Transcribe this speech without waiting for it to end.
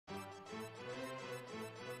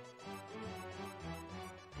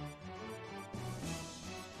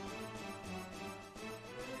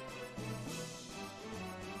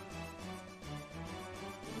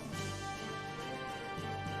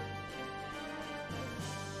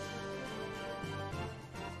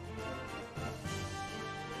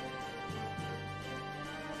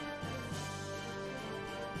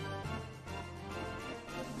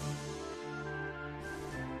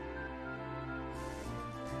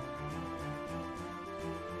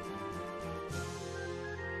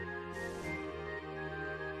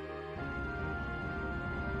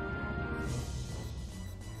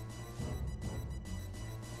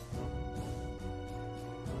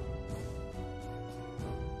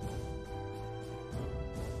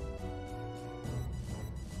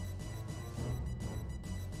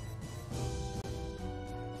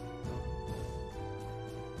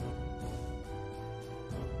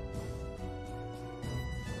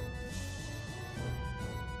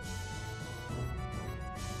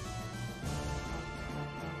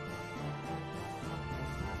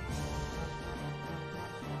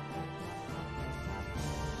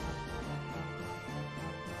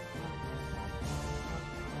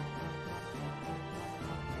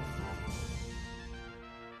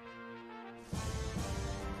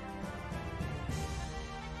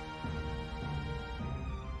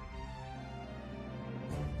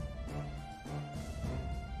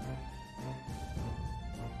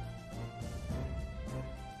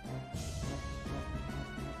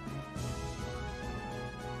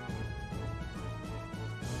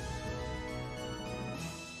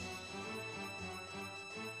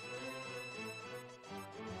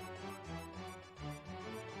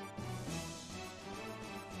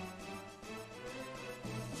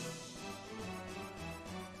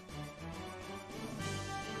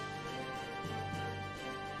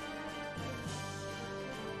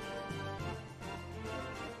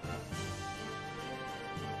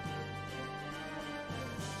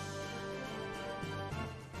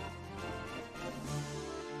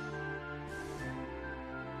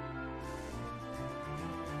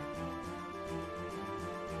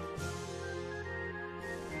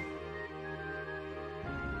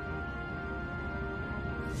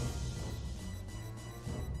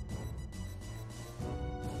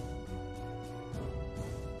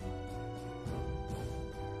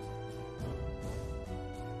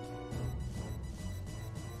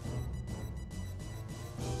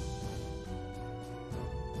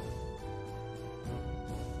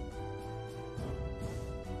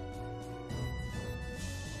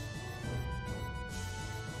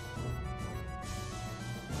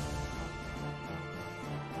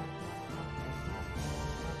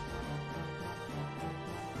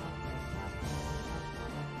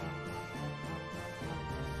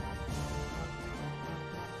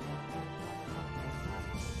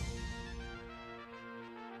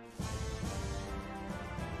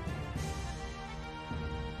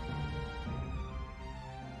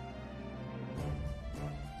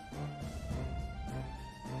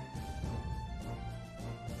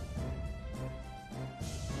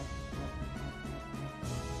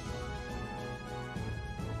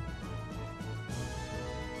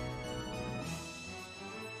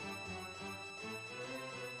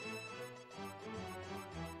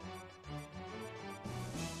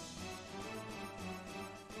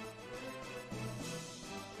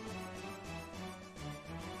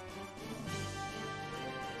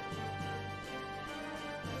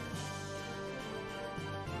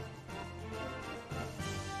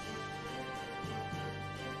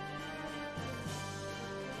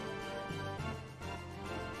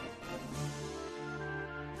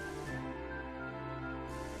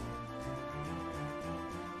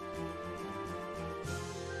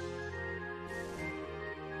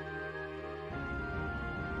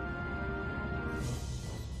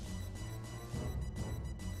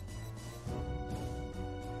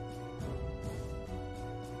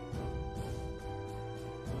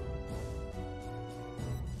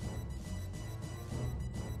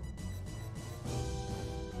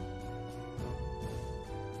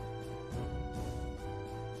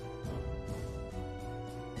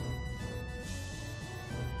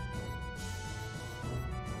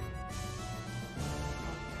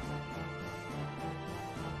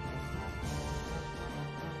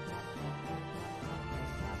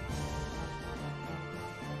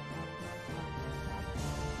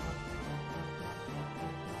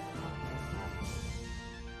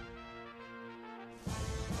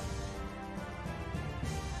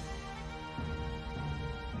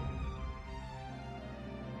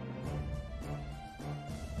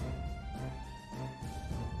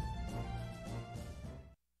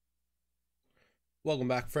Welcome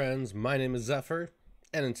back, friends. My name is Zephyr,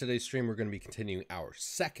 and in today's stream we're going to be continuing our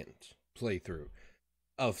second playthrough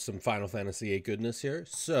of some Final Fantasy VIII goodness here.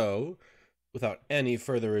 So, without any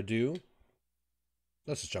further ado,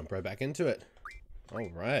 let's just jump right back into it.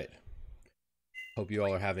 Alright. Hope you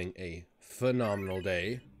all are having a phenomenal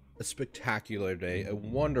day, a spectacular day, a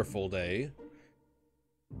wonderful day,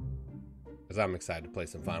 because I'm excited to play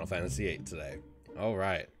some Final Fantasy VIII today.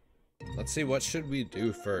 Alright. Let's see, what should we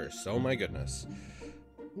do first? Oh my goodness.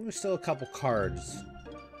 There's still a couple cards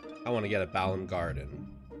I want to get at Balam Garden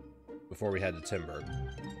before we head to Timber.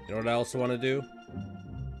 You know what I also want to do?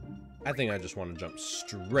 I think I just want to jump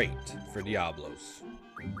straight for Diablos.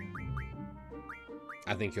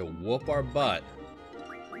 I think he'll whoop our butt.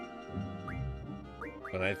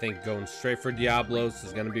 But I think going straight for Diablos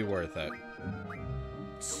is going to be worth it.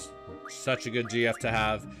 It's such a good GF to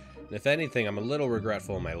have. And if anything, I'm a little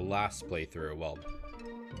regretful in my last playthrough. Well,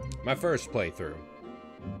 my first playthrough,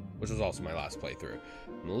 which was also my last playthrough.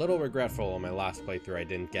 I'm a little regretful in my last playthrough I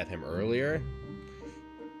didn't get him earlier.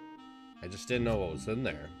 I just didn't know what was in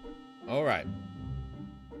there. Alright.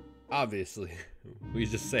 Obviously, we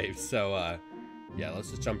just saved. So, yeah,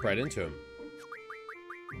 let's just jump right into him.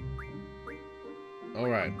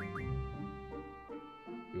 Alright.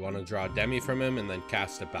 We want to draw a Demi from him and then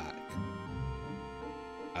cast it back.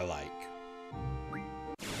 I like.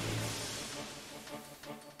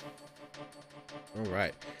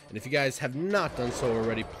 Alright, and if you guys have not done so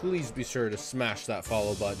already, please be sure to smash that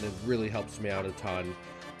follow button. It really helps me out a ton.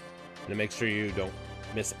 And to make sure you don't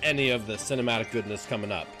miss any of the cinematic goodness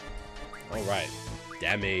coming up. Alright,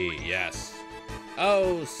 Demi, yes.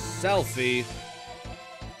 Oh, Selfie.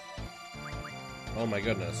 Oh my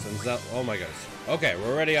goodness, and oh my goodness. Okay,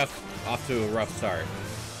 we're already off to a rough start.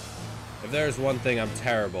 If there's one thing I'm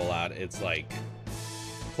terrible at, it's like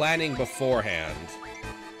planning beforehand.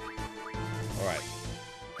 Alright.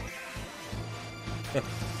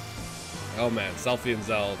 Oh man, Selfie and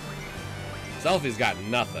Zell. Selfie's got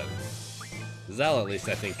nothing. Zell at least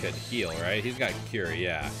I think could heal, right? He's got cure,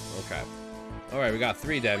 yeah. Okay. Alright, we got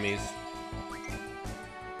 3 Demis.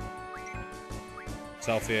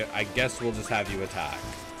 Selfie, I guess we'll just have you attack.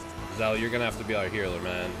 Zell, you're gonna have to be our healer,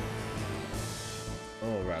 man.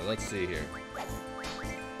 Alright, let's see here.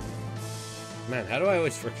 Man, how do I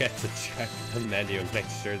always forget to check the menu and make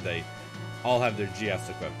sure they all have their GFs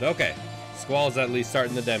equipped? Okay, Squall's at least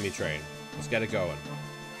starting the Demi train. Let's get it going.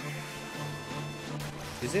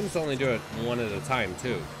 He seems to only do it one at a time,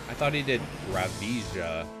 too. I thought he did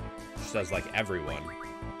Ravija, which does like everyone.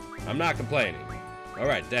 I'm not complaining.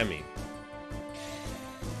 Alright, Demi.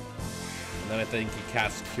 And then I think he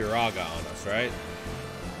casts Kiraga on us, right?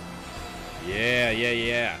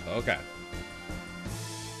 Yeah. Okay.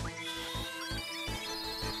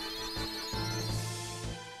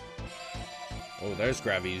 Oh, there's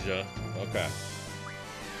Gravisia. Okay.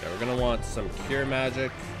 Yeah, we're gonna want some cure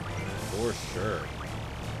magic for sure.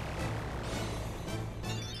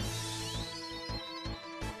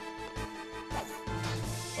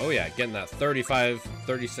 Oh yeah, getting that 35,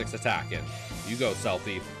 36 attack in. You go,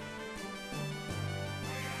 Selfie.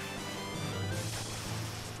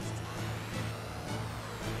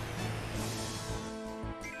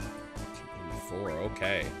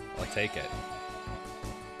 Okay, I'll take it.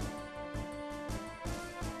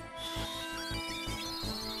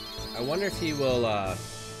 I wonder if he will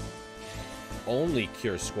only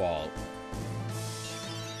cure Squall.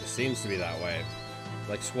 It seems to be that way.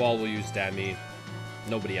 Like Squall will use Demi.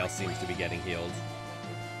 Nobody else seems to be getting healed.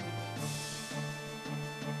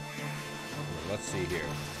 Let's see here.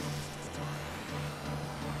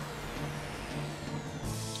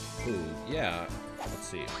 Ooh, yeah. Let's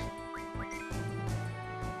see.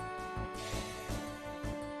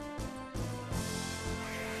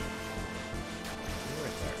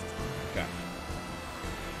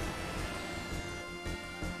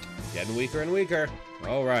 Getting weaker and weaker.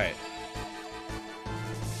 All right.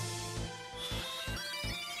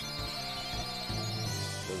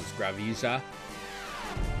 What is Gravisia?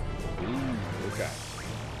 Ooh, okay.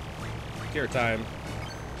 Cure time.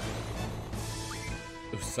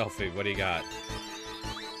 Ooh, Selfie, what do you got?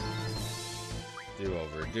 Do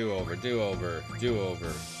over.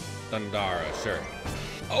 Thundara, sure.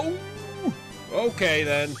 Oh! Okay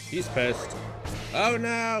then. He's pissed. Oh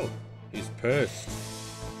no! He's pissed.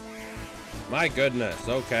 My goodness,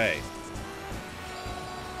 okay.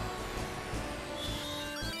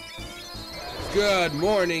 Good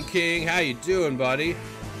morning, King. How you doing, buddy?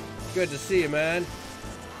 Good to see you, man.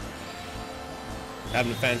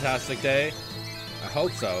 Having a fantastic day? I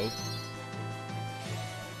hope so.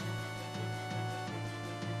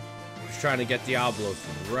 trying to get Diablos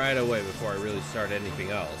right away before I really start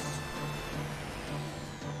anything else.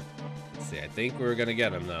 Let's see, I think we're gonna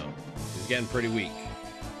get him though. He's getting pretty weak.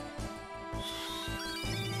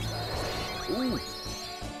 Ooh.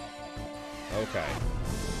 Okay.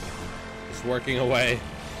 Just working away.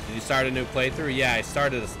 Did you start a new playthrough? Yeah, I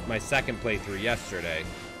started my second playthrough yesterday.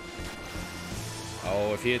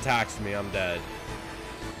 Oh, if he attacks me, I'm dead.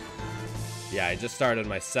 Yeah, I just started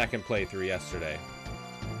my second playthrough yesterday.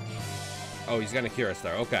 Oh, he's gonna cure us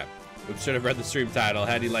there. Okay. We should have read the stream title.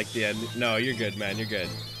 Had he liked the end? No, you're good, man. You're good.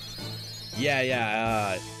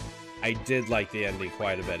 Yeah. I did like the ending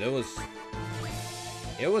quite a bit. It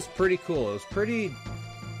was pretty cool. It was pretty.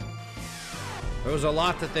 There was a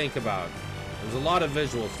lot to think about. There was a lot of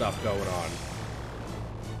visual stuff going on,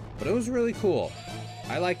 but it was really cool.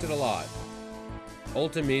 I liked it a lot.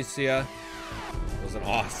 Ultimisia was an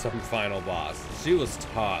awesome final boss. She was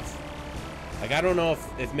tough. Like, I don't know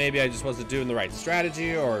if maybe I just wasn't doing the right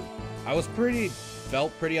strategy, or I was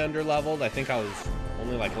felt pretty underleveled. I think I was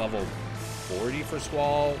only like level 40 for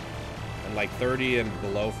Squall and like 30 and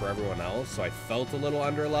below for everyone else, so I felt a little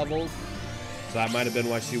underleveled. So that might have been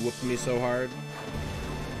why she whooped me so hard.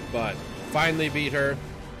 But finally beat her,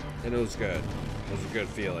 and it was good. It was a good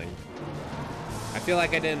feeling. I feel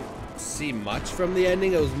like I didn't see much from the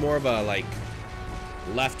ending. It was more of a like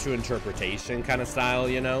left to interpretation kind of style,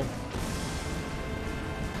 you know.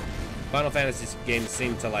 Final Fantasy games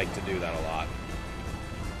seem to like to do that a lot.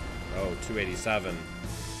 Oh, 287.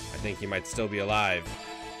 I think he might still be alive.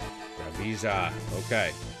 Ravija.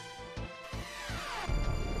 Okay.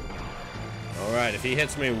 Alright, if he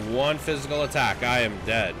hits me one physical attack, I am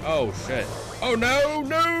dead. Oh, shit. Oh, no!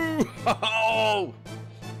 No! Oh!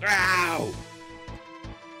 Ow!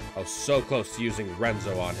 I was so close to using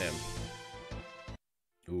Renzo on him.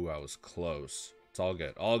 Ooh, I was close. It's all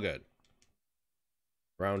good. All good.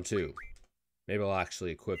 Round 2. Maybe I'll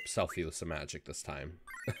actually equip Selphie with some magic this time.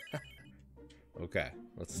 Okay,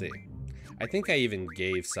 let's see. I think I even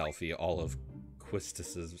gave Selphie all of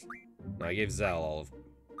Quistis's... No, I gave Zell all of...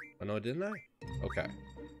 Oh, no, didn't I? Okay.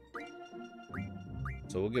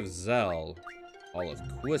 So we'll give Zell all of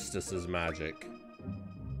Quistis's magic.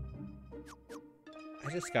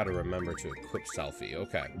 I just gotta remember to equip Selphie.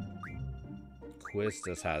 Okay.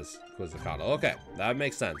 Quistis has Quizzicato. Okay, that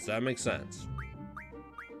makes sense. That makes sense.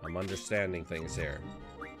 I'm understanding things here.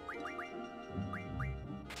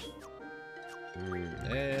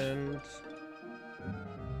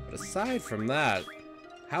 But aside from that,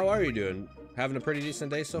 how are you doing? Having a pretty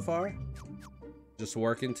decent day so far? Just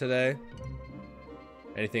working today?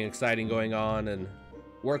 Anything exciting going on in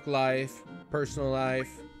work life, personal life,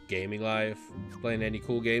 gaming life? Playing any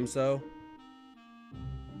cool games though?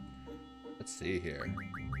 Let's see here.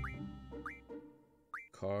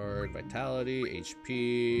 Card, vitality,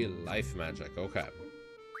 HP, life magic. Okay.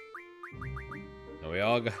 Now we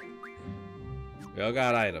all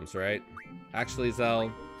got items, right? Actually,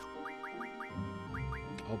 Zell.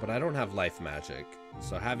 Oh, but I don't have life magic.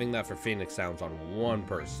 So having that for Phoenix sounds on one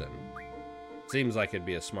person seems like it'd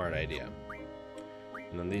be a smart idea.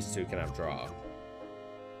 And then these two can have draw.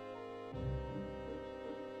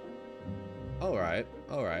 Alright,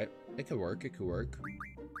 alright. It could work, it could work.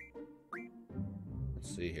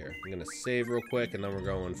 Let's see here. I'm gonna save real quick, and then we're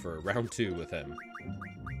going for round 2 with him.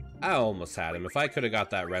 I almost had him. If I could have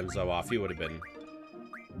got that Renzo off, he would have been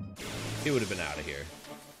out of here.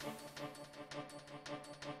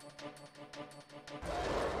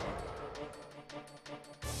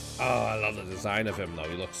 Oh, I love the design of him, though.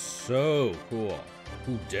 He looks so cool.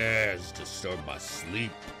 Who dares disturb my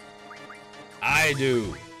sleep? I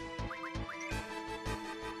do.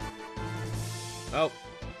 Oh.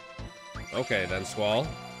 Okay, then, Squall.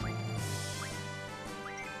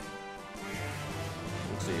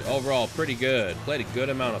 Let's see. Overall, pretty good. Played a good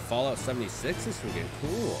amount of Fallout 76 this weekend.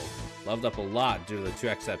 Cool. Loved up a lot due to the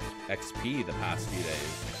 2XP the past few days.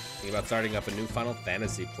 Thinking about starting up a new Final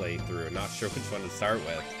Fantasy playthrough. Not sure which one to start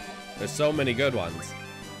with. There's so many good ones.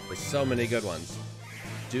 There's so many good ones.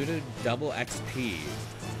 Due to double XP,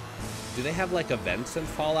 do they have like events in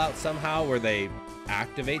Fallout somehow where they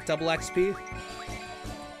activate double XP?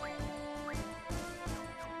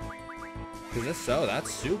 Because if so,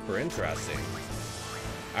 that's super interesting.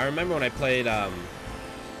 I remember when I played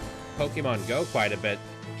Pokemon Go quite a bit.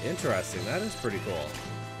 Interesting, that is pretty cool.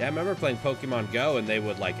 Yeah, I remember playing Pokemon Go and they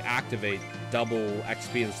would like activate double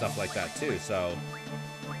XP and stuff like that too, so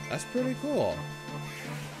that's pretty cool.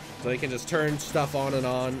 So they can just turn stuff on and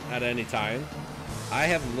on at any time. I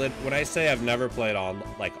have when I say I've never played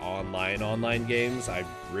online games, I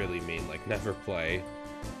really mean like never play.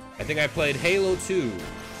 I think I played Halo 2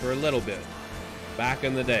 for a little bit. back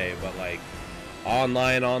in the day, but like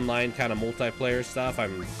online kind of multiplayer stuff,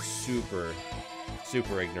 I'm super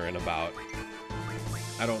ignorant about.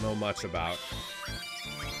 I don't know much about.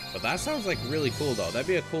 But that sounds like really cool though. That'd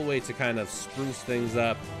be a cool way to kind of spruce things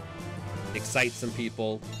up, excite some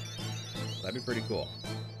people. That'd be pretty cool.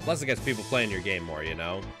 Plus it gets people playing your game more, you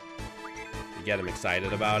know? You get them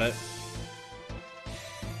excited about it.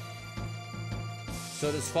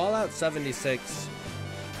 So does Fallout 76,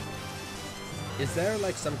 is there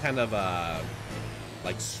like some kind of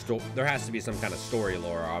like there has to be some kind of story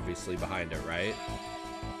lore obviously behind it, right?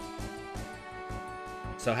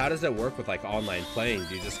 So how does it work with like online playing?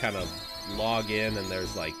 Do you just kind of log in and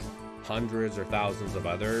there's like hundreds or thousands of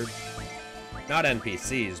other, not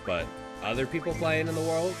NPCs, but other people playing in the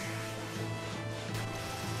world?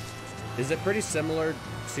 Is it pretty similar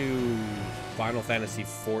to Final Fantasy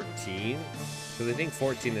 14? Because I think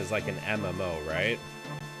 14 is like an MMO, right?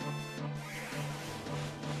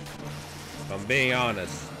 If I'm being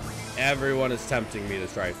honest, everyone is tempting me to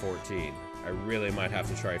try 14. I really might have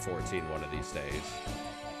to try 14 one of these days.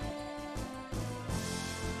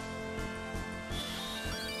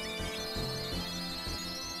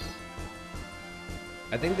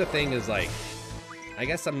 I think the thing is like, I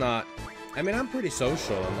guess I'm not, I mean, I'm pretty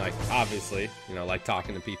social and like, obviously, you know, like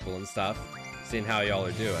talking to people and stuff, seeing how y'all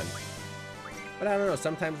are doing. But I don't know,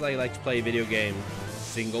 sometimes I like to play video game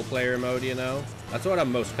single player mode, you know? That's what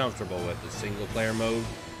I'm most comfortable with, is single player mode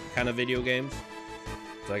kind of video games.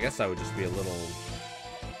 So I guess I would just be a little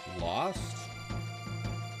lost?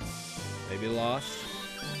 Maybe lost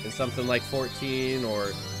in something like 14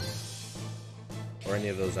 or any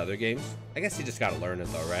of those other games. I guess you just gotta learn it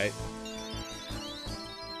though, right?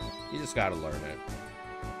 You just gotta learn it.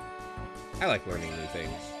 I like learning new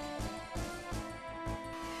things.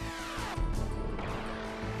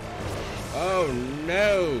 Oh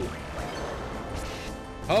no!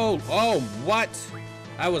 Oh, what?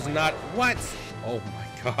 I was not, what? Oh my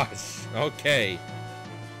gosh, okay.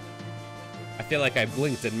 I feel like I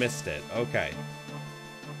blinked and missed it, okay.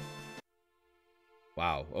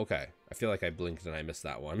 Wow, okay. I feel like I blinked and I missed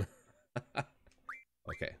that one.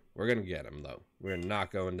 Okay, we're gonna get him though. We're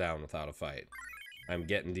not going down without a fight. I'm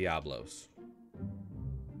getting Diablos.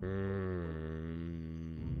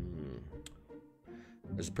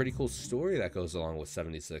 There's a pretty cool story that goes along with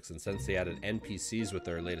 76, and since they added NPCs with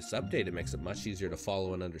their latest update, it makes it much easier to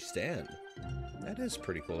follow and understand. That is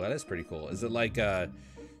pretty cool. That is pretty cool. Is it like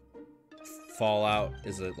Fallout?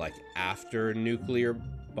 Is it like after nuclear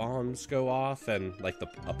bombs go off and like the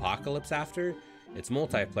apocalypse after? It's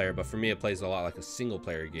multiplayer, but for me it plays a lot like a single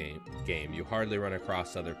player game. You hardly run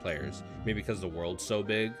across other players. Maybe because the world's so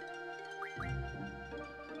big.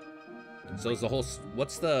 So is the whole,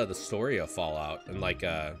 what's the story of Fallout? And like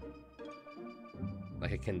a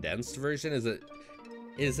condensed version?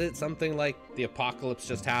 Is it something like the apocalypse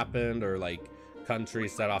just happened, or like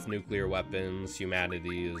countries set off nuclear weapons,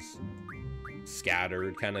 humanity is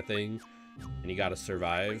scattered kind of thing, and you gotta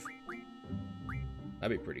survive?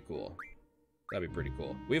 That'd be pretty cool. That'd be pretty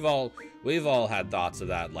cool. We've all had thoughts of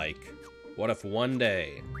that, like, what if one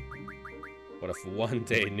day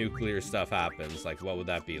nuclear stuff happens? Like, what would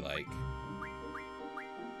that be like?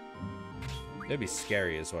 It'd be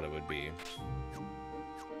scary is what it would be.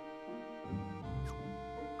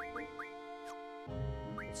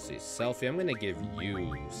 Let's see, selfie, I'm gonna give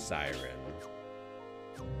you Siren.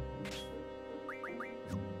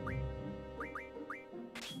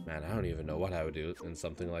 Man, I don't even know what I would do when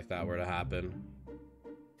something like that were to happen.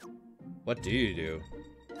 What do you do?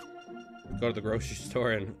 Go to the grocery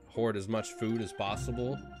store and hoard as much food as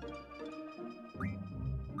possible?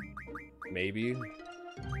 Maybe.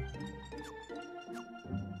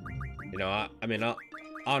 You know, I mean,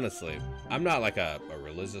 honestly, I'm not like a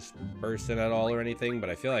religious person at all or anything, but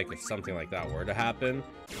I feel like if something like that were to happen,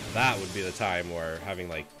 that would be the time where having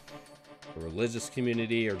like a religious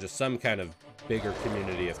community or just some kind of bigger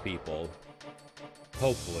community of people,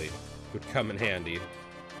 hopefully, would come in handy.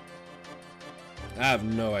 I have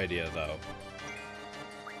no idea though.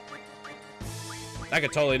 That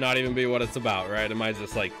could totally not even be what it's about, right? Am I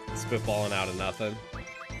just like spitballing out of nothing?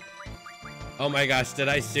 Oh my gosh, did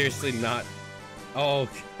I seriously not? Oh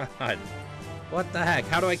god. What the heck?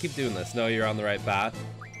 How do I keep doing this? No, you're on the right path.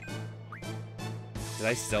 Did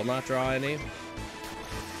I still not draw any?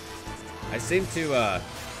 I seem to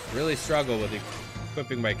really struggle with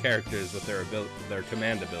equipping my characters with their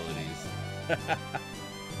command abilities.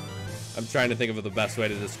 I'm trying to think of the best way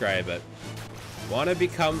to describe it. Want to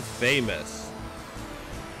become famous.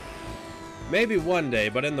 Maybe one day,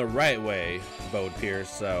 but in the right way, Bode Pierce,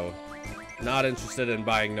 so not interested in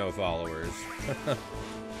buying no followers.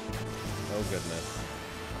 Oh goodness.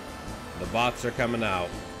 The bots are coming out.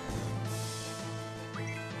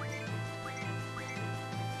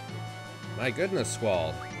 My goodness,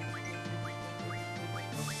 Squall.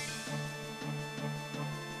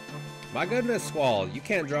 My goodness, Squall. You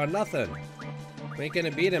can't draw nothing. We ain't gonna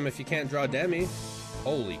beat him if you can't draw Demi.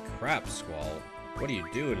 Holy crap, Squall. What are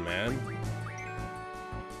you doing, man?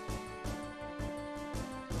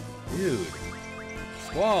 Dude.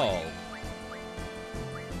 Squall.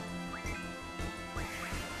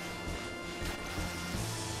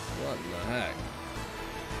 What in the heck?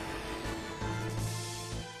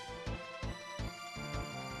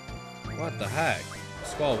 What the heck?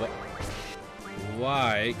 Squall,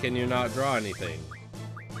 why can you not draw anything?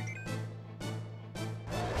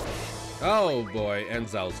 Oh boy, and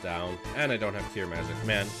Zell's down. And I don't have Cure Magic.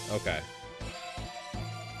 Man, okay.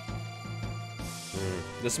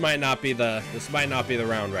 This might not be the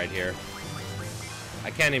round right here.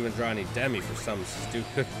 I can't even draw any Demi for some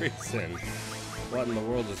stupid reason. What in the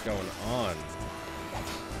world is going on?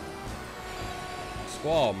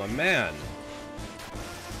 Squall, my man.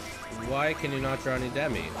 Why can you not draw any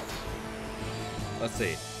Demi? Let's see.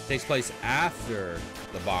 It takes place after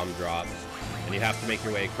the bomb drops, and you have to make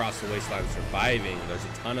your way across the wasteland surviving. There's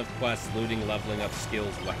a ton of quests, looting, leveling up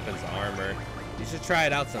skills, weapons, armor. You should try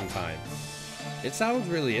it out sometime. It sounds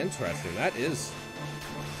really interesting. That is...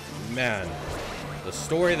 Man. The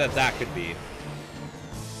story that could be.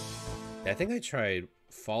 I think I tried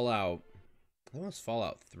Fallout... I think it was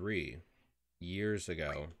Fallout 3 years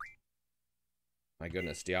ago. My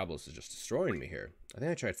goodness, Diablos is just destroying me here. I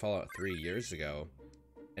think I tried Fallout 3 years ago.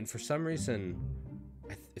 And for some reason,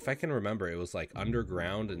 if I can remember, it was like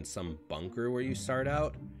underground in some bunker where you start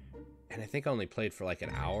out. And I think I only played for like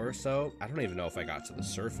an hour or so. I don't even know if I got to the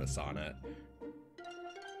surface on it.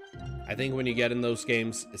 I think when you get in those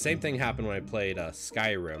games, the same thing happened when I played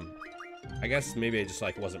Skyrim. I guess maybe I just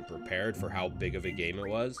like wasn't prepared for how big of a game it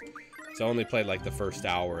was. So I only played like the first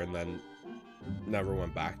hour and then never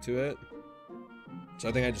went back to it. So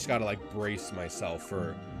I think I just gotta like brace myself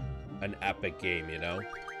for an epic game, you know?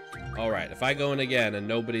 Alright, if I go in again and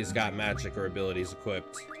nobody's got magic or abilities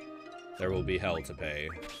equipped, there will be hell to pay.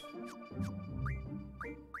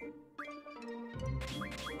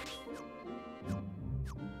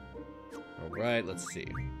 Alright, let's see.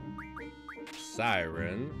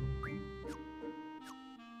 Siren.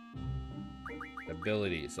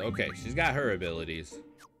 Abilities. Okay, she's got her abilities.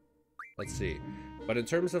 Let's see. But in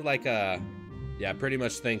terms of like a... Yeah, pretty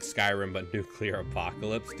much think Skyrim, but nuclear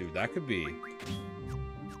apocalypse. Dude, that could be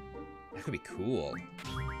cool.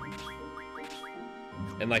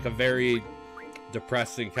 In like a very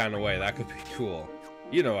depressing kind of way, that could be cool.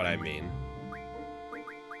 You know what I mean.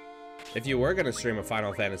 If you were gonna stream a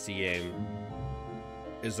Final Fantasy game,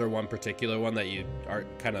 is there one particular one that you are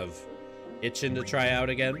kind of itching to try out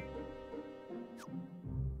again?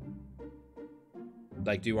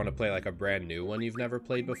 Like, do you want to play like a brand new one you've never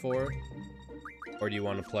played before? Or do you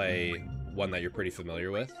want to play one that you're pretty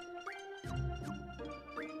familiar with?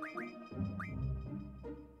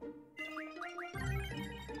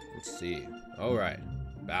 Let's see. Alright.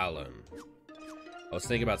 Balan. I was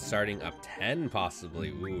thinking about starting up 10 possibly.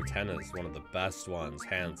 Ooh, 10 is one of the best ones,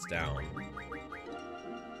 hands down.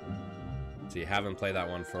 So you haven't played that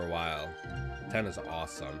one for a while. 10 is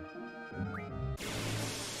awesome.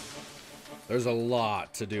 There's a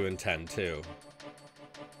lot to do in 10 too.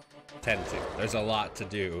 10 too. There's a lot to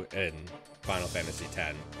do in Final Fantasy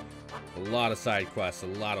X. A lot of side quests, a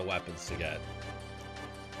lot of weapons to get.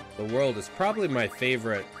 The world is probably my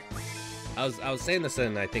favorite. I was saying this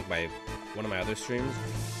in I think one of my other streams.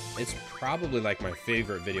 It's probably like my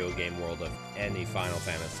favorite video game world of any Final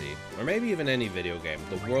Fantasy, or maybe even any video game.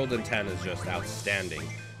 The world in 10 is just outstanding.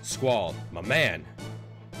 Squall, my man,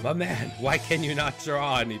 why can you not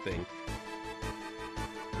draw anything?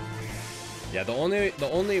 Yeah, the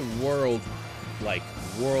only world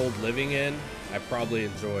living in I probably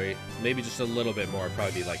enjoy maybe just a little bit more. It'd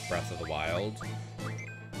probably be like Breath of the Wild.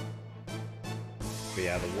 But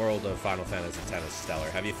yeah, the world of Final Fantasy X is stellar.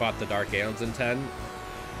 Have you fought the Dark Aeons in 10?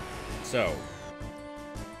 So,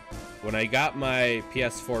 when I got my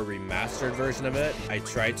PS4 remastered version of it, I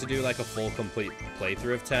tried to do like a full complete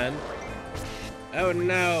playthrough of 10. Oh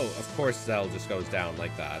no! Of course Zell just goes down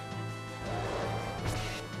like that.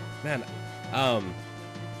 Man, but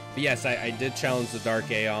yes, I did challenge the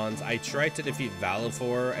Dark Aeons. I tried to defeat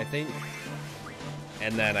Valifor, I think.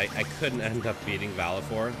 And then I couldn't end up beating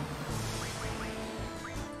Valifor.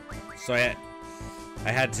 So I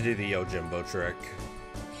had to do the Yojimbo trick.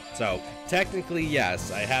 So, technically,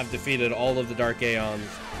 yes, I have defeated all of the Dark Aeons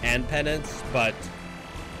and Penance, but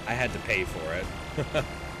I had to pay for it.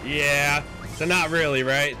 Yeah. So not really,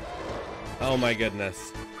 right? Oh my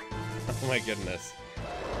goodness. Oh my goodness.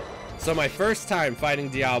 So my first time fighting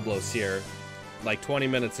Diablos here, like 20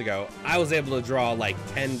 minutes ago, I was able to draw like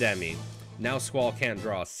 10 demi. Now Squall can't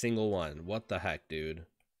draw a single one. What the heck, dude?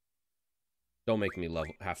 Don't make me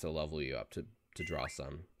have to level you up to draw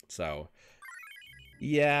some. So,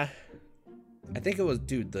 yeah. I think it was,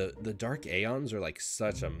 dude, the Dark Aeons are like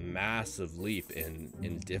such a massive leap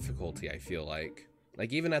in difficulty, I feel like.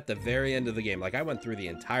 Like, even at the very end of the game, like, I went through the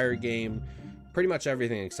entire game, pretty much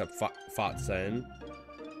everything except fought Sen.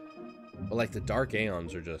 But, like, the Dark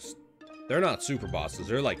Aeons are just, they're not super bosses.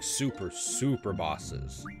 They're, like, super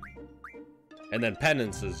bosses. And then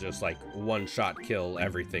Penance is just, like, one-shot kill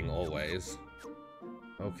everything always.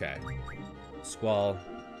 Okay. Squall,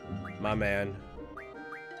 my man.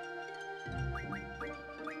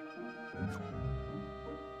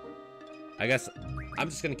 I guess I'm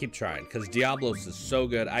just gonna keep trying because Diablos is so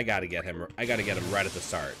good. I gotta get him right at the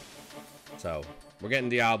start. So we're getting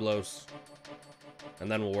Diablos, and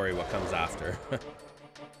then we'll worry what comes after.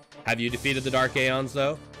 Have you defeated the Dark Aeons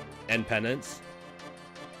though? And Penance?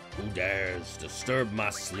 Who dares disturb my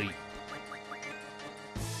sleep?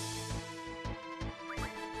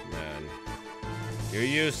 Man, you're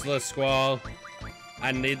useless, Squall.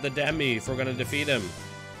 I need the Demi if we're gonna defeat him.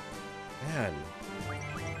 Man.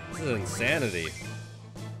 This is insanity.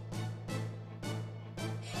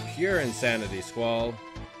 Pure insanity, Squall.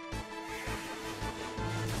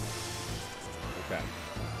 Okay.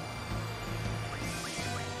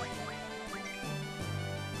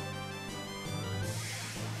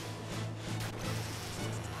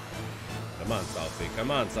 Come on, Selfie.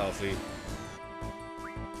 Come on, Selfie.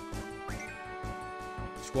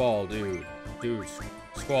 Squall, dude. Dude,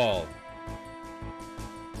 Squall.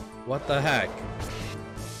 What the heck?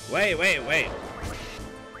 Wait.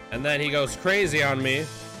 And then he goes crazy on me.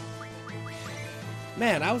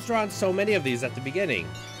 Man, I was drawing so many of these at the beginning.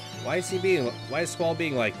 Why is Squall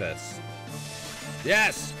being like this?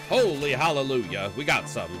 Yes! Holy hallelujah. We got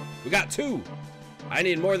some. We got 2. I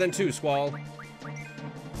need more than 2, Squall.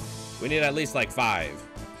 We need at least like 5.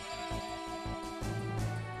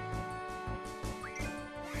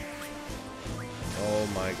 Oh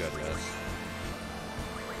my goodness.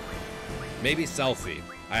 Maybe Selfie.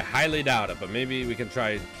 I highly doubt it, but maybe we can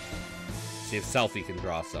try see if Selfie can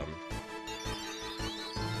draw some.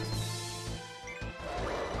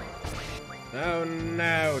 Oh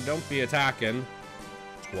no, don't be attacking.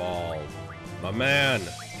 Squall. My man.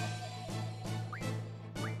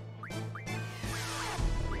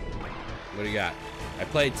 What do you got? I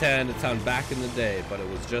played 10 a ton back in the day, but it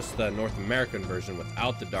was just the North American version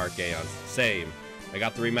without the Dark Aeons. Same. I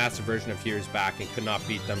got the remastered version a few years back and could not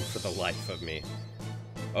beat them for the life of me.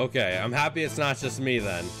 Okay, I'm happy it's not just me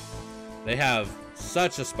then. They have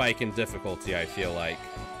such a spike in difficulty, I feel like.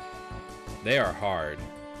 They are hard.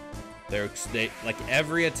 They like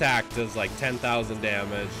every attack does like 10,000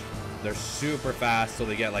 damage. They're super fast, so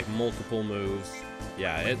they get like multiple moves.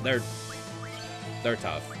 Yeah, they're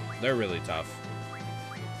tough. They're really tough.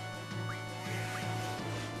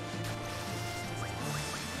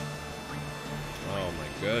 Oh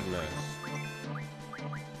my goodness.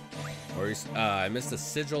 Or I missed a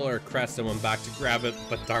sigil or a crest and went back to grab it,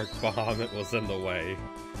 but Dark Bahamut was in the way.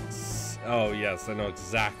 Oh yes, I know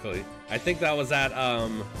exactly. I think that was at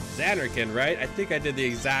Xanarkin, right? I think I did the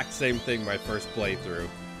exact same thing my first playthrough.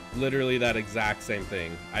 Literally that exact same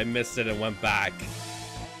thing. I missed it and went back.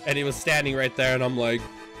 And he was standing right there and I'm like,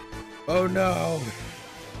 oh no.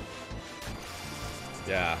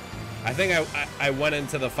 Yeah. I think I went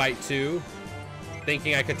into the fight too,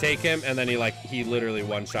 thinking I could take him, and then he literally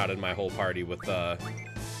one-shotted my whole party with the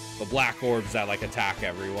black orbs that like attack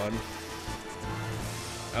everyone.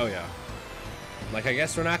 Oh yeah. Like, I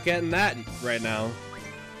guess we're not getting that right now.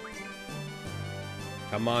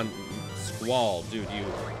 Come on, Squall, dude, you.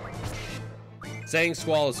 Saying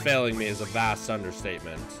Squall is failing me is a vast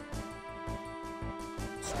understatement.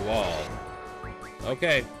 Squall.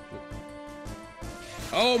 Okay.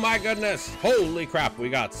 Oh my goodness. Holy crap, we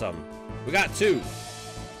got some. We got 2.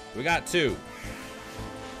 We got 2.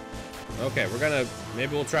 Okay,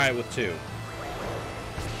 maybe we'll try it with 2.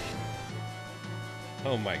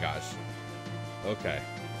 Oh my gosh. Okay.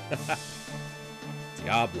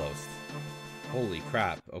 Diablos. Holy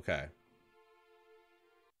crap. Okay.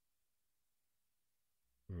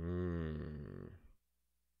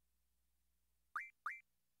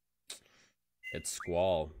 It's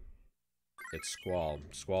Squall. It's Squall.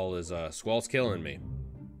 Squall's killing me.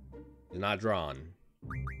 He's not drawn.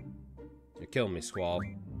 You're killing me, Squall.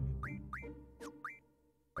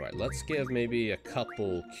 Alright, let's give maybe a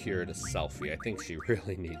couple cure to Selfie. I think she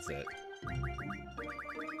really needs it.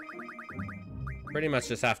 Pretty much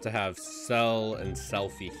just have to have Cell and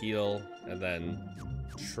Selfie heal, and then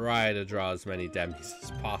try to draw as many demis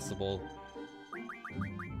as possible.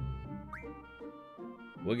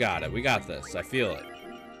 We got it. We got this. I feel it.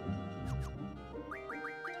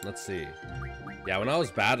 Let's see. Yeah, when I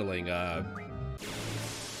was battling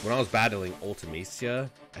Ultimecia,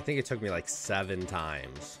 I think it took me like 7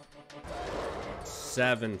 times.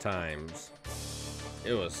 7 times.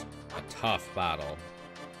 It was a tough battle.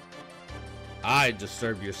 I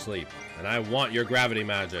disturb your sleep, and I want your gravity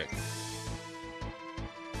magic.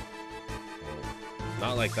 Oh,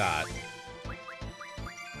 not like that.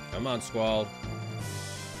 Come on, Squall.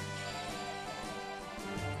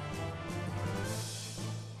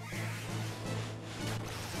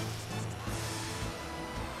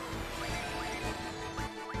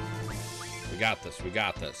 We got this. We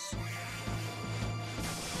got this.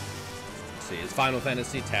 Let's see, is Final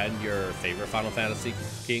Fantasy X your favorite Final Fantasy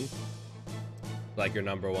king? Like your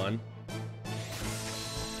number one?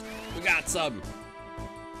 We got some.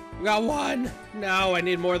 We got one. No, I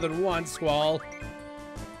need more than one, Squall.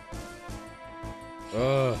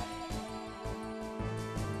 Ugh.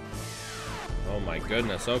 Oh my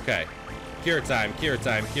goodness. Okay. Cure time. Cure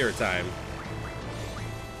time. Cure time.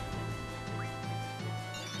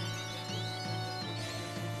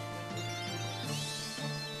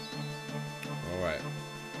 All right.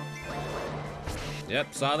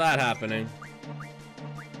 Yep, saw that happening.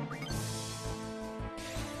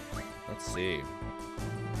 Let's see.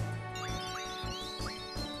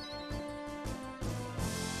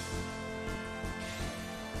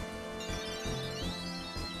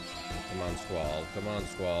 Come on, Squall. Come on,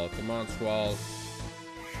 Squall. Come on, Squall.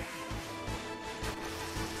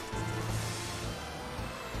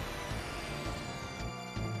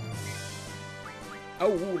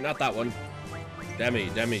 Oh, not that one. Demi,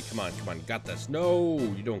 come on, come on. Got this. No,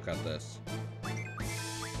 you don't got this.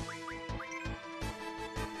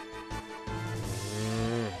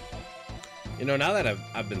 You know, now that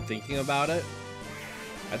I've been thinking about it,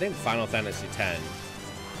 I think Final Fantasy X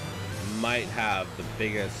might have the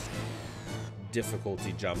biggest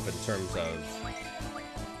difficulty jump in terms of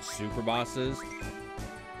super bosses.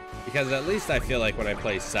 Because at least I feel like when I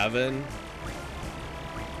play 7,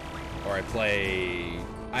 or I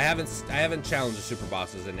haven't challenged the super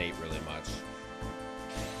bosses in 8 really much.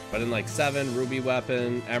 But in like 7, Ruby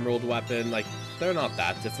Weapon, Emerald Weapon, like, they're not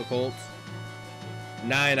that difficult.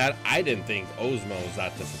 9, I didn't think Ozma was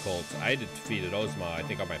that difficult. I defeated Ozma, I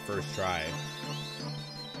think, on my first try.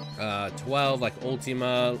 12, like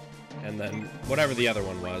Ultima, and then whatever the other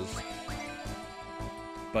one was.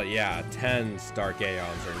 But yeah, 10's Dark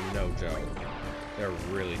Aeons are no joke. They're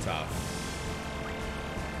really tough.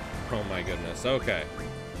 Oh my goodness, okay.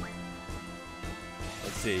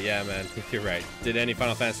 Let's see, yeah man, you're right. Did any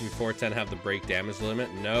Final Fantasy before 10 have the break damage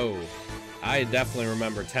limit? No. I definitely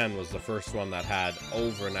remember 10 was the first one that had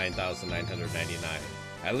over 9,999.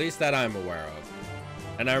 At least that I'm aware of.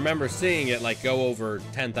 And I remember seeing it like go over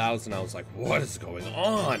 10,000. I was like, what is going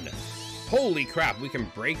on? Holy crap, we can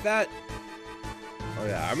break that? Oh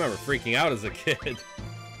yeah, I remember freaking out as a kid.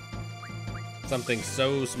 Something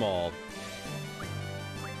so small.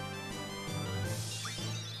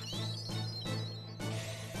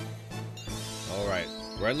 Alright,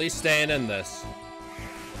 we're at least staying in this.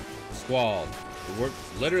 Squall, we're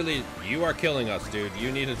literally, you are killing us, dude.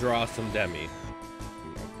 You need to draw some demi.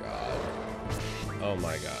 Oh my god. Oh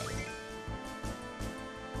my god.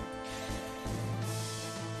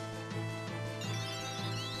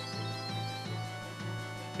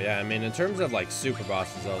 But yeah, I mean, in terms of like super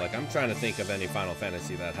bosses though, like I'm trying to think of any Final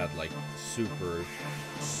Fantasy that had like super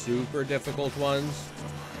difficult ones.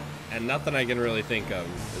 And nothing I can really think of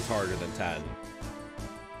is harder than 10.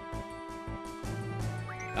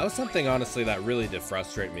 That was something, honestly, that really did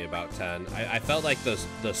frustrate me about 10. I felt like the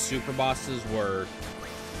super bosses were,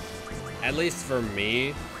 at least for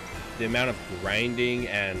me, the amount of grinding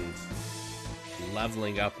and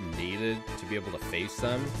leveling up needed to be able to face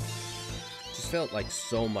them just felt like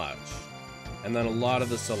so much. And then a lot of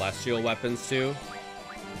the celestial weapons, too.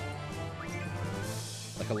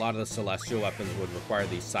 Like, a lot of the celestial weapons would require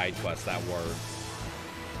these side quests that were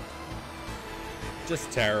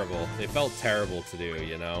just terrible. They felt terrible to do,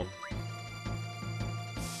 you know?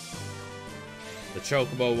 The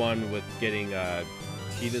Chocobo one with getting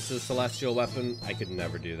Tidus' celestial weapon, I could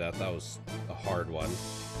never do that. That was a hard one.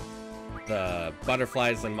 The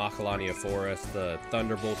butterflies in Macalania Forest, the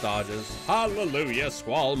Thunderbolt dodges. Hallelujah,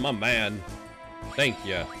 Squall, my man. Thank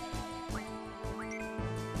you.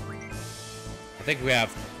 I think we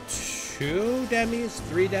have 2 demis,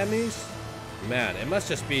 3 demis. Man, it must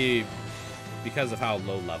just be because of how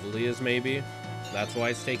low level he is, maybe. That's why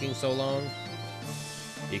it's taking so long.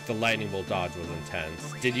 The lightning bolt dodge was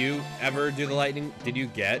intense. Did you ever do the lightning? Did you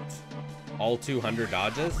get all 200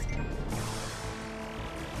 dodges?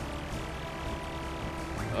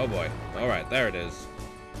 Oh boy. Alright, there it is.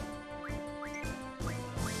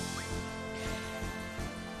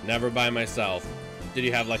 Never by myself. Did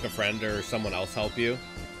you have like a friend or someone else help you?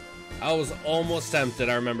 I was almost tempted,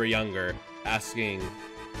 I remember younger, asking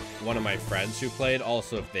one of my friends who played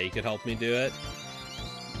also if they could help me do it.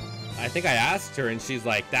 I think I asked her and she's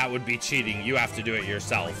like, that would be cheating, you have to do it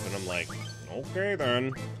yourself. And I'm like, okay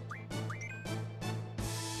then.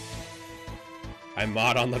 I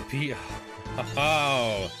mod on the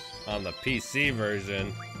on the PC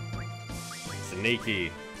version.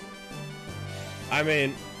 Sneaky. I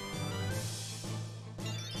mean,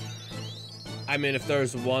 if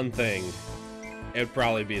there's one thing, it'd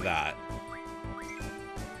probably be that.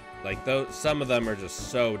 Like, some of them are just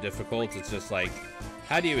so difficult, it's just like,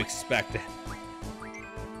 how do you expect it?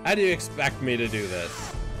 How do you expect me to do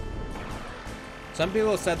this? Some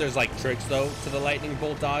people said there's like tricks though to the lightning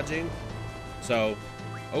bolt dodging. So,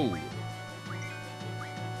 oh.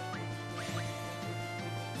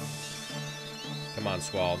 Come on,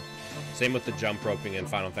 Squall. Same with the jump roping in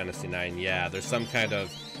Final Fantasy IX. Yeah, there's some kind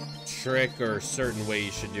of trick or certain way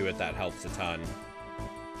you should do it that helps a ton.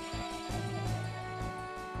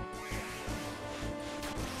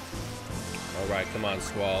 Alright, come on,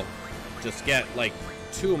 Squall. Just get, like,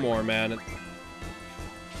 2 more, man.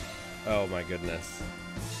 Oh, my goodness.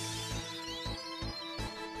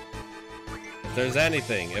 If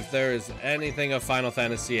there is anything of Final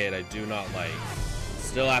Fantasy VIII I do not like,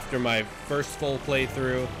 still after my first full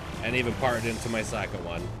playthrough, and even part into my second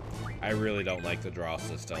one, I really don't like the draw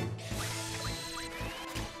system.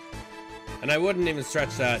 And I wouldn't even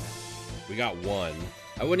stretch that, we got 1.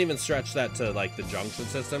 I wouldn't even stretch that to, like, the junction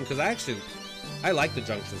system, because I like the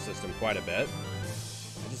junction system quite a bit.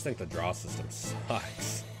 I just think the draw system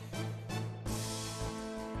sucks.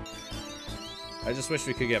 I just wish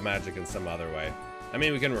we could get magic in some other way. I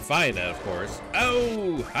mean, we can refine it, of course.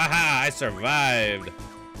 Oh! Haha! I survived!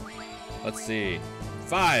 Let's see.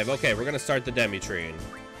 5. Okay, we're gonna start the Demi-Trine.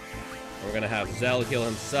 We're gonna have Zell heal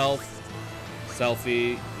himself.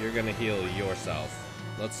 Selfie, you're gonna heal yourself.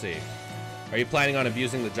 Let's see. Are you planning on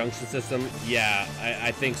abusing the junction system? Yeah,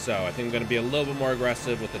 I think so. I think I'm going to be a little bit more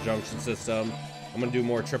aggressive with the junction system. I'm going to do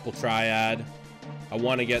more triple triad. I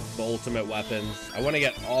want to get the ultimate weapons. I want to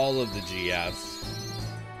get all of the GFs.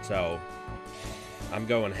 So, I'm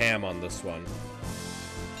going ham on this one.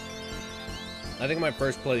 I think my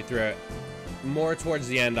first playthrough, more towards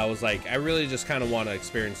the end, I was like, I really just kind of want to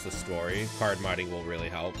experience the story. Card modding will really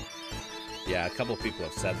help. Yeah, a couple people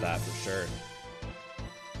have said that for sure.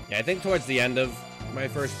 Yeah, I think towards the end of my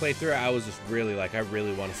first playthrough, I was just really like, I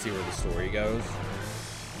really want to see where the story goes.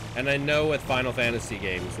 And I know with Final Fantasy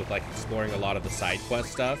games, with like exploring a lot of the side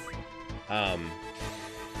quest stuff, I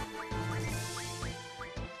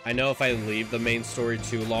know if I leave the main story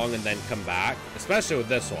too long and then come back, especially with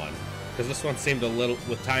this one, because this one seemed a little,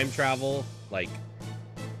 with time travel, like,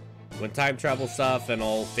 when time travel stuff and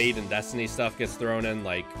all Fate and Destiny stuff gets thrown in,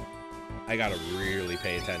 like, I gotta really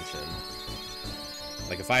pay attention.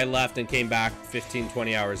 Like, if I left and came back 15,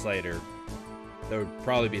 20 hours later, there would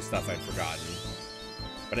probably be stuff I'd forgotten.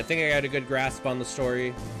 But I think I got a good grasp on the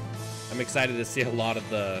story. I'm excited to see a lot of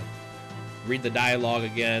read the dialogue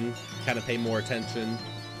again, kind of pay more attention.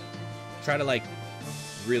 Try to, like,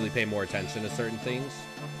 really pay more attention to certain things.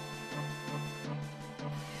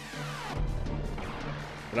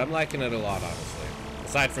 But I'm liking it a lot, honestly.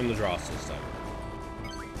 Aside from the draw system.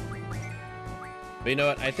 But you know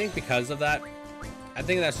what? I think because of that, I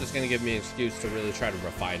think that's just going to give me an excuse to really try to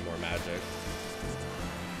refine more magic.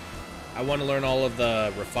 I want to learn all of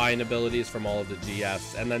the refine abilities from all of the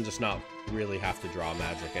GFs, and then just not really have to draw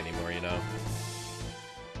magic anymore, you know?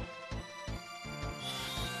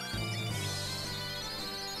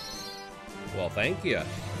 Well, thank you.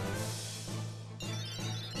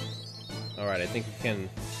 Alright, I think we can...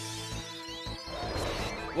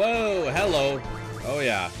 Whoa, hello! Oh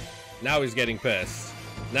yeah. Now he's getting pissed.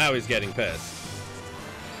 Now he's getting pissed.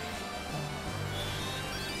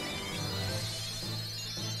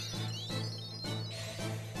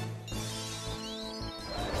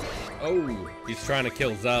 Oh, he's trying to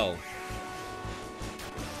kill Zell.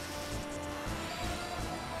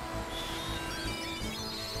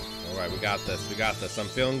 Alright, we got this. We got this. I'm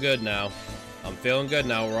feeling good now. I'm feeling good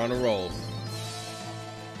now. We're on a roll.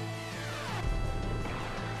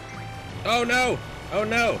 Oh no! Oh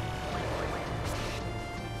no!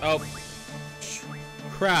 Oh.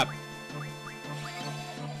 Crap.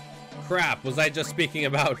 Crap, was I just speaking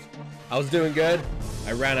about... I was doing good?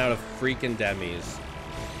 I ran out of freaking demis.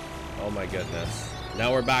 Oh my goodness.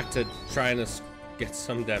 Now we're back to trying to get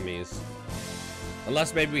some demis.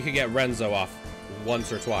 Unless maybe we could get Renzo off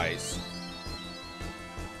once or twice.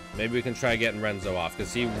 Maybe we can try getting Renzo off,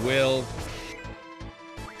 because he will...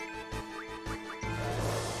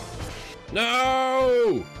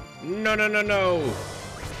 No! No, no, no, no!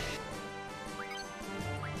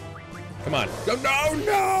 Come on. No, no,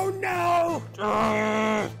 no,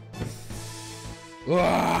 no!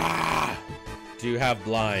 Do you have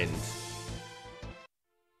blind?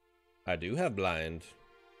 I do have blind.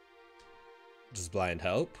 Does blind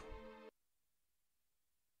help?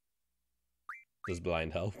 Does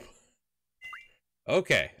blind help?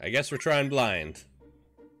 Okay, I guess we're trying blind.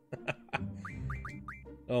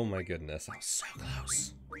 Oh my goodness, I was so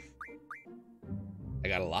close. I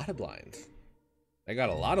got a lot of blind. I got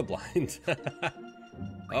a lot of blind.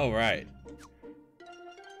 All right.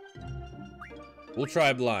 We'll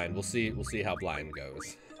try blind. We'll see how blind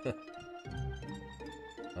goes.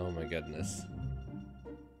 Oh my goodness.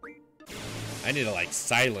 I need to like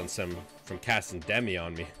silence him from casting Demi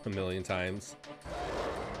on me a million times.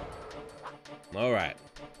 All right.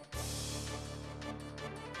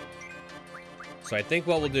 So I think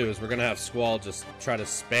what we'll do is we're gonna have Squall just try to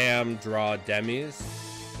spam draw Demis.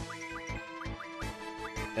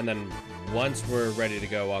 And then once we're ready to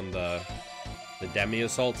go on the Demi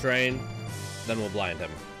Assault train, then we'll blind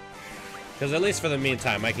him. Because at least for the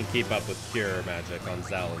meantime, I can keep up with Cure Magic on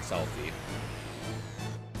Zell and Selfie.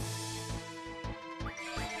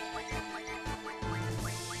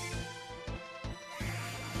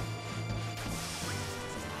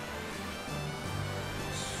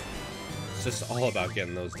 It's just all about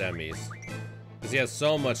getting those Demis. Because he has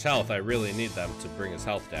so much health, I really need them to bring his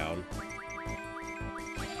health down.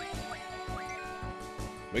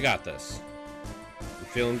 We got this. I'm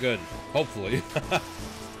feeling good. Hopefully.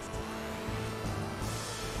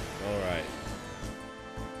 Alright.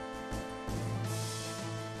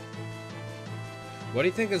 What do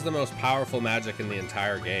you think is the most powerful magic in the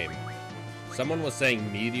entire game? Someone was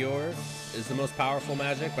saying Meteor is the most powerful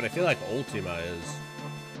magic, but I feel like Ultima is.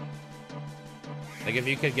 Like, if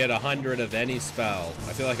you could get 100 of any spell,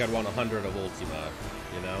 I feel like I'd want 100 of Ultima,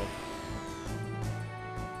 you know?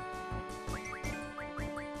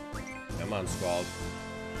 Come on, Squall.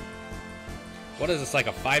 What is this, like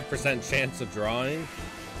a 5% chance of drawing?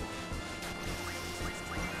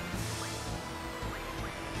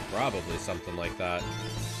 Probably something like that.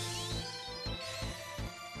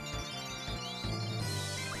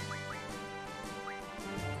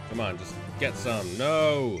 Come on, just get some.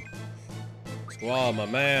 No! Squall, my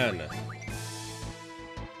man.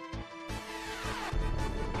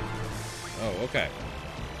 Oh, okay.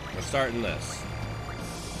 We're starting this.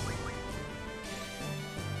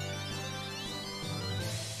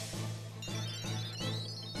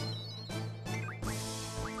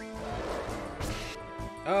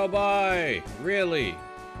 Oh boy! Really?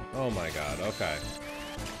 Oh my god, okay.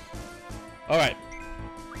 Alright.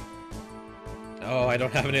 Oh, I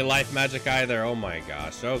don't have any life magic either. Oh my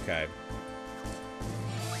gosh, okay.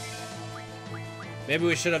 Maybe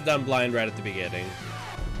we should have done blind right at the beginning.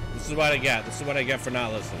 This is what I get. This is what I get for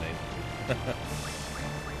not listening.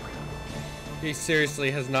 He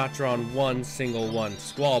seriously has not drawn one single one.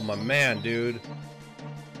 Squall, my man, dude.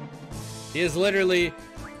 He is literally...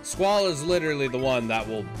 Squall is literally the one that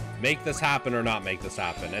will make this happen or not make this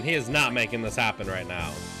happen. And he is not making this happen right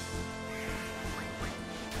now.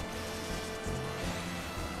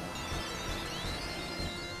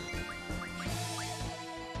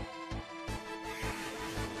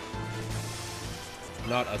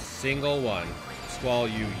 Not a single one. Squall,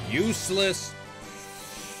 you useless.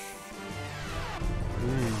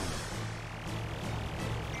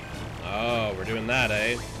 Oh, we're doing that,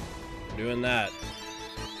 eh? We're doing that.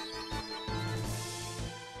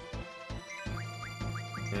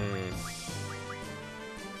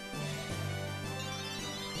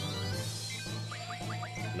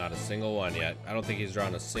 Not a single one yet. I don't think he's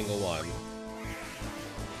drawn a single one.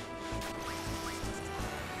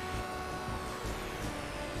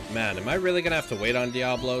 Man, am I really gonna have to wait on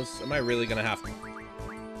Diablos? Am I really gonna have to?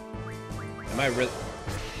 Am I really?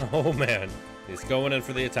 Oh man, he's going in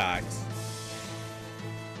for the attacks.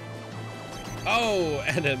 Oh,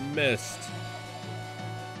 and it missed.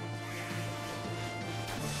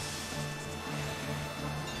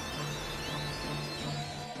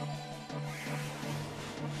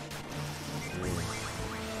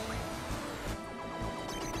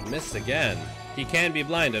 Missed again. He can be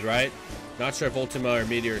blinded, right? Not sure if Ultima or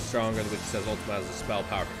Meteor is stronger, which says Ultima has a spell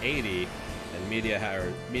power of 80, and Meteor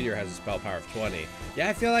has a spell power of 20. Yeah,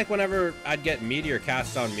 I feel like whenever I'd get Meteor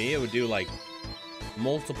cast on me, it would do like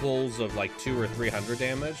multiples of like 200 or 300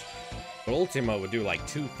 damage. But Ultima would do like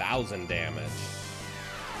 2,000 damage.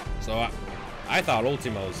 So I thought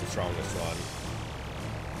Ultima was the strongest one.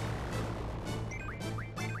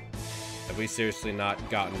 Have we seriously not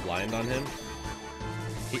gotten blind on him?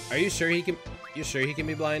 Are you sure he can? You sure he can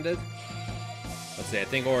be blinded? Let's see. I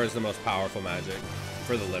think Aura is the most powerful magic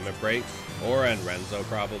for the limit breaks. Aura and Renzo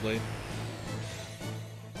probably.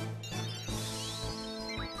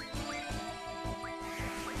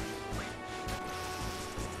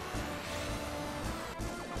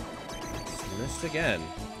 Missed again.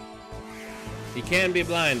 He can be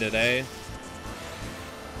blinded, eh?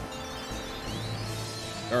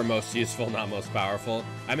 Or most useful, not most powerful.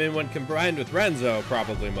 I mean, when combined with Renzo,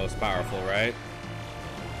 probably most powerful, right?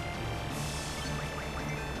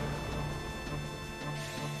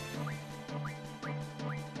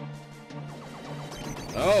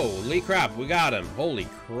 Holy crap, we got him. Holy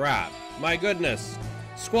crap. My goodness.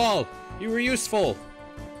 Squall, you were useful.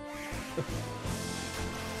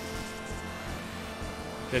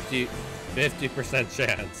 50%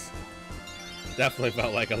 chance. Definitely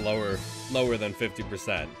felt like a lower than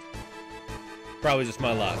 50%. Probably just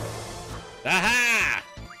my luck. Aha!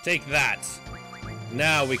 Take that.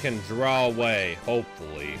 Now we can draw away,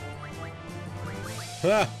 hopefully.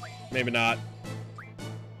 Huh, maybe not.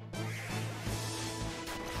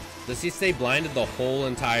 Does he stay blinded the whole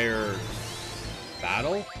entire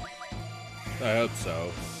battle? I hope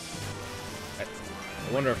so.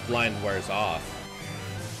 I wonder if blind wears off.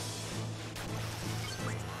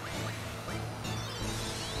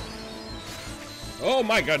 Oh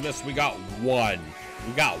my goodness, we got one.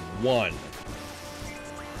 We got one.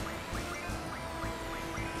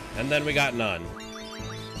 And then we got none.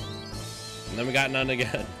 And then we got none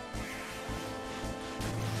again.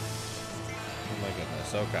 Oh my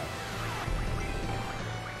goodness, okay.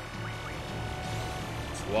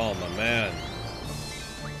 Squall, my man.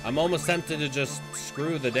 I'm almost tempted to just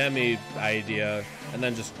screw the Demi idea and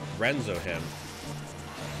then just Renzo him.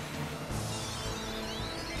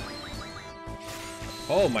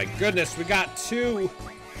 Oh my goodness, we got two!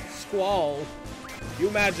 Squall! You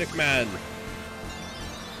magic man!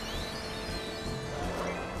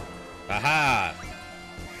 Aha!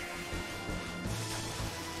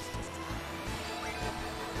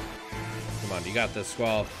 Come on, you got this,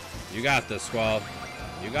 Squall. You got this, Squall.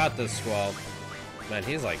 You got this, Squall. Man,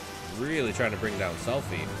 he's like really trying to bring down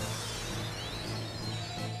Selfie.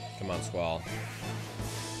 Come on, Squall.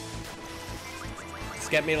 Let's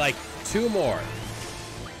get me like 2 more.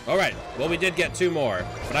 Alright, well we did get 2 more,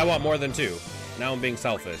 but I want more than 2. Now I'm being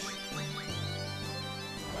selfish.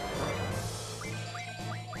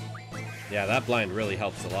 Yeah, that blind really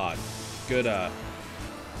helps a lot. Good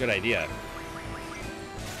idea.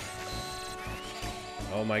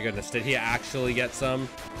 Oh my goodness, did he actually get some?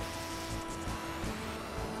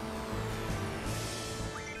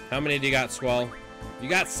 How many do you got, Squall? You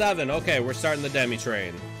got 7. Okay, we're starting the Demi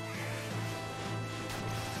train.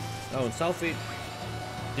 Oh, and Selfie.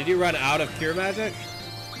 Did you run out of cure magic?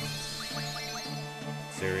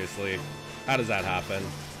 Seriously? How does that happen?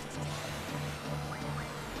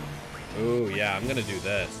 Ooh, yeah, I'm gonna do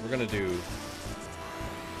this. We're gonna do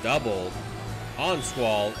double on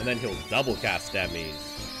Squall, and then he'll double cast Demis.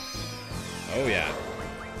 Oh, yeah.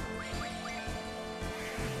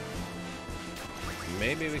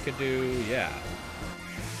 Maybe we could do, yeah.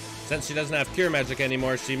 Since she doesn't have cure magic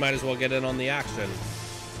anymore, she might as well get in on the action.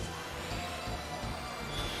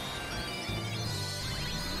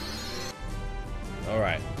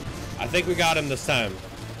 Alright. I think we got him this time.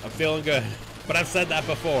 I'm feeling good. But I've said that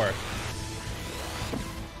before.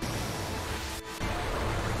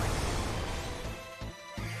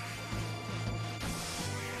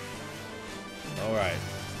 Alright.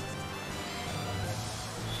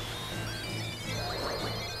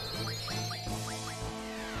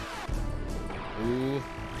 Ooh.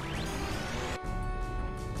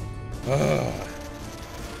 Ugh.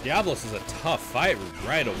 Diablos is a tough fight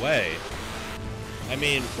right away. I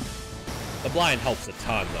mean, the blind helps a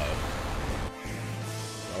ton, though.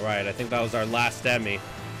 Alright, I think that was our last Demi.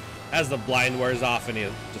 As the blind wears off and he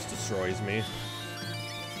just destroys me.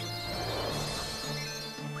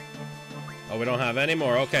 Oh, we don't have any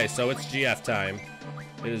more. Okay, so it's GF time.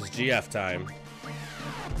 It is GF time.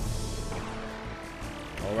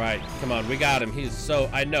 Alright, come on, we got him. He's so...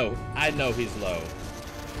 I know he's low.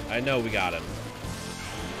 I know we got him.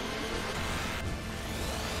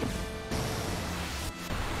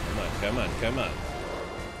 Come on, come on.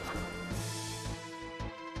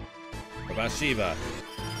 Shiva.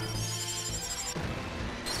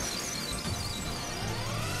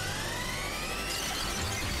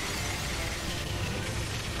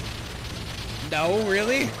 No,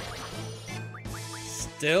 really?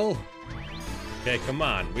 Still? Okay, come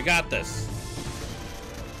on. We got this.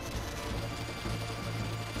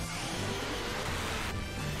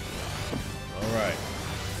 All right.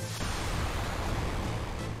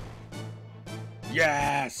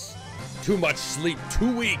 Yes! Too much sleep,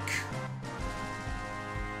 too weak.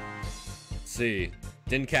 Let's see.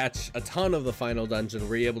 Didn't catch a ton of the final dungeon.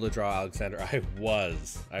 Were you able to draw Alexander? I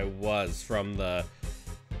was from the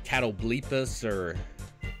Catoblepus or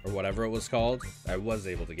whatever it was called. I was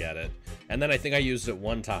able to get it. And then I think I used it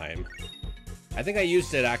one time. I think I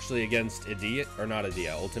used it actually against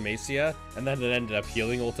Ultimacia, and then it ended up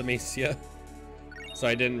healing Ultimacia. So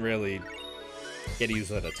I didn't really get to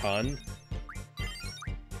use it a ton.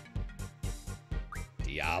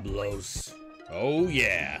 Diablos. Oh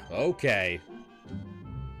yeah, okay.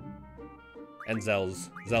 And Zell's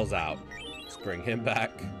out. Let's bring him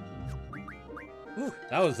back. Whew,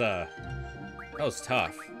 that was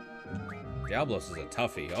tough. Diablos is a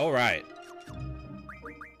toughie. All right.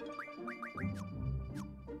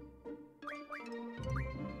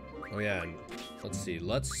 Oh yeah, and let's see.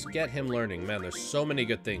 Let's get him learning. Man, there's so many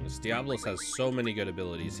good things. Diablos has so many good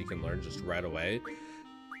abilities he can learn just right away.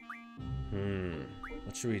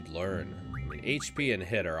 What should we learn? I mean, HP and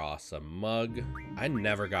hit are awesome. Mug. I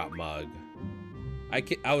never got Mug.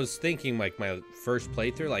 I was thinking, like, my first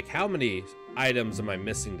playthrough, like, how many items am I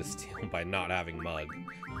missing to steal by not having Mug?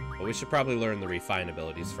 But we should probably learn the refine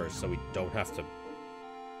abilities first so we don't have to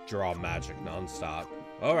draw magic nonstop.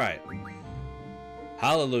 Alright.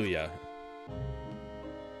 Hallelujah.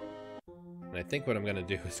 And I think what I'm gonna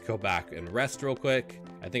do is go back and rest real quick.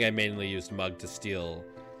 I think I mainly used Mug to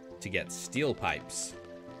get steel pipes.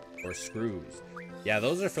 Or screws. Yeah,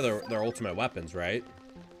 those are for their ultimate weapons, right?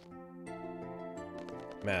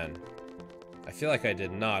 Man, I feel like I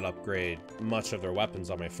did not upgrade much of their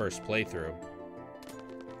weapons on my first playthrough.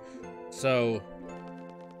 So,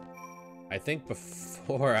 I think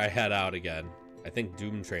before I head out again, I think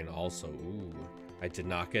Doom Train also. Ooh, I did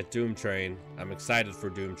not get Doom Train. I'm excited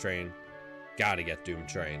for Doom Train. Gotta get Doom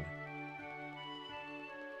Train.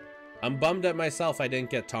 I'm bummed at myself I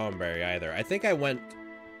didn't get Tomberry either. I think I went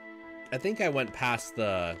past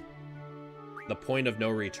the point of no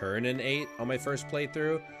return in 8 on my first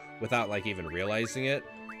playthrough without like even realizing it.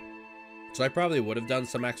 So I probably would have done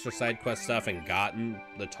some extra side quest stuff and gotten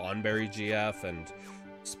the Tonberry GF and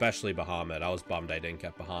especially Bahamut. I was bummed I didn't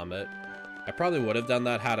get Bahamut. I probably would have done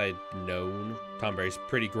that had I known. Tomberry's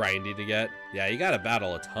pretty grindy to get. Yeah, you gotta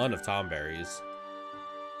battle a ton of Tomberries.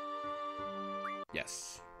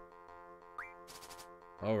 Yes.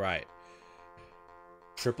 Alright.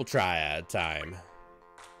 Triple Triad time.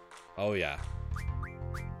 Oh yeah.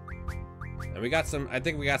 And we got some, I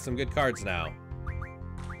think we got some good cards now.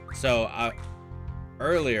 So,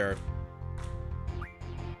 earlier...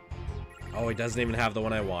 Oh, he doesn't even have the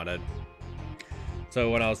one I wanted.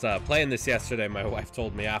 So when I was playing this yesterday, my wife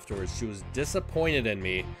told me afterwards she was disappointed in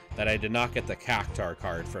me that I did not get the Cactar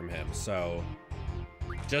card from him. So,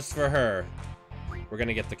 just for her, we're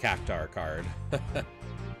gonna get the Cactar card.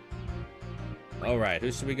 Alright,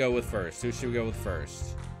 who should we go with first?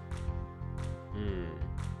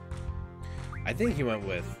 I think he went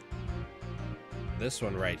with this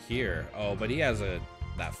one right here. Oh, but he has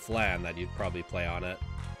that flan that you'd probably play on it.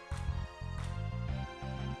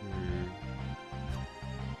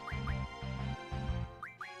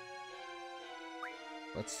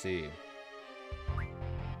 Let's see.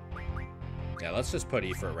 Yeah, let's just put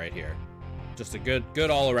Efort right here. Just a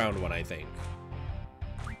good all-around one, I think.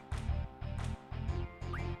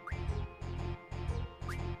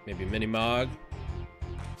 Maybe Minimog.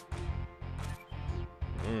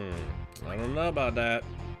 I don't know about that.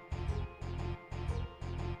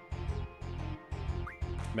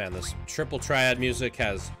 Man, this triple triad music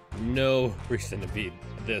has no reason to be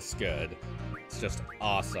this good. It's just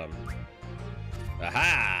awesome.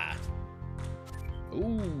 Aha!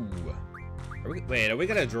 Ooh. Wait, are we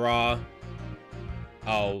gonna draw?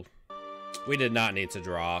 Oh, we did not need to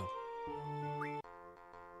draw.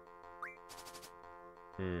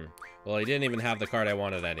 Well, he didn't even have the card I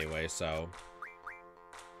wanted anyway, so...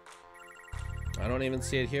 I don't even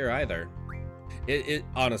see it here either. It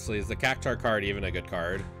honestly, is the Cactar card even a good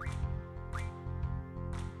card?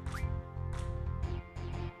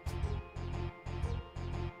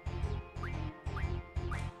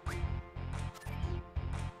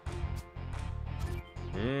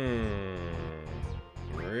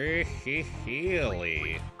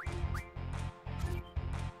 Really?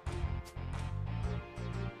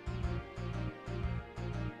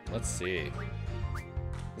 Let's see.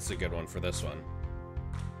 This is a good one for this one.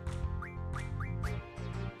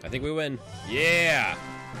 I think we win. Yeah!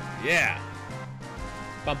 Yeah!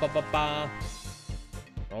 Ba ba ba ba.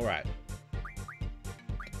 Alright.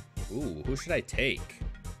 Ooh, who should I take?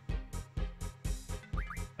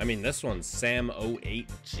 I mean, this one's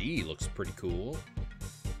Sam08G looks pretty cool.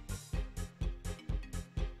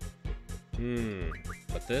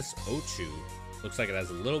 But this Ochu looks like it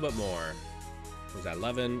has a little bit more. Was that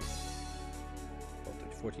 11? 12,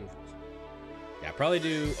 13, 14. Yeah, probably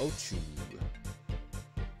do Ochu.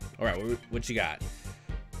 Alright, what you got?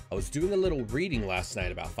 I was doing a little reading last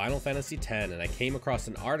night about Final Fantasy X, and I came across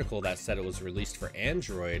an article that said it was released for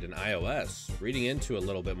Android and iOS. Reading into it a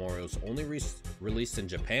little bit more, it was only released in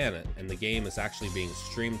Japan, and the game is actually being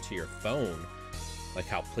streamed to your phone, like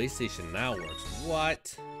how PlayStation Now works.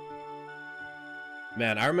 What?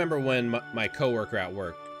 Man, I remember when my coworker at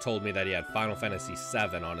work told me that he had Final Fantasy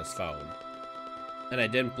VII on his phone. And I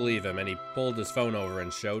didn't believe him, and he pulled his phone over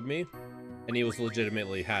and showed me, and he was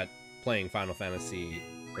legitimately playing Final Fantasy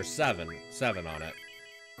or 7 on it.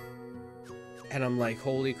 And I'm like,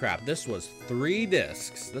 holy crap, this was 3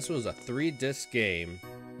 discs. This was a 3-disc game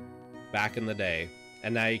back in the day,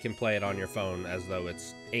 and now you can play it on your phone as though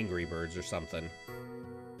it's Angry Birds or something.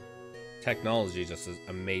 Technology just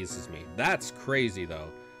amazes me. That's crazy though.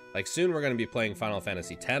 Like, soon we're gonna be playing Final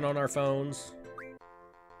Fantasy X on our phones.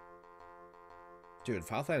 Dude,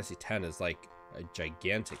 Final Fantasy X is like a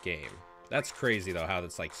gigantic game. That's crazy though, how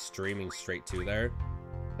it's like streaming straight to there.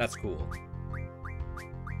 That's cool.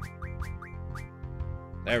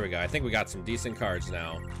 There we go. I think we got some decent cards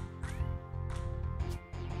now.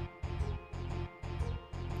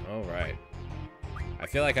 Alright. I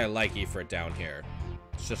feel like I like Ifrit down here.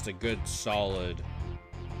 It's just a good, solid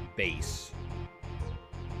base.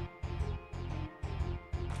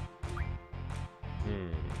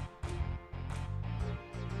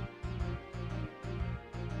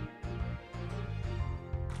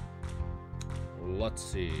 Let's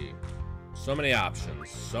see. So many options.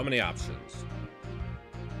 So many options.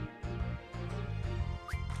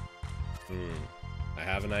 I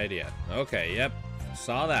have an idea. Okay, yep.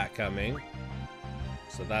 Saw that coming.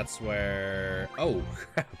 So that's where... Oh,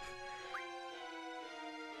 crap.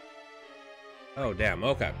 Oh, damn.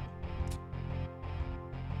 Okay.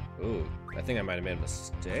 Ooh, I think I might have made a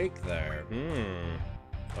mistake there.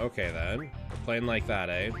 Okay, then. We're playing like that,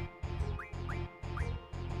 eh?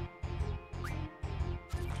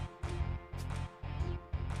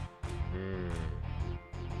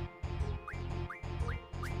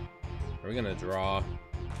 Are we gonna draw?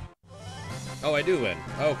 Oh, I do win.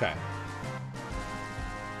 Okay.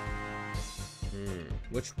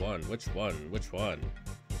 Which one? Which one? Which one?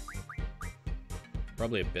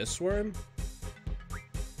 Probably Abyss Worm?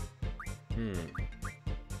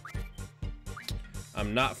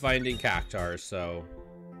 I'm not finding Cactar, so...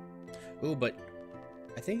 Ooh, but...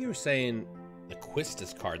 I think you were saying the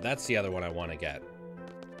Quistis card. That's the other one I want to get.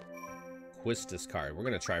 Quistis card. We're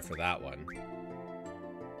gonna try for that one.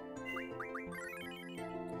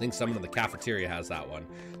 I think someone in the cafeteria has that one.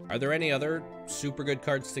 Are there any other super good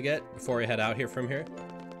cards to get before I head out here from here?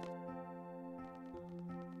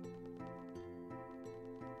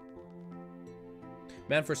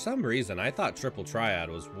 Man, for some reason, I thought Triple Triad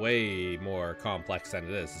was way more complex than it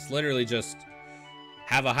is. It's literally just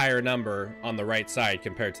have a higher number on the right side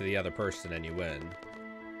compared to the other person and you win.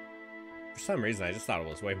 For some reason, I just thought it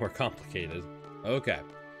was way more complicated. Okay.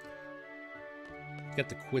 Let's get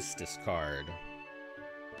the Quistis card.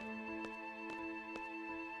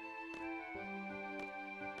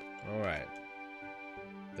 Alright.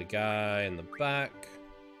 The guy in the back.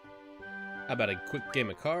 How about a quick game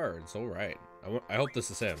of cards? Alright. I hope this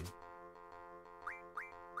is him.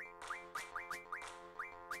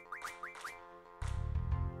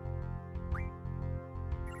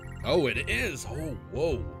 Oh, it is! Oh,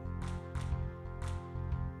 whoa.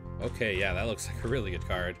 Okay, yeah, that looks like a really good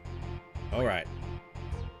card. Alright.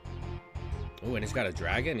 Oh, and he's got a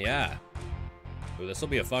dragon? Yeah. Ooh, this will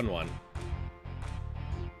be a fun one.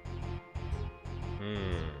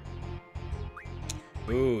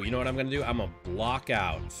 Ooh, you know what I'm gonna do? I'm gonna block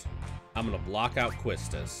out. I'm gonna block out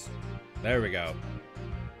Quistis. There we go.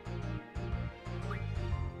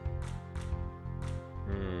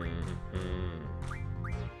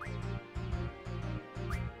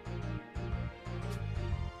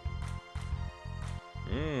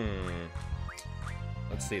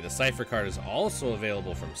 Let's see, the Cypher card is also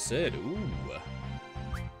available from Sid. Ooh.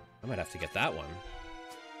 I might have to get that one.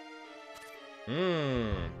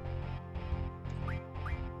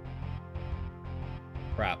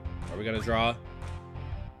 Crap. Are we gonna draw?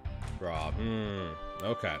 Draw.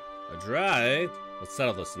 Okay. A dry? Let's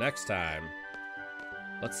settle this next time.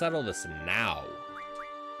 Let's settle this now.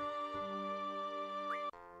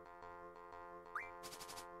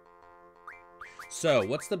 So,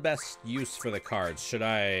 what's the best use for the cards? Should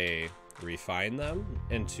I refine them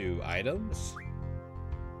into items?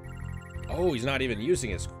 Oh, he's not even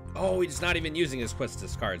using his... Oh, he's not even using his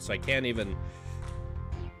Quistis card, so I can't even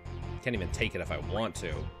take it if I want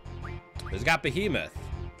to. He's got Behemoth.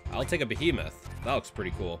 I'll take a Behemoth. That looks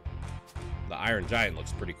pretty cool. The Iron Giant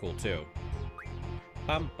looks pretty cool, too.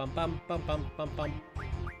 Bum, bum, bum, bum, bum, bum, bum.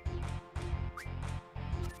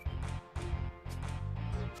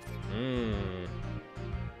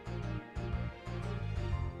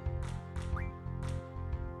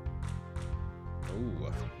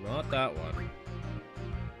 Ooh, not that one.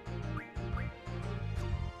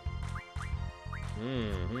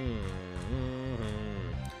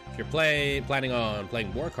 If you're planning on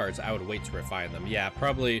playing more cards, I would wait to refine them. Yeah,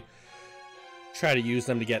 probably try to use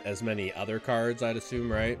them to get as many other cards, I'd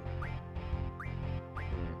assume, right?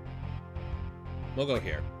 We'll go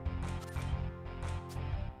here.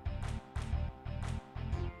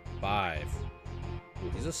 5.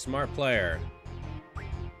 Ooh, he's a smart player.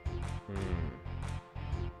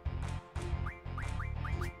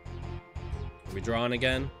 Are we drawing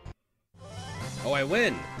again? Oh, I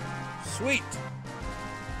win! Sweet!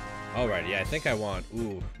 Alright, yeah, I think I want...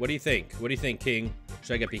 Ooh, what do you think? What do you think, King?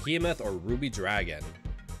 Should I get Behemoth or Ruby Dragon?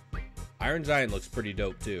 Iron Giant looks pretty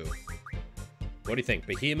dope, too. What do you think?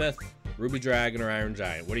 Behemoth, Ruby Dragon, or Iron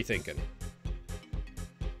Giant? What are you thinking?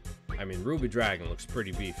 I mean, Ruby Dragon looks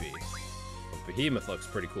pretty beefy. But Behemoth looks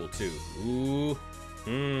pretty cool, too. Ooh.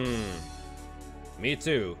 Me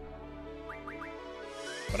too.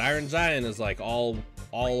 But Iron Giant is like all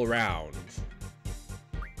around.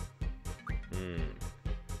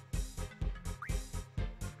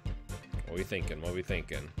 What are we thinking? What are we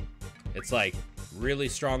thinking? It's like really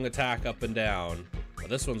strong attack up and down. But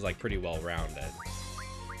this one's like pretty well rounded.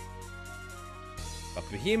 But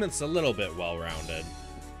Behemoth's a little bit well rounded.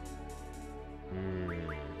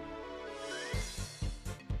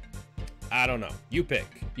 I don't know. You pick.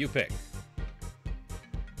 You pick.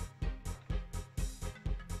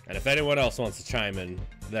 And if anyone else wants to chime in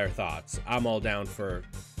their thoughts, I'm all down for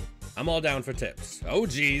tips. Oh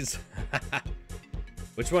geez.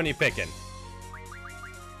 Which one are you picking?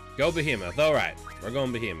 Go Behemoth. Alright. We're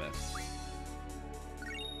going Behemoth.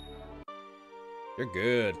 You're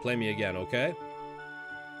good. Play me again, okay?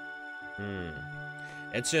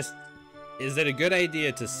 It's just, is it a good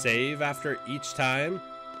idea to save after each time?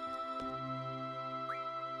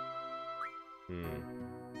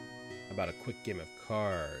 How about a quick game of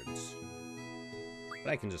cards?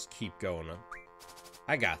 But I can just keep going.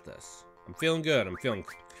 I got this. I'm feeling good. I'm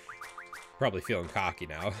probably feeling cocky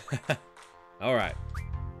now. Alright.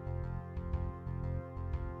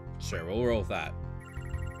 Sure, we'll roll with that.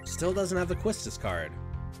 Still doesn't have the Quistis card.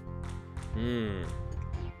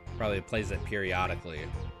 Probably plays it periodically.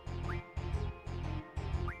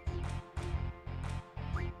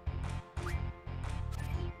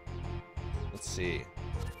 Let's see.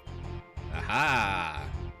 Aha!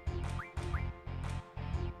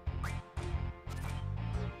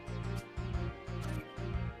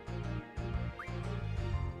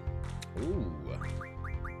 Ooh.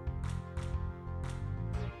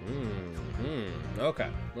 Okay,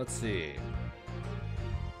 let's see.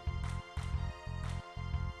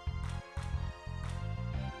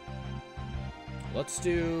 Let's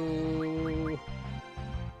do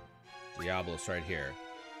Diablos right here.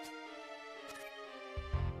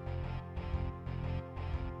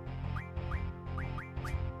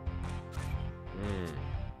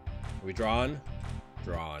 Are we drawn?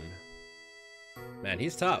 Drawn. Man,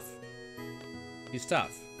 he's tough. He's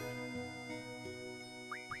tough.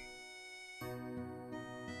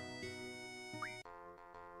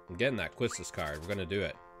 I'm getting that Quistis card. We're gonna do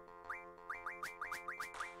it.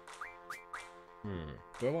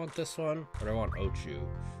 Do I want this one? Or do I want Ochu?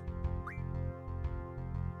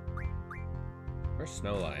 Or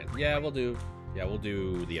Snowline? Yeah, we'll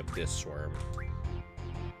do the Abyss Worm.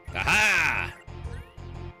 Aha!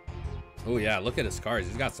 Oh yeah, look at his cards.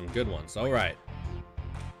 He's got some good ones. Alright.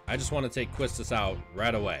 I just want to take Quistis out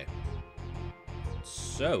right away.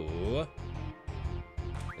 So...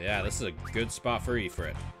 yeah, this is a good spot for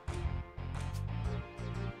Ifrit.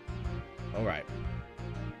 Alright.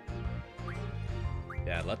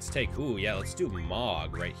 Yeah, let's take... ooh, yeah, let's do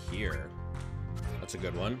Mog right here. That's a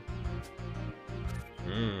good one.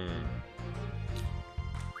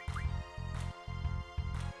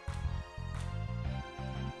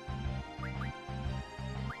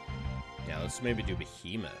 Yeah, let's maybe do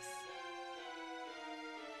Behemoth.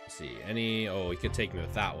 Let's see. Any... Oh, he could take me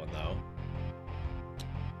with that one, though.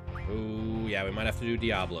 Ooh, yeah, we might have to do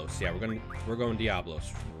Diablos. Yeah, we're going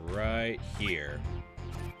Diablos right here.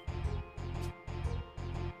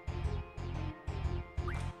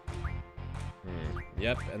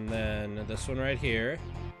 Yep, and then this one right here.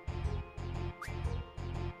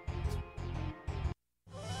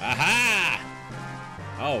 Aha!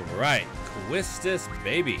 All right, Quistis,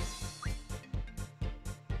 baby.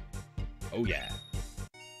 Oh yeah.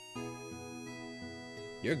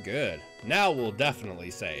 You're good. Now we'll definitely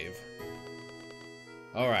save.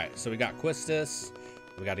 All right, so we got Quistis.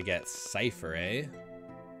 We got to get Cypher, eh?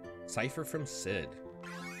 Cypher from Sid.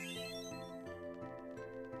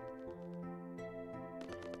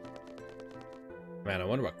 Man, I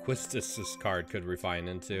wonder what Quistis' card could refine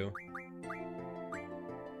into.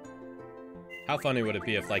 How funny would it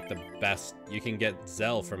be if, like, the best... You can get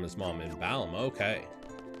Zell from his mom in Balam. Okay.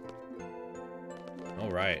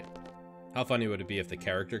 Alright. How funny would it be if the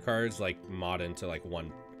character cards, like, mod into, like,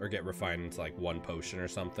 one... Or get refined into, like, one potion or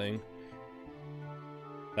something?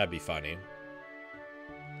 That'd be funny.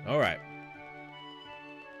 Alright.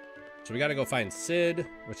 So we gotta go find Sid,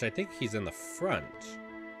 which I think he's in the front.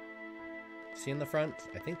 Is he in the front?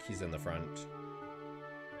 I think he's in the front.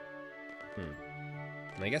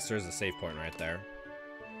 And I guess there's a save point right there.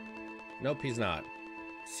 Nope, he's not.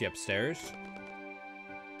 Is he upstairs?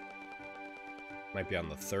 Might be on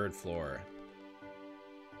the 3rd floor.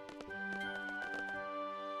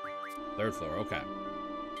 3rd floor, okay.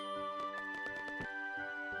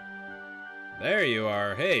 There you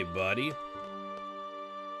are. Hey, buddy.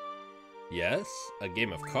 Yes, a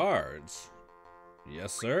game of cards.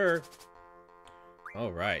 Yes, sir.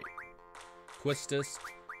 All right. Quistis.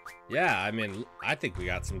 Yeah, I mean, I think we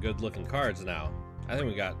got some good-looking cards now. I think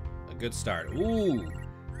we got a good start. Ooh,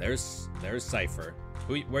 there's Cypher.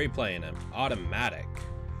 Where are you playing him? Automatic.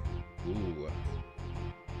 Ooh.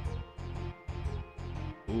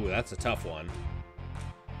 Ooh, that's a tough one.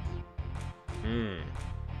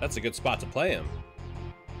 That's a good spot to play him.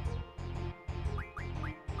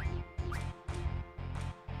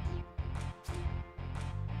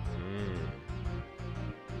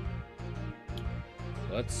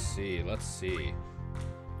 Let's see, let's see.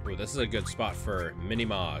 Ooh, this is a good spot for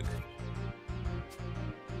Minimog.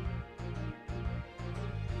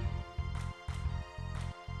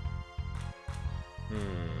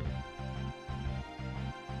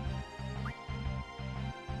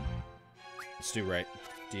 Let's do right.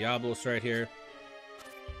 Diablos right here.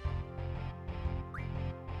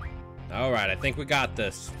 Alright, I think we got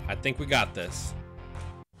this. I think we got this.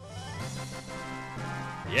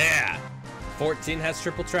 Yeah! 14 has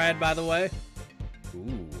triple triad, by the way.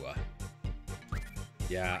 Ooh.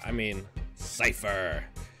 Yeah, I mean, Cypher.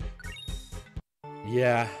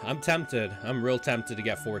 Yeah, I'm tempted. I'm real tempted to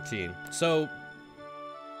get 14. So,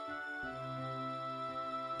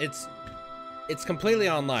 it's completely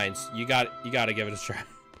online. So you gotta give it a try.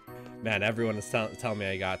 Man, everyone is telling me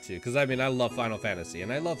I got to, because I mean, I love Final Fantasy,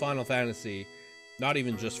 and I love Final Fantasy not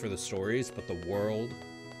even just for the stories, but the world.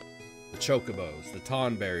 The Chocobos, the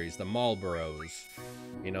Tonberries, the Marlboros,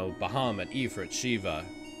 you know, Bahamut, Ifrit, Shiva,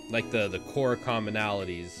 like the core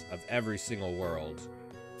commonalities of every single world.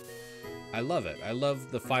 I love it. I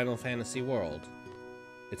love the Final Fantasy world.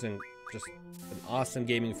 It's just an awesome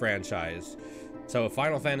gaming franchise. So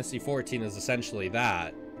Final Fantasy 14 is essentially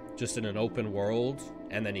that, just in an open world,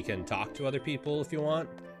 and then you can talk to other people if you want.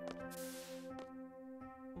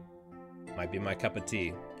 Might be my cup of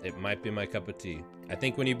tea. It might be my cup of tea. I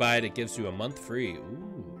think when you buy it, it gives you a month free.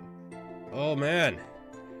 Ooh. Oh, man.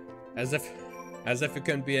 As if it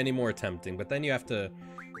couldn't be any more tempting. But then you have to...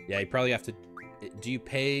 Yeah, you probably have to... Do you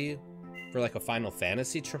pay for, like, a Final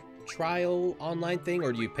Fantasy trial online thing?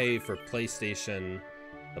 Or do you pay for the PlayStation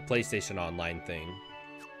online thing?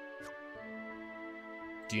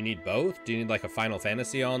 Do you need both? Do you need, like, a Final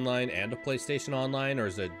Fantasy online and a PlayStation online? Or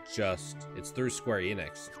is it just... It's through Square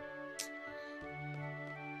Enix?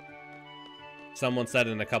 Someone said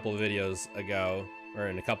in a couple of videos ago, or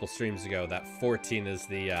in a couple streams ago, that 14 is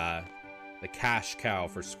the cash cow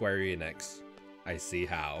for Square Enix. I see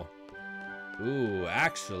how. Ooh,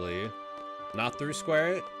 actually, not through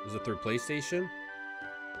Square. Is it through PlayStation?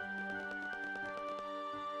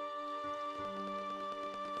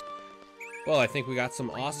 Well, I think we got some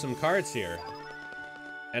awesome cards here,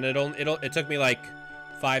 and it took me like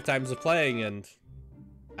 5 times of playing, and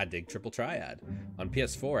I dig Triple Triad. On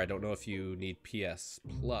PS4, I don't know if you need PS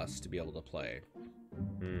Plus to be able to play.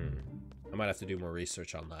 I might have to do more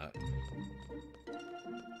research on that.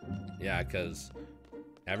 Yeah, because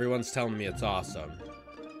everyone's telling me it's awesome.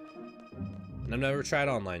 And I've never tried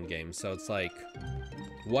online games, so it's like,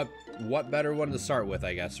 What better one to start with,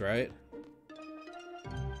 I guess, right?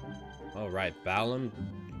 All right, Balam.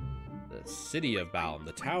 The city of Balam.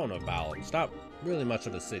 The town of Balam. It's not really much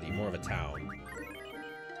of a city, more of a town.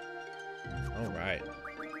 All right.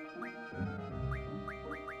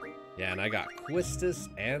 Yeah, and I got Quistis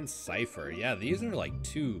and Cypher. Yeah, these are like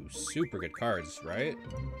two super good cards, right?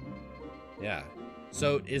 Yeah.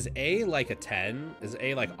 So is A like a 10? Is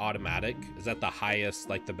A like automatic? Is that the highest,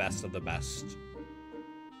 like the best of the best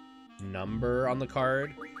number on the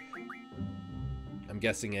card? I'm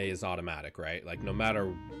guessing A is automatic, right? Like no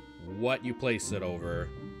matter what you place it over,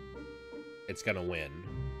 it's gonna win.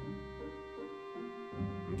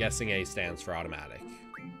 I'm guessing A stands for automatic.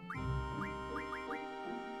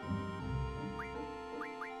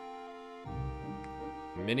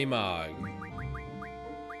 Minimog.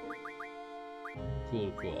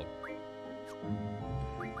 Cool, cool.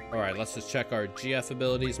 Alright, let's just check our GF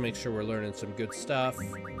abilities, make sure we're learning some good stuff.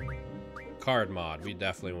 Card mod, we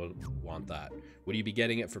definitely would want that. Would you be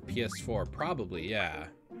getting it for PS4? Probably, yeah.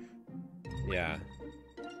 Yeah.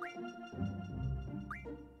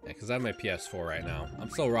 Because I have my PS4 right now.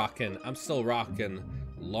 I'm still rocking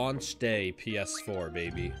launch day PS4,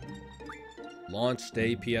 baby. Launch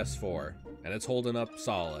day PS4. And it's holding up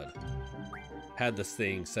solid. Had this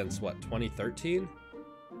thing since, what, 2013?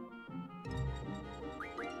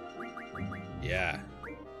 Yeah.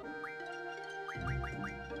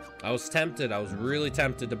 I was tempted. I was really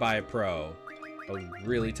tempted to buy a Pro. I was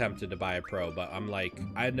really tempted to buy a Pro, but I'm like,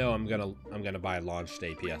 I know I'm gonna buy launch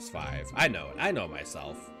day PS5. I know it. I know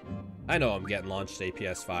myself. I know I'm getting launch day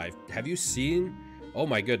PS5. Have you seen? Oh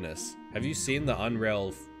my goodness. Have you seen the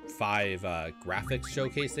Unreal 5 graphics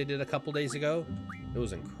showcase they did a couple days ago? It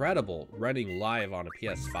was incredible running live on a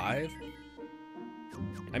PS5.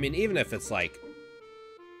 I mean, even if it's like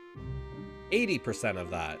 80% of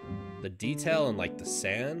that, the detail and like the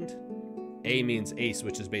sand, A means ace,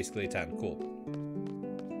 which is basically a 10. Cool.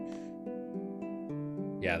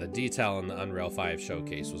 Yeah, the detail in the Unreal 5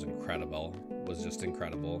 showcase was incredible. Was just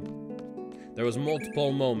incredible. There was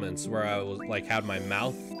multiple moments where I was like, had my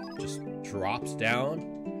mouth just dropped down.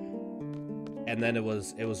 And then it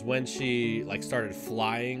was when she like started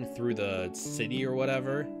flying through the city or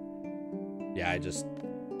whatever. Yeah, I just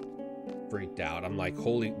freaked out. I'm like,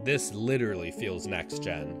 holy, this literally feels next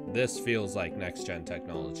gen. This feels like next gen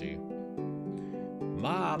technology.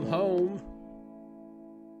 Mom, home.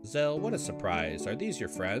 Zell, what a surprise. Are these your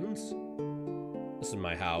friends? This is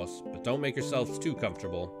my house, but don't make yourselves too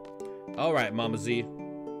comfortable. All right, Mama Z.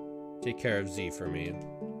 Take care of Z for me.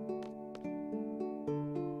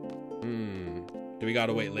 Do we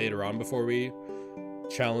gotta wait later on before we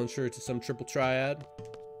challenge her to some triple triad?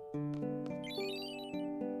 An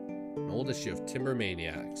old issue of Timber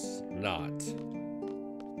Maniacs. Not.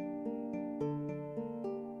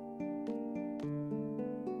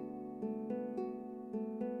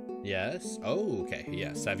 Yes? Oh, okay.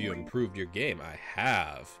 Yes. Have you improved your game? I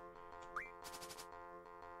have.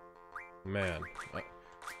 Man.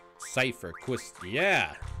 Cypher, Quist.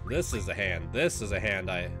 Yeah! This is a hand. This is a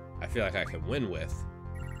hand I feel like I can win with.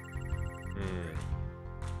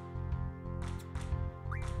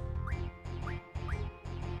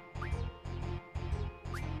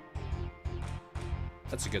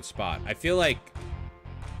 That's a good spot. I feel like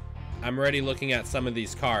I'm already looking at some of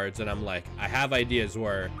these cards and I'm like, I have ideas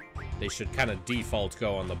where they should kind of default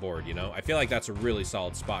go on the board, you know? I feel like that's a really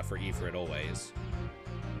solid spot for Ifrit always.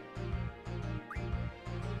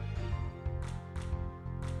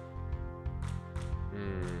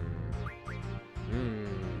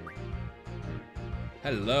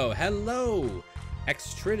 Hello, hello,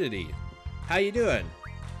 X-Trinity. How you doing?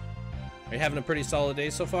 Are you having a pretty solid day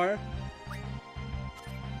so far?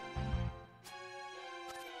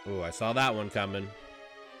 Ooh, I saw that one coming.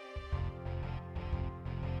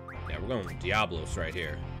 Yeah, we're going with Diablos right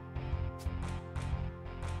here.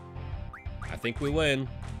 I think we win.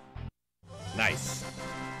 Nice.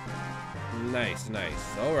 Nice,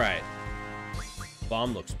 nice. All right.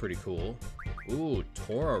 Bomb looks pretty cool. Ooh,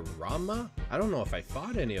 Torarama? I don't know if I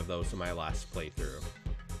fought any of those in my last playthrough.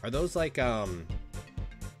 Are those like, oh,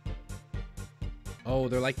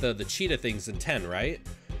 they're like the cheetah things in 10, right?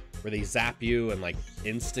 Where they zap you and like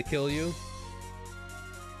insta-kill you?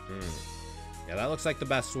 Yeah, that looks like the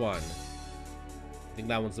best one. I think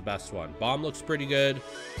that one's the best one. Bomb looks pretty good.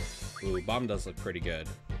 Ooh, Bomb does look pretty good.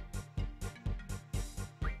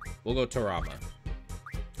 We'll go Torarama.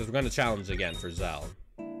 Because we're going to challenge again for Zell.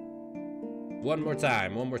 One more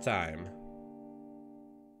time, one more time.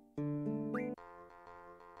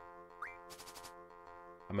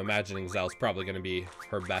 I'm imagining Zell's probably going to be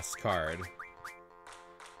her best card.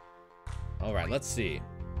 Alright, let's see.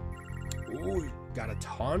 Ooh, got a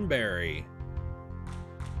Tonberry.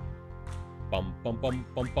 Bum, bum, bum,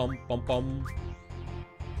 bum, bum, bum, bum.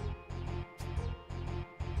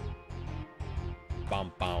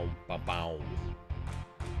 Bum, bum, bum, bum.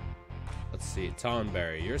 Let's see,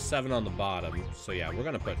 Tonberry, you're 7 on the bottom. So yeah, we're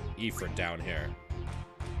gonna put Ifrit down here.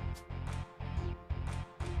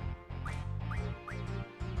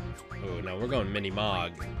 Oh, no, we're going Mini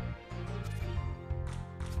Mog.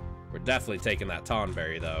 We're definitely taking that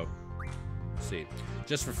Tonberry, though. Let's see.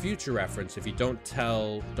 Just for future reference, if you don't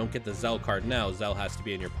get the Zell card now, Zell has to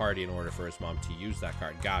be in your party in order for his mom to use that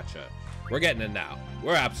card. Gotcha. We're getting it now.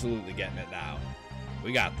 We're absolutely getting it now.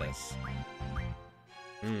 We got this.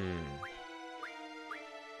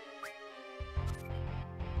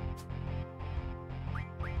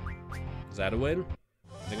 Is that a win?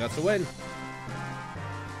 I think that's a win.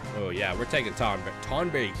 Oh yeah, we're taking Tonberry.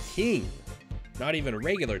 Tonberry King. Not even a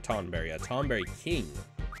regular Tonberry, a Tonberry King.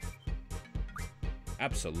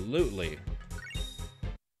 Absolutely.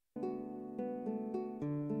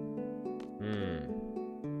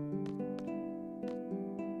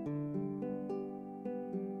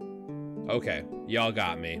 Okay, y'all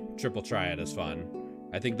got me. Triple Triad is fun.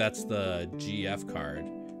 I think that's the GF card.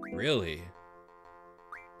 Really?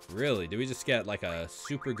 Really? Did we just get like a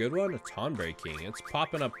super good one? A Tonberry King. It's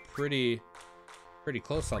popping up pretty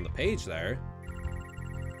close on the page there.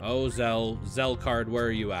 Oh, Zell card, where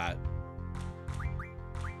are you at?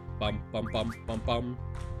 Bum, bum, bum, bum, bum.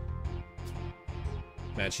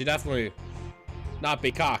 Man, she definitely not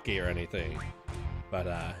be cocky or anything, but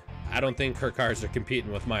I don't think her cards are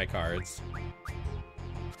competing with my cards.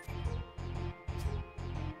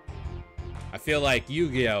 I feel like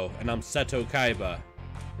Yu-Gi-Oh! And I'm Seto Kaiba,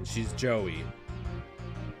 and she's Joey.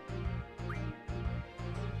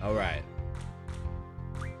 Alright.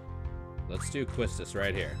 Let's do Quistis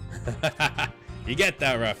right here. You get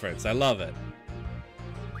that reference. I love it.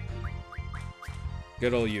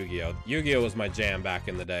 Good old Yu-Gi-Oh! Yu-Gi-Oh! Was my jam back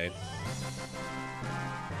in the day.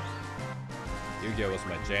 Yu-Gi-Oh! Was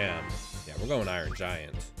my jam. Yeah, we're going Iron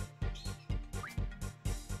Giant.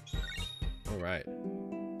 Alright.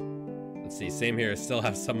 Let's see, same here. Still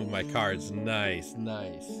have some of my cards. Nice,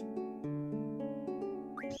 nice.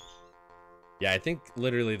 Yeah, I think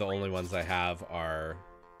literally the only ones I have are...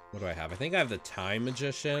 What do I have? I think I have the Time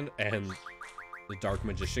Magician and the Dark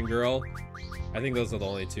Magician Girl. I think those are the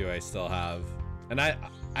only two I still have. And I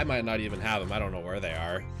might not even have them. I don't know where they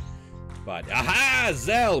are. But, aha!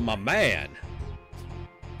 Zell, my man!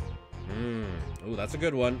 Ooh, that's a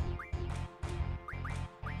good one.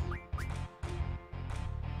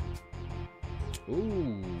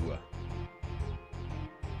 Ooh.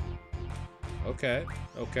 Okay,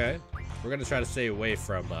 okay. We're gonna try to stay away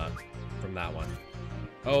from that one.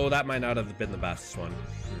 Oh, that might not have been the best one.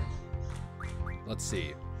 Let's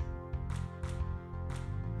see.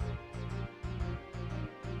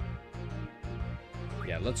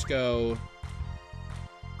 Yeah, let's go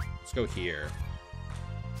here.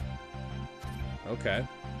 Okay.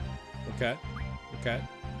 Okay. Okay.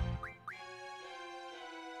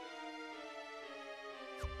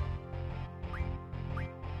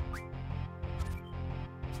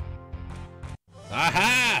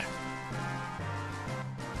 Aha!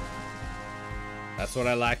 That's what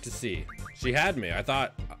I like to see. She had me. I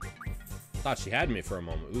thought she had me for a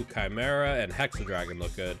moment. Ooh, Chimera and Hexadragon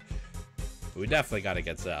look good. We definitely gotta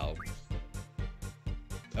get Zell.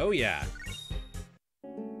 Oh yeah.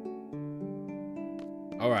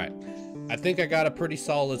 Alright. I think I got a pretty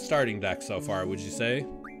solid starting deck so far, would you say?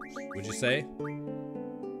 Would you say?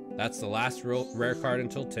 That's the last rare card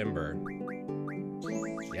until Timber.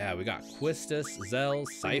 Yeah, we got Quistis, Zell,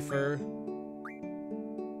 Cypher,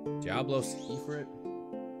 Diablos, Ifrit.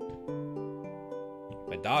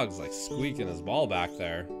 My dog's like squeaking his ball back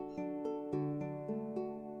there.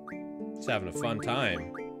 Just having a fun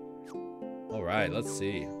time. Alright, let's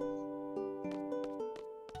see.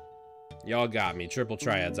 Y'all got me. Triple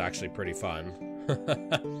Triad's actually pretty fun.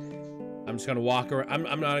 I'm just gonna walk around.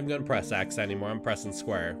 I'm not even gonna press X anymore. I'm pressing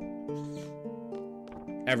square.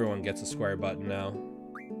 Everyone gets a square button now.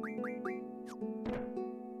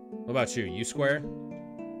 What about you? You square?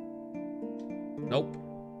 Nope.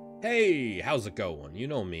 Hey, how's it going? You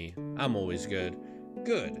know me. I'm always good.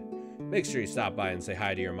 Good. Make sure you stop by and say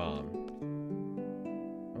hi to your mom.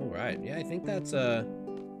 Alright, yeah, I think that's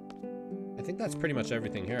pretty much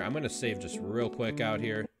everything here. I'm gonna save just real quick out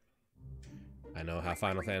here. I know how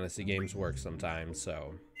Final Fantasy games work sometimes,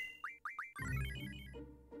 so.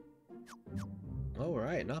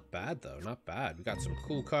 Alright, not bad though, not bad. We got some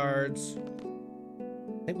cool cards.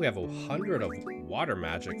 I think we have 100 of water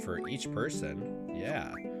magic for each person.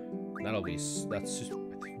 Yeah. That's just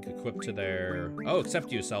Link equipped to their... Oh,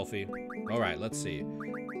 accept you, selfie. Alright, let's see.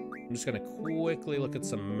 I'm just gonna quickly look at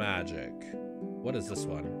some magic. What is this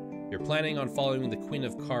one? You're planning on following the Queen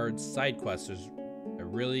of Cards side quest. There's a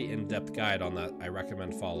really in-depth guide on that I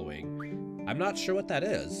recommend following. I'm not sure what that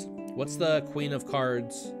is. What's the Queen of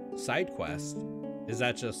Cards side quest? Is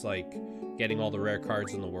that just like getting all the rare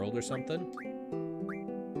cards in the world or something?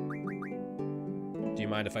 Do you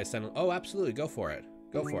mind if I send... Oh, absolutely, go for it.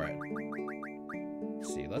 Go for it.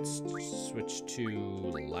 Let's see, let's switch to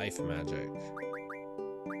life magic.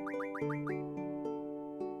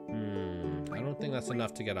 I don't think that's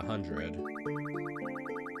enough to get 100.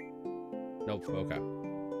 Nope, okay.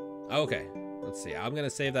 Okay, let's see. I'm gonna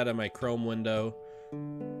save that in my Chrome window,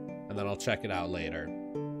 and then I'll check it out later.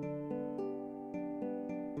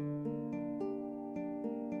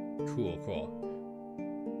 Cool, cool.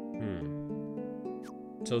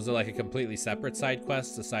 So is it like a completely separate side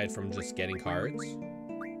quest aside from just getting cards?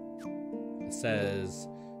 It says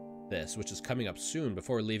this, which is coming up soon.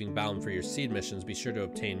 Before leaving Balam for your seed missions, be sure to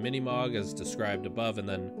obtain Minimog as described above and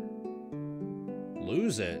then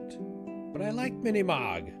lose it. But I like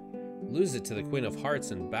Minimog. Lose it to the Queen of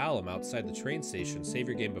Hearts in Balam outside the train station. Save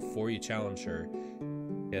your game before you challenge her,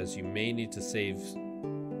 as you may need to save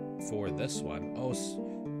for this one. Oh,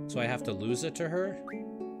 so I have to lose it to her?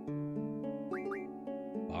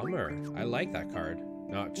 Bummer. I like that card.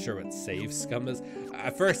 Not sure what save scum is.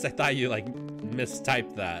 At first I thought you like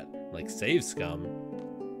mistyped that. Like save scum.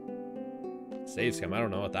 Save scum, I don't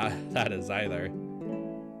know what that is either.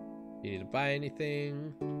 You need to buy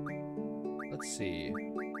anything? Let's see.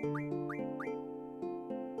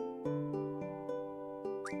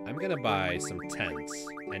 I'm gonna buy some tents,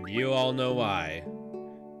 and you all know why.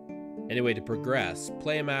 Anyway, to progress,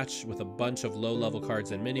 play a match with a bunch of low-level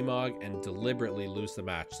cards in Minimog and deliberately lose the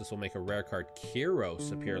match. This will make a rare card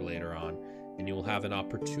Kyros appear later on, and you will have an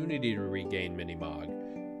opportunity to regain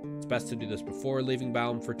Minimog. It's best to do this before leaving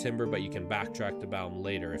Balam for Timber, but you can backtrack to Balam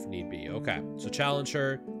later if need be. Okay, so challenge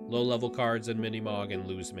her, low-level cards in Minimog, and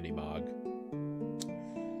lose Minimog.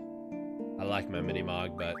 I like my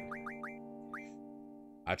Minimog, but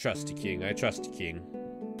I trust you, King. I trust you, King.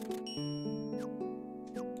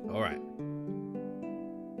 Alright.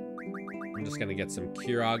 I'm just gonna get some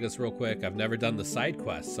Kiragas real quick. I've never done the side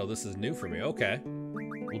quest, so this is new for me. Okay.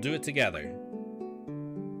 We'll do it together.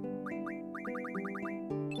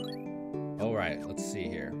 Alright, let's see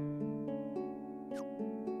here.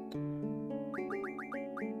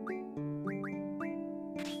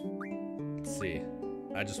 Let's see.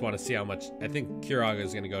 I just want to see how much... I think Kiraga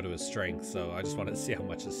is going to go to his strength, so I just want to see how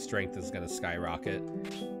much his strength is going to skyrocket.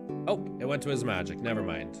 Oh, it went to his magic. Never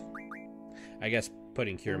mind. I guess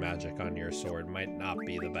putting Cure Magic on your sword might not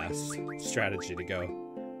be the best strategy to go.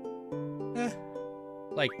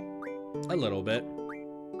 Like, a little bit.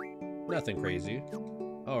 Nothing crazy.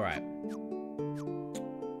 Alright.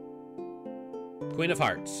 Queen of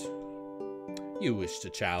Hearts. You wish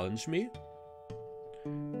to challenge me?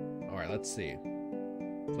 Alright, let's see.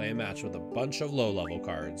 Play a match with a bunch of low-level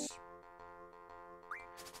cards.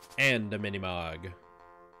 And a Minimog.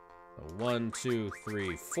 1, 2,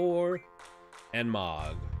 3, 4. And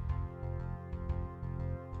Mog.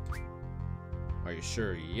 Are you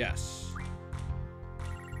sure? Yes.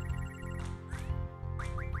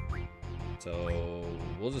 So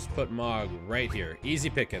we'll just put Mog right here. Easy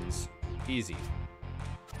pickings. Easy.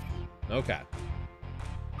 Okay.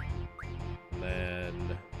 And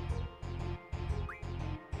then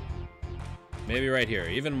maybe right here.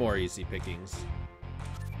 Even more easy pickings.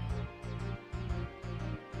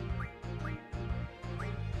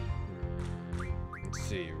 Let's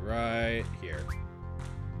see. Right here.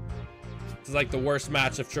 This is like the worst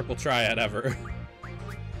match of Triple Triad ever.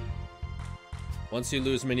 Once you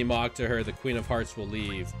lose Minimog to her, the Queen of Hearts will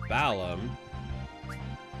leave Balam.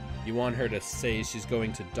 You want her to say she's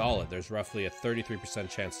going to Dalit. There's roughly a 33%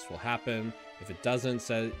 chance this will happen. If it doesn't,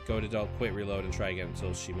 say go to Dalit, quit, reload, and try again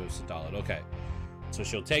until she moves to Dalit. Okay. So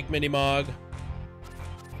she'll take Minimog.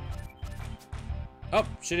 Oh,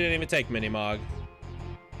 she didn't even take Minimog.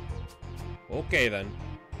 Okay, then.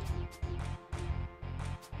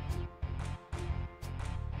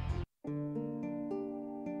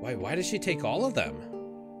 Why did she take all of them?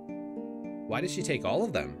 Why did she take all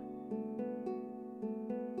of them?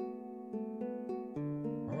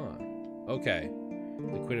 Huh. Okay.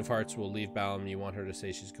 The Queen of Hearts will leave Balam. You want her to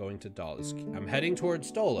say she's going to Dalit. I'm heading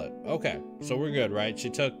towards Dalit. Okay. So we're good, right? She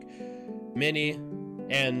took Mini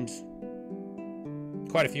and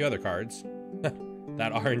quite a few other cards.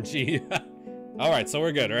 That RNG. Alright, so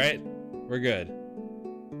we're good, right? We're good.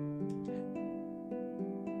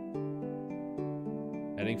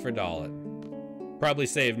 Heading for Dalit. Probably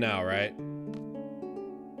save now, right?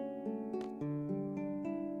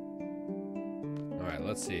 Alright,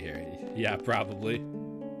 let's see here. Yeah, probably.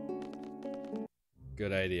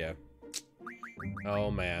 Good idea.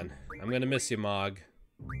 Oh, man. I'm gonna miss you, Mog.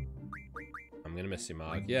 I'm gonna miss you,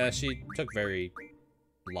 Mog. Yeah, she took very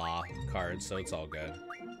blah cards, so it's all good.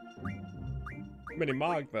 Mini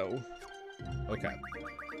Mog, though. Okay.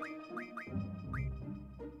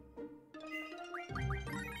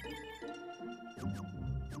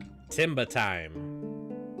 Timba time.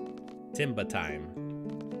 Timba time.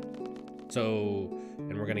 So,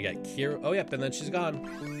 and we're gonna get Kira. Oh, yep, and then she's gone.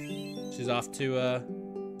 She's off to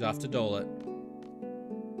Dolet.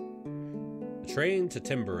 The train to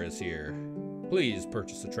Timber is here. Please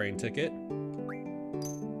purchase a train ticket.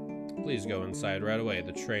 Please go inside right away.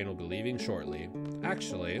 The train will be leaving shortly.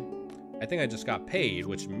 Actually, I think I just got paid,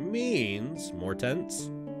 which means more tents.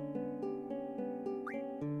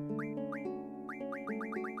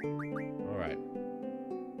 All right.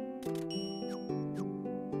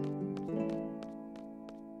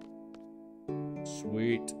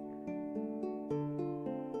 Sweet.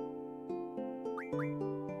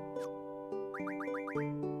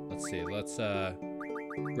 Let's see. Let's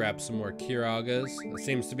grab some more Kiragas. That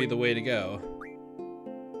seems to be the way to go.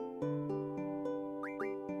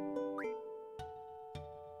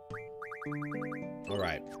 All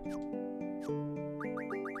right.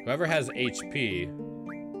 Whoever has HP.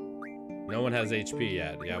 No one has HP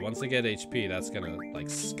yet. Yeah, once they get HP, that's gonna like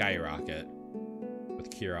skyrocket with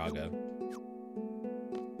Kiraga.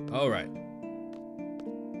 All right.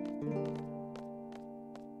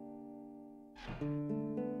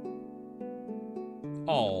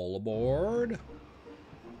 All aboard.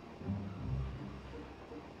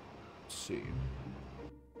 Let's see.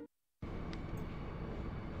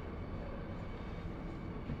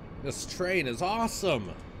 This train is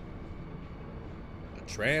awesome. A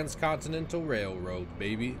transcontinental railroad,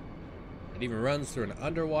 baby. It even runs through an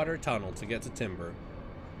underwater tunnel to get to Timber.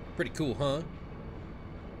 Pretty cool, huh?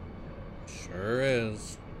 Sure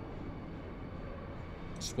is.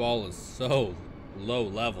 Squall is so low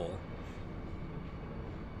level.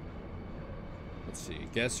 Let's see.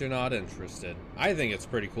 Guess you're not interested. I think it's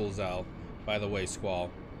pretty cool, Zal. By the way,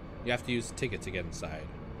 Squall, you have to use a ticket to get inside.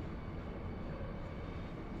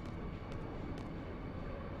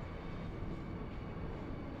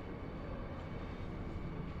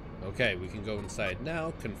 Okay, we can go inside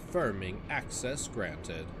now, confirming access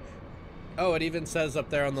granted. Oh, it even says up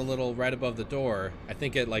there on the little, right above the door, I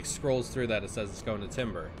think it like scrolls through that, it says it's going to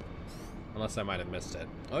Timber. Unless I might have missed it.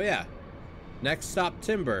 Oh yeah, next stop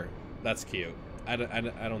Timber. That's cute. I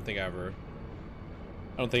don't think I ever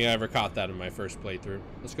caught that in my first playthrough.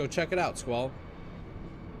 Let's go check it out, Squall.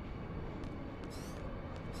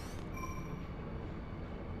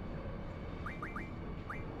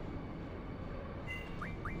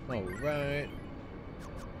 All right.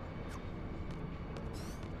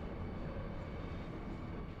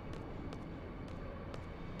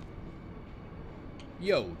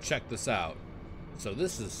 Yo, check this out. So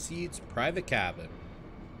this is Seed's private cabin.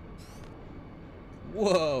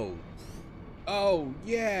 Whoa. Oh,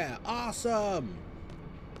 yeah. Awesome.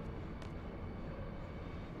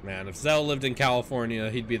 Man, if Zell lived in California,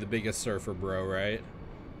 he'd be the biggest surfer bro, right?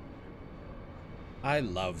 I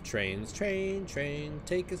love trains. Train, train,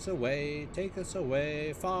 take us away,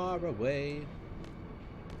 far away.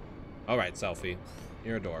 All right, Selfie.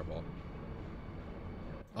 You're adorable.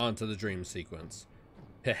 On to the dream sequence.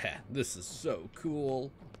 Heh, this is so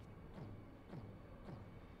cool.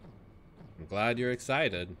 I'm glad you're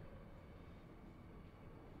excited.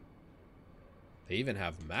 They even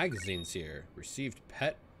have magazines here. Received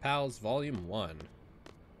Pet Pals Volume 1.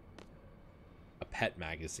 A pet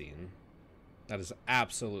magazine. That is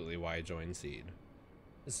absolutely why I joined Seed.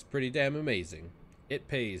 This is pretty damn amazing. It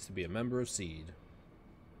pays to be a member of Seed.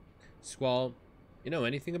 Squall, you know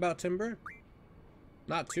anything about Timber?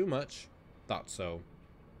 Not too much. Thought so.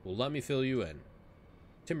 Well, let me fill you in.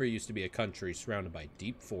 Timber used to be a country surrounded by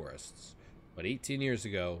deep forests, but 18 years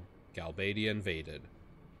ago, Galbadia invaded.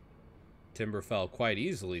 Timber fell quite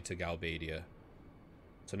easily to Galbadia,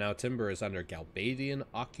 so now Timber is under Galbadian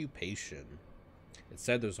occupation. It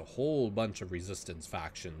said there's a whole bunch of resistance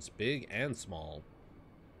factions, big and small.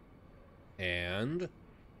 And...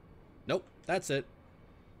 nope, that's it.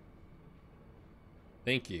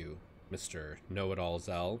 Thank you, Mr. Know-It-All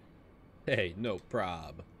Zell. Hey, no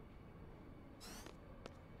prob.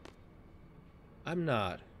 I'm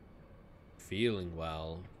not feeling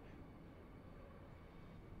well.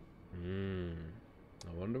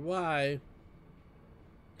 I wonder why.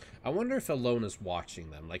 I wonder if Alona's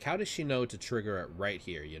watching them. Like, how does she know to trigger it right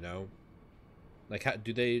here, you know? Like, how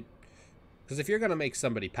do they... Because if you're going to make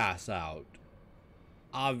somebody pass out,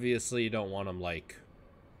 obviously you don't want them, like,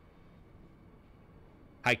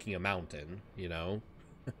 hiking a mountain, you know?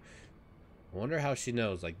 I wonder how she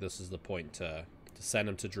knows, like, this is the point to send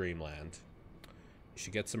him to Dreamland. You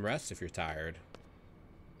should get some rest if you're tired.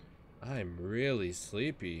 I'm really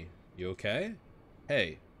sleepy. You okay?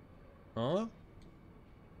 Hey. Huh?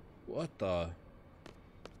 What the...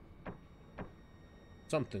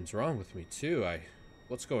 Something's wrong with me, too.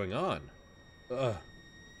 What's going on?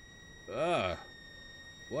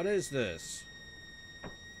 What is this?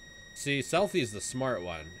 See, Selfie's the smart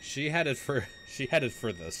one. She headed for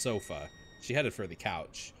the sofa. She headed for the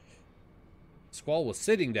couch. Squall was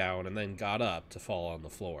sitting down and then got up to fall on the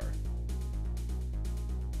floor.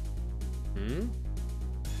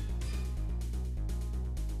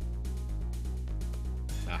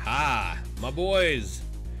 Aha! My boys!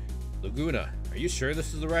 Laguna, are you sure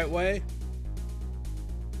this is the right way?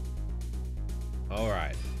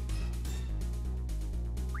 Alright.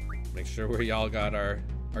 Make sure we all got our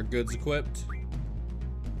goods equipped.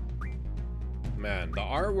 Man, the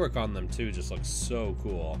artwork on them too just looks so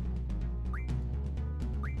cool.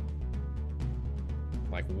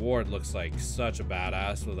 Like, Ward looks like such a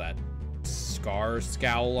badass with that scar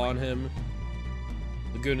scowl on him.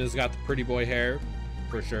 Laguna's got the pretty boy hair,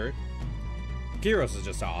 for sure. Gyros is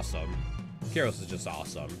just awesome. Gyros is just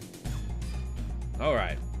awesome.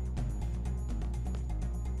 Alright.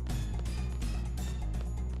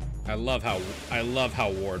 I love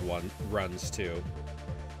how Ward runs too.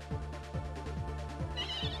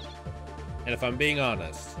 And if I'm being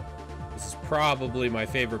honest, this is probably my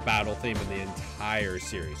favorite battle theme in the entire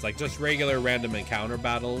series. Like, just regular random encounter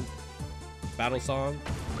battle song.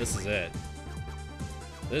 This is it.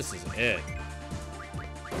 This is it.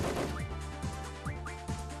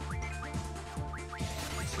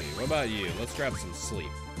 Let's see, what about you? Let's grab some sleep.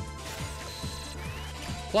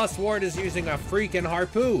 Plus, Ward is using a freaking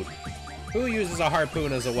harpoon. Who uses a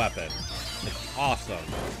harpoon as a weapon? It's awesome.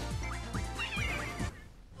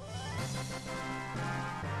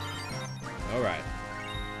 Alright.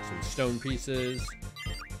 Some stone pieces.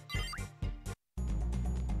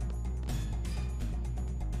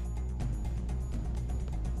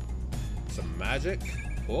 Some magic.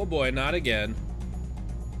 Oh boy, not again.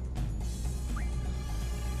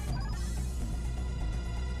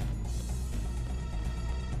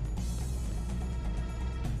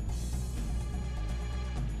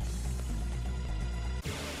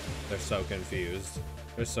 They're so confused.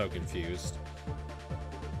 They're so confused.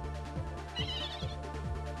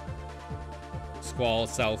 Squall,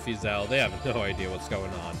 Selfie, Zell, they have no idea what's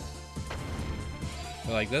going on.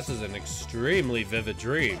 They're like, this is an extremely vivid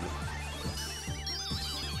dream.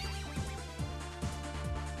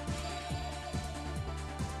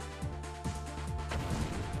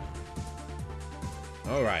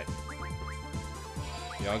 Alright.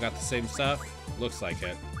 Y'all got the same stuff? Looks like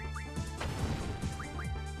it.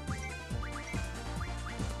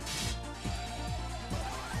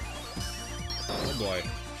 Oh boy.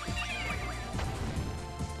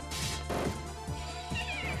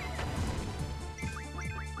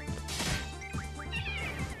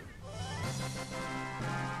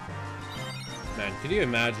 Man, could you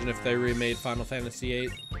imagine if they remade Final Fantasy VIII?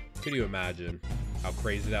 Could you imagine how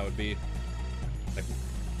crazy that would be? Like,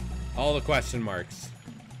 all the question marks.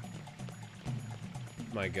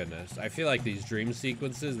 My goodness. I feel like these dream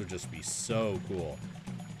sequences would just be so cool.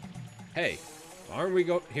 Hey, aren't we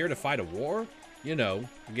here to fight a war? You know,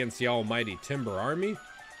 against the almighty Timber Army?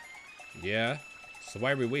 Yeah. So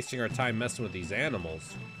why are we wasting our time messing with these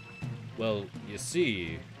animals? Well, you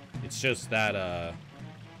see, it's just that,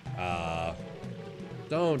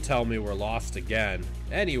 don't tell me we're lost again.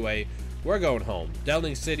 Anyway, we're going home.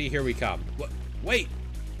 Delning City, here we come. Wait!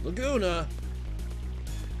 Laguna!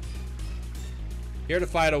 Here to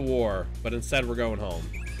fight a war, but instead we're going home.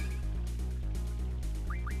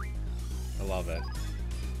 I love it.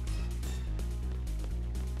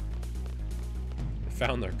 They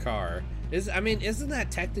found their car. I mean, isn't that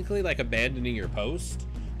technically like abandoning your post?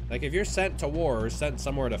 Like, if you're sent to war or sent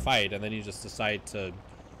somewhere to fight and then you just decide to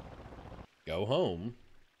go home,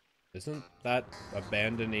 isn't that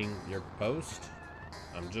abandoning your post?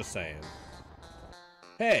 I'm just saying.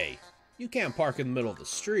 Hey, you can't park in the middle of the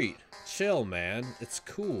street. Chill, man. It's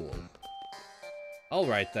cool.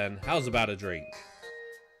 Alright then, how's about a drink?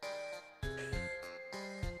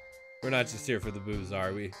 We're not just here for the booze,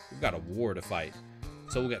 are we? We've got a war to fight.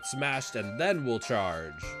 So we'll get smashed and then we'll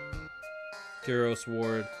charge. Kyros,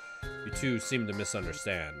 Ward, you two seem to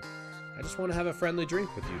misunderstand. I just want to have a friendly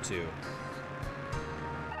drink with you two.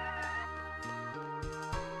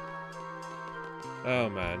 Oh,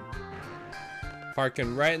 man.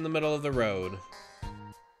 Parking right in the middle of the road.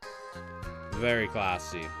 Very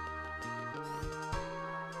classy.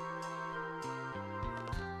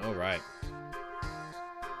 Alright.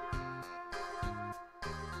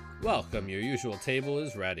 Welcome, your usual table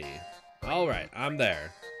is ready. Alright, I'm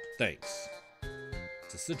there. Thanks.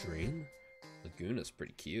 Is this a dream? Laguna's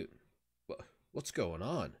pretty cute. What's going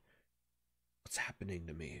on? What's happening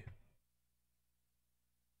to me?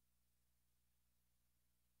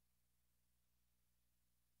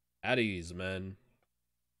 At ease, man.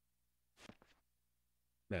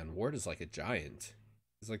 Man, Ward is like a giant.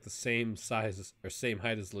 He's like the same size or same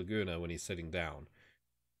height as Laguna when he's sitting down.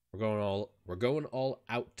 We're going all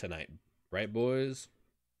out tonight, right, boys?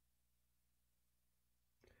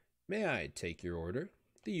 May I take your order?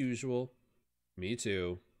 The usual. Me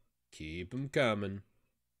too. Keep 'em coming.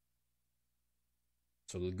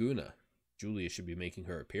 So Laguna, Julia should be making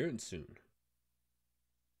her appearance soon.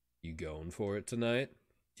 You going for it tonight?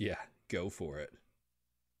 Yeah, go for it.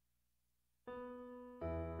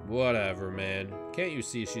 Whatever, man. Can't you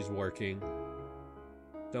see she's working?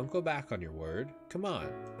 Don't go back on your word. Come on,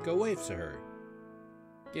 go wave to her.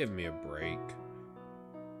 Give me a break.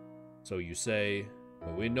 So you say,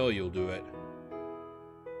 but we know you'll do it.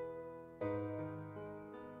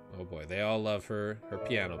 Oh boy, they all love her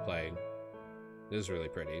piano playing. It is really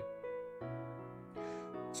pretty.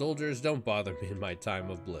 Soldiers, don't bother me in my time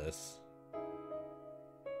of bliss.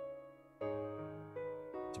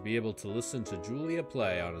 To be able to listen to Julia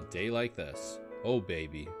play on a day like this. Oh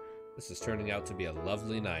baby, this is turning out to be a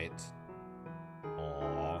lovely night.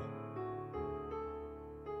 Aww.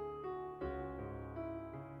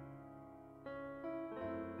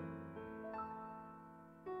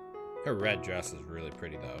 Her red dress is really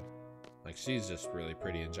pretty though. Like, she's just really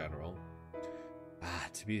pretty in general. Ah,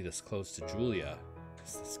 to be this close to Julia.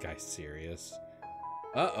 Is this guy serious?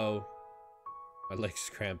 Uh-oh. My leg's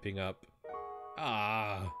cramping up.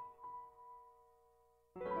 Ah.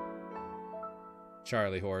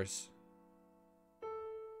 Charlie horse.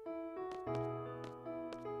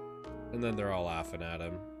 And then they're all laughing at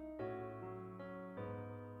him.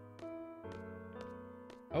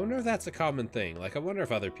 I wonder if that's a common thing. Like, I wonder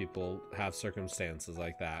if other people have circumstances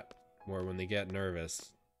like that, where when they get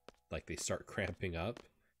nervous, like, they start cramping up.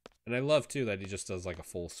 And I love, too, that he just does, like, a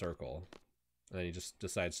full circle. And then he just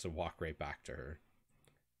decides to walk right back to her.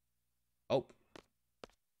 Oh.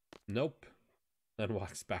 Nope. Then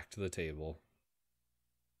walks back to the table.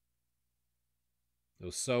 It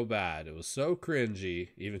was so bad. It was so cringy.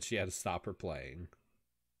 Even she had to stop her playing.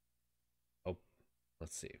 Oh.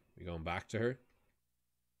 Let's see. We going back to her?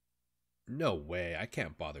 No way. I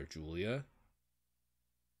can't bother Julia.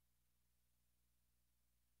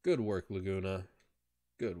 Good work, Laguna.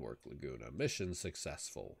 Good work, Laguna. Mission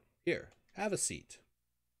successful. Here, have a seat.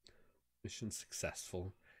 Mission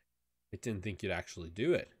successful. I didn't think you'd actually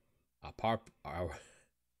do it.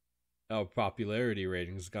 Our popularity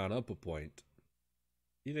rating's gone up a point.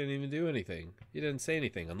 You didn't even do anything. You didn't say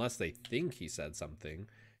anything, unless they think he said something.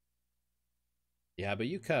 Yeah, but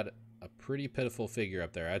you cut a pretty pitiful figure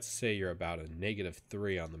up there. I'd say you're about a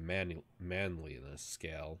 -3 on the manliness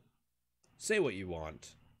scale. Say what you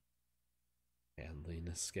want.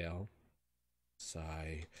 Manliness scale.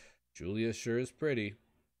 Sigh. Julia sure is pretty.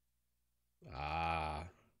 Ah.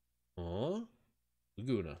 Huh?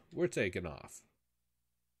 Laguna, we're taking off.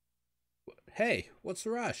 Hey, what's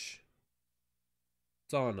the rush?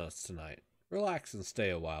 It's on us tonight. Relax and stay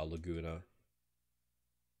a while, Laguna.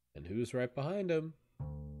 And who's right behind him?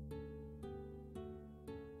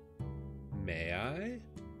 May I?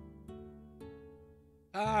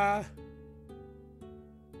 Ah!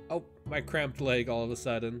 Oh, my cramped leg all of a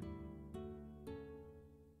sudden.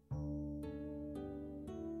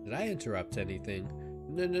 Did I interrupt anything?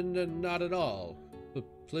 No, not at all.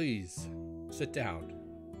 But please, sit down.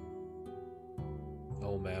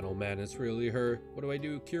 Oh man, it's really her. What do I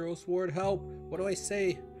do? Kyros Ward, help! What do I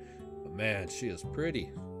say? But man, she is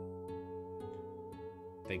pretty.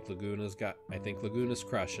 I think Laguna's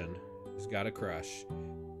crushing. He's got a crush.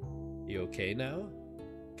 You okay now?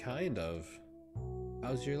 Kind of.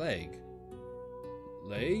 How's your leg?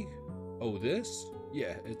 Leg? Oh, this?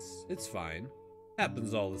 Yeah, it's fine.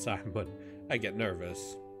 Happens all the time when I get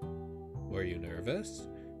nervous. Were you nervous?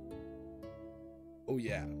 Oh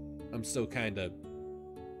yeah, I'm still kinda.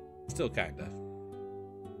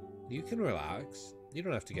 You can relax. You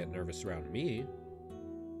don't have to get nervous around me.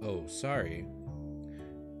 Oh, sorry.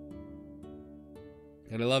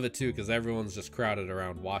 And I love it too, because everyone's just crowded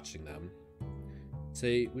around watching them.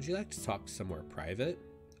 Say, would you like to talk somewhere private?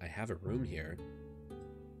 I have a room here.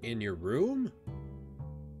 In your room?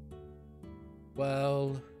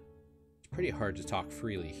 Well, it's pretty hard to talk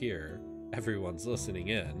freely here. Everyone's listening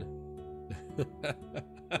in.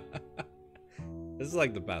 This is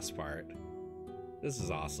like the best part. This is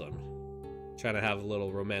awesome. Trying to have a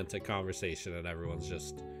little romantic conversation and everyone's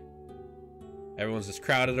just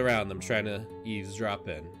crowded around them trying to eavesdrop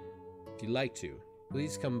in. If you'd like to,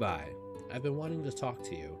 please come by. I've been wanting to talk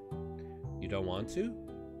to you. You don't want to?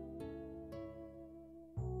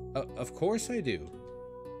 Of course I do.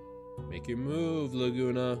 Make your move,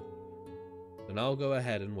 Laguna. Then I'll go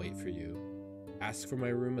ahead and wait for you. Ask for my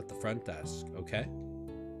room at the front desk, okay?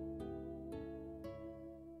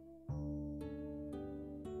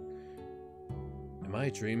 Am I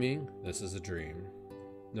dreaming? This is a dream.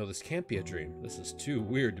 No, this can't be a dream. This is too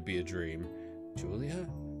weird to be a dream. Julia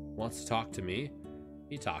wants to talk to me?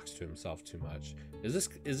 He talks to himself too much. Is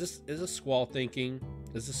this Squall thinking?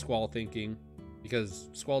 Is this Squall thinking? Because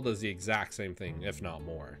Squall does the exact same thing, if not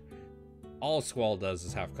more. All Squall does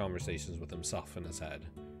is have conversations with himself in his head.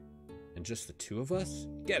 And just the two of us?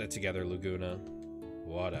 Get it together, Laguna.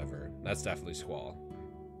 Whatever. That's definitely Squall.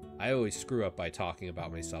 I always screw up by talking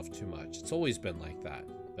about myself too much. It's always been like that.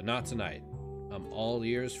 But not tonight. I'm all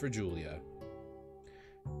ears for Julia.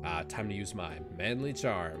 Time to use my manly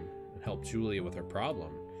charm and help Julia with her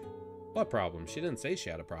problem. What problem? She didn't say she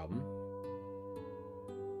had a problem.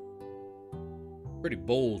 Pretty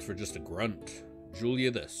bold for just a grunt.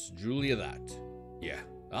 Julia this, Julia that. Yeah,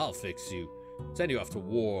 I'll fix you. Send you off to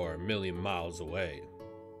war a million miles away.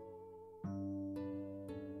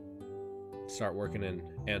 Start working in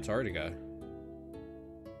Antarctica.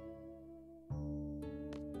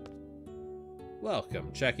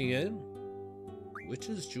 Welcome, checking in. Which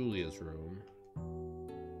is Julia's room?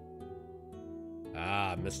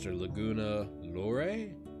 Ah, Mr. Laguna Lore?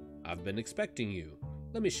 I've been expecting you.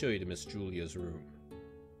 Let me show you to Miss Julia's room.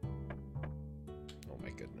 Oh my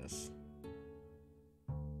goodness.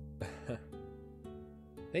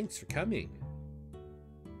 Thanks for coming.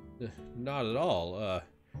 Not at all.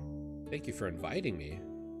 Thank you for inviting me.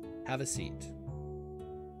 Have a seat.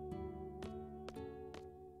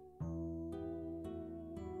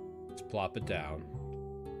 Let's plop it down.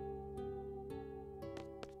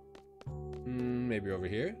 Maybe over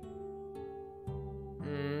here?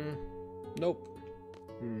 Nope.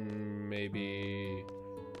 Maybe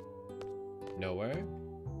nowhere?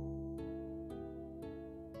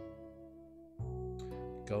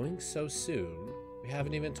 Going so soon? We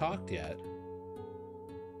haven't even talked yet.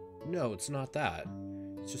 No, it's not that.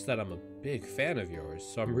 It's just that I'm a big fan of yours,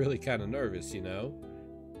 so I'm really kind of nervous, you know?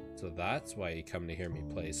 So that's why you come to hear me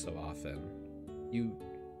play so often. You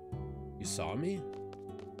saw me?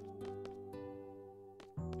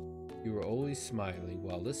 You were always smiling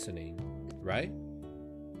while listening, right?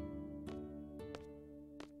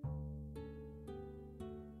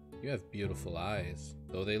 You have beautiful eyes,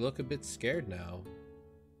 though they look a bit scared now.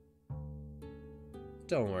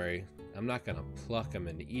 Don't worry, I'm not gonna pluck them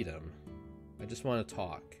and eat them. I just want to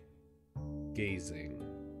talk, gazing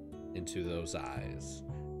into those eyes.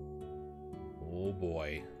 Oh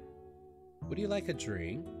boy. Would you like a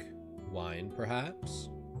drink? Wine, perhaps?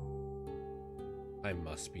 I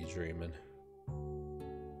must be dreaming.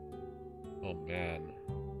 Oh man.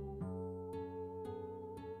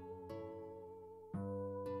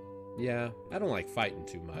 Yeah, I don't like fighting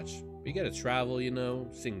too much. We gotta travel, you know,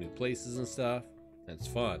 sing new places and stuff. And it's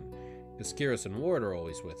fun. Because Kiris and Ward are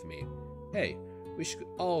always with me. Hey, we should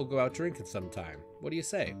all go out drinking sometime. What do you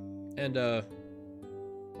say? And,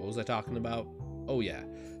 what was I talking about? Oh yeah,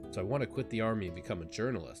 so I want to quit the army and become a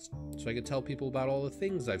journalist. So I can tell people about all the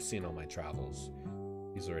things I've seen on my travels.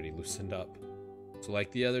 He's already loosened up. So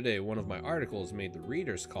like the other day, one of my articles made the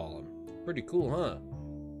readers column. Pretty cool, huh?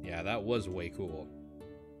 Yeah, that was way cool.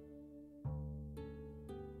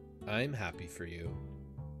 I'm happy for you.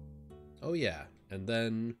 Oh yeah, and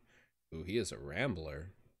then... Ooh, he is a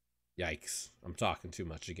rambler. Yikes, I'm talking too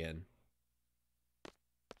much again.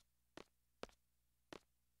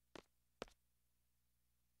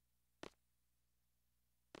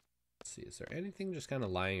 Let's see, is there anything just kind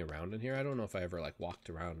of lying around in here? I don't know if I ever like walked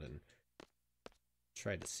around and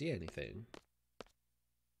tried to see anything.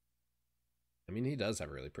 I mean, he does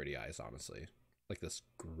have really pretty eyes, honestly. Like this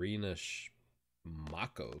greenish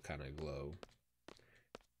Mako kind of glow.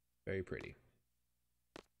 Very pretty.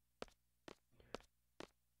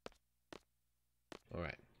 All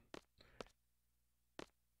right.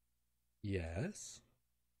 Yes?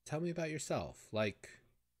 Tell me about yourself, like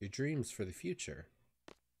your dreams for the future.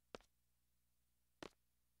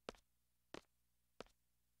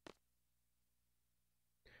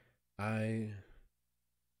 I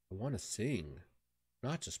want to sing.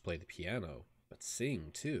 Not just play the piano, but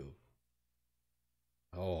sing too.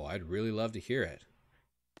 Oh, I'd really love to hear it.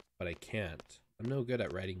 But I can't. I'm no good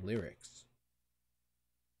at writing lyrics.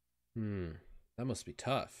 That must be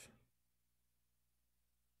tough.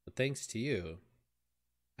 But thanks to you,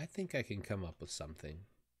 I think I can come up with something.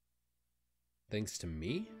 Thanks to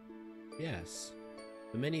me? Yes.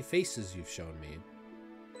 The many faces you've shown me.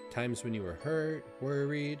 Times when you were hurt,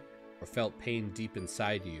 worried, or felt pain deep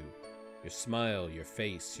inside you. Your smile, your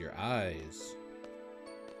face, your eyes.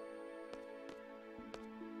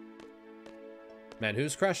 Man,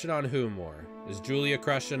 who's crushing on who more? Is Julia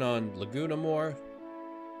crushing on Laguna more?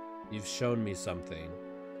 You've shown me something.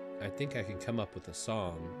 I think I can come up with a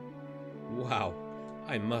song. Wow,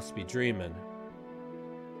 I must be dreaming.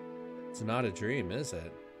 It's not a dream, is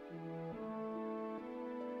it?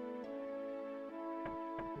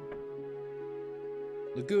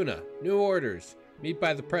 Laguna, new orders. Meet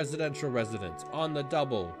by the presidential residence, on the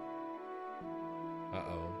double.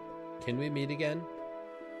 Uh-oh. Can we meet again?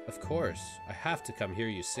 Of course. I have to come hear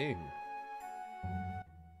you sing.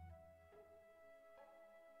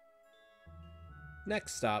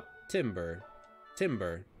 Next stop, Timber.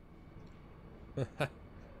 Timber.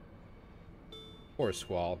 Poor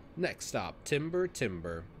Squall. Next stop, Timber,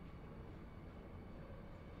 Timber.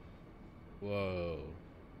 Whoa.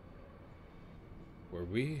 Were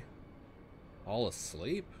we all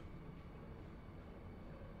asleep?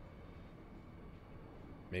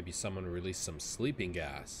 Maybe someone released some sleeping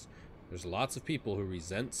gas. There's lots of people who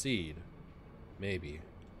resent seed. Maybe.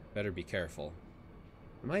 Better be careful.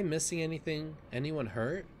 Am I missing anything? Anyone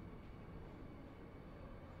hurt?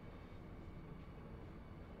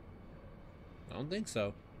 I don't think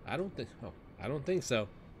so. I don't think so.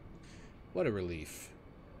 What a relief.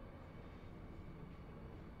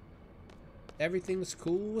 Everything's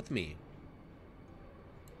cool with me.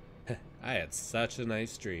 I had such a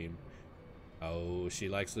nice dream. Oh, she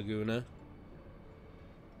likes Laguna?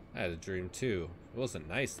 I had a dream too. It wasn't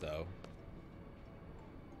nice though.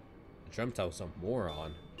 I dreamt I was some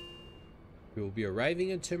moron. We will be arriving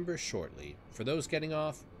in Timber shortly. For those getting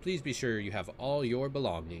off, please be sure you have all your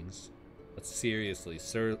belongings. But seriously,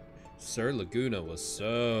 Sir Laguna was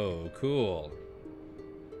so cool.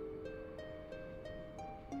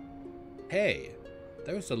 Hey,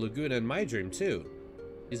 there was a Laguna in my dream too.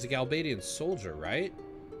 He's a Galbadian soldier, right?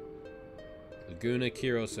 Laguna,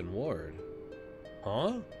 Kiros, and Ward.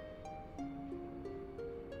 Huh?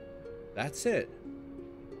 That's it.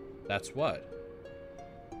 That's what?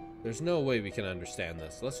 There's no way we can understand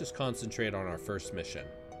this. Let's just concentrate on our first mission.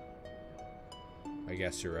 I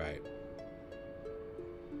guess you're right.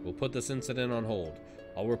 We'll put this incident on hold.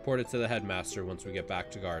 I'll report it to the headmaster once we get back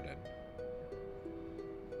to Garden.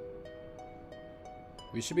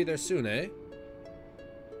 We should be there soon, eh?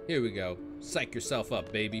 Here we go. Psych yourself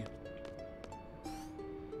up, baby.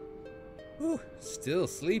 Whew, still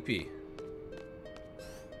sleepy.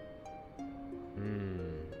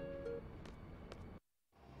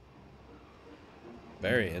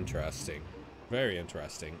 Very interesting. Very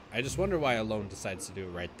interesting. I just wonder why Alone decides to do it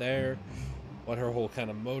right there. What her whole kind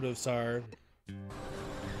of motives are.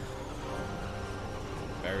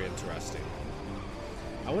 Very interesting.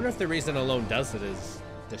 I wonder if the reason Alone does it is,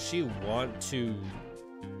 does she want to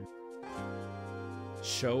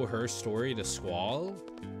show her story to Squall?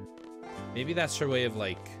 Maybe that's her way of,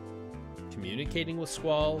 like, communicating with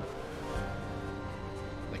Squall.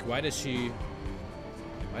 Like, why does she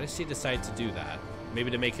decide to do that? Maybe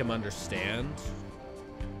to make him understand?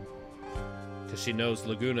 Because she knows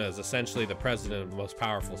Laguna is essentially the president of the most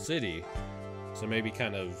powerful city. So maybe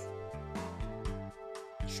kind of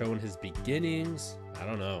showing his beginnings? I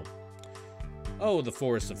don't know. Oh, the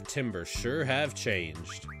forests of Timber sure have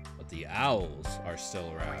changed. But the owls are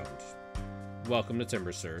still around. Welcome to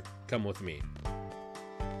Timber, sir. Come with me.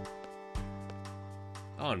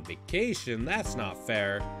 On vacation? That's not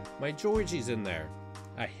fair. My Georgie's in there.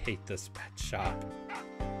 I hate this pet shop.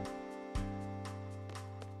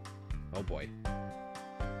 Oh boy.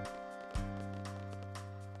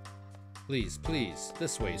 Please, please.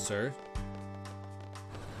 This way, sir.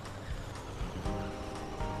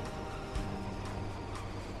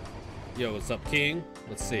 Yo, what's up, King?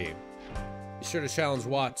 Let's see. Be sure to challenge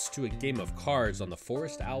Watts to a game of cards on the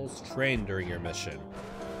Forest Owl's train during your mission.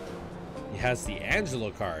 He has the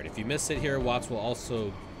Angelo card. If you miss it here, Watts will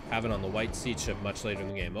also have it on the white seat ship much later in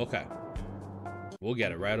the game. Okay. We'll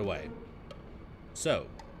get it right away. So,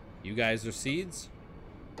 you guys are Seeds?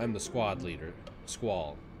 I'm the squad leader,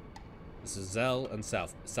 Squall. This is Zell and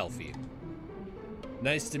Selfie.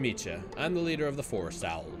 Nice to meet you. I'm the leader of the Forest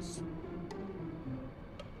Owls.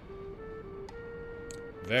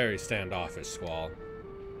 Very standoffish, Squall.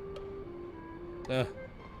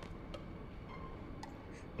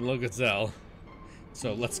 Look at Zell.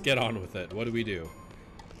 So let's get on with it. What do we do?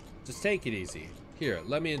 Just take it easy. Here,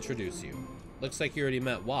 let me introduce you. Looks like you already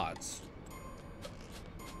met Watts.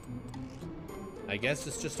 I guess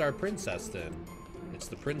it's just our princess then. It's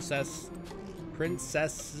the princess's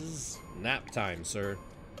nap time, sir.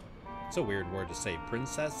 It's a weird word to say,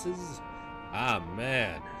 princesses? Ah,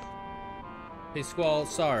 man. Hey, Squall,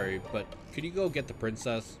 sorry, but could you go get the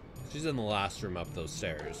princess? She's in the last room up those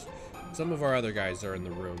stairs. Some of our other guys are in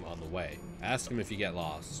the room on the way. Ask him if you get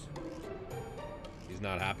lost. He's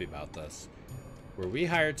not happy about this. Were we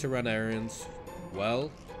hired to run errands?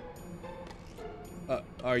 Well...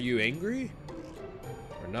 are you angry?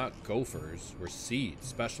 We're not gophers. We're Seed,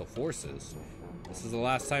 Special Forces. This is the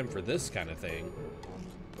last time for this kind of thing.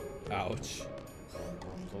 Ouch.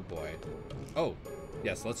 Oh boy. Oh,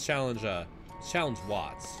 yes, let's challenge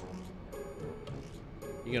Watts.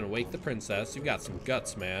 You gonna wake the princess? You've got some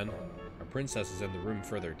guts, man. Our princess is in the room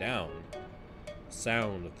further down.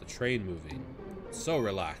 Sound of the train moving. So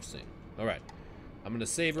relaxing. Alright. I'm gonna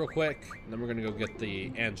save real quick, and then we're gonna go get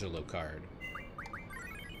the Angelo card.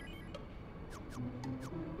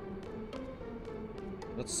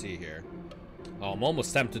 Let's see here. Oh, I'm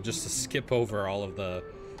almost tempted just to skip over all of the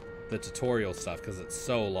tutorial stuff because it's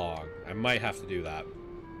so long. I might have to do that.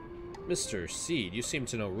 Mr. Seed, you seem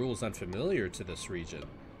to know rules unfamiliar to this region.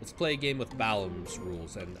 Let's play a game with Balam's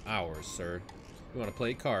rules and ours, sir. You want to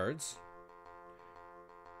play cards?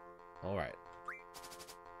 Alright.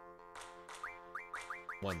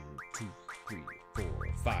 1, 2, 3, 4,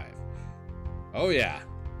 5. Oh yeah.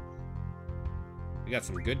 We got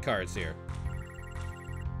some good cards here.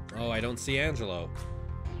 Oh, I don't see Angelo.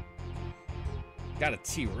 Got a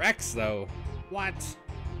T-Rex though. What?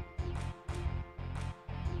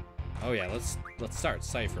 Oh yeah, let's start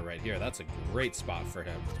Cypher right here. That's a great spot for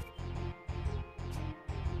him.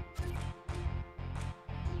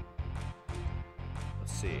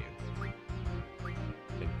 Let's see.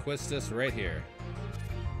 Inquistus right here.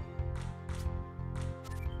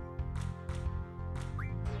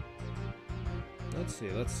 Let's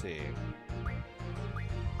see, let's see.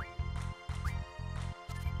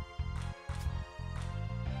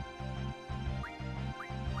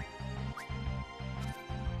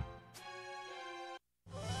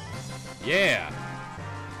 Yeah!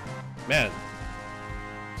 Man.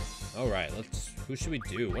 Alright, who should we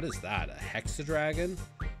do? What is that? A Hexadragon?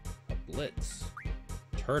 A Blitz?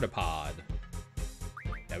 Turtipod?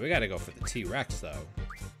 Yeah, we gotta go for the T-Rex, though.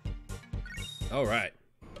 Alright.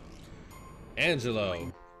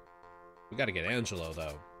 Angelo. We gotta get Angelo,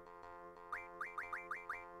 though.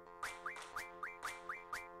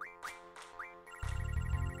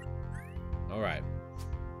 Alright.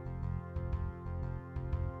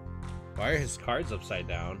 Why are his cards upside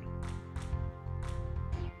down?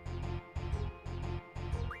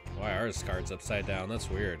 Why are his cards upside down? That's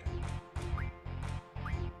weird.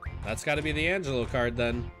 That's gotta be the Angelo card,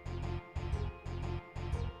 then.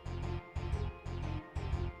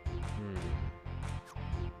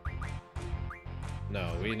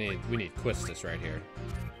 No, we need Quistis right here.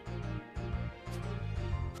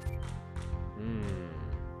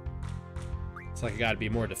 It's like I gotta be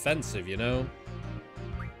more defensive, you know?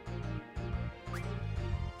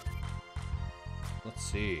 Let's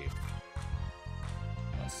see.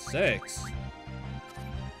 A 6?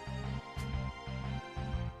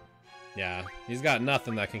 Yeah, he's got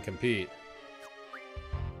nothing that can compete.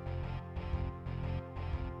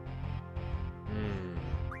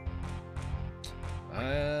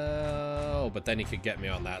 Oh, but then he could get me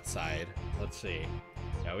on that side. Let's see.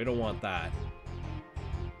 Yeah, we don't want that.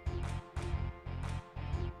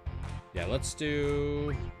 Yeah, let's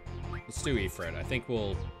do Ifrit. I think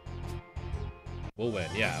we'll win.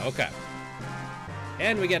 Yeah, okay.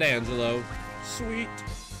 And we get Angelo. Sweet.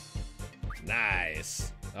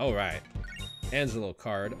 Nice. All right. Angelo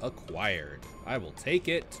card acquired. I will take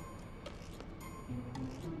it.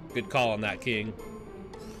 Good call on that, King.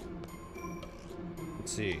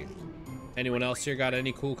 Let's see. Anyone else here got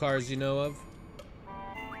any cool cards you know of?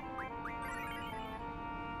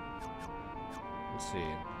 Let's see.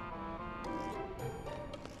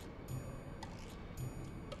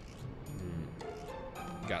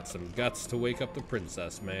 Got some guts to wake up the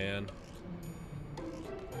princess, man.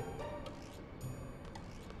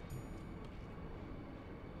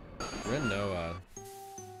 Renoa.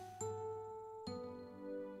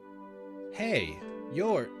 Hey,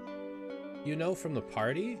 you know from the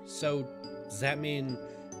party? So, does that mean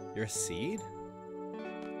you're a Seed?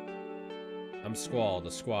 I'm Squall,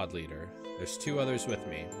 the squad leader. There's 2 others with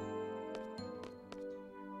me.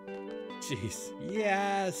 Jeez.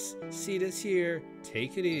 Yes! Seed is here.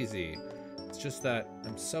 Take it easy. It's just that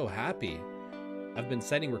I'm so happy. I've been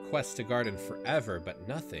sending requests to Garden forever, but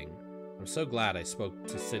nothing. I'm so glad I spoke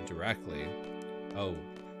to Sid directly. Oh,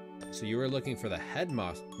 so you were looking for the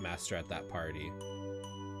headmaster at that party.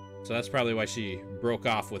 So that's probably why she broke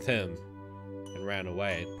off with him and ran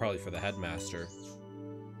away, probably for the headmaster.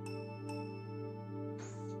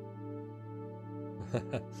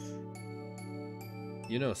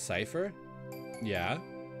 You know Cypher? Yeah.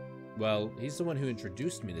 Well, he's the one who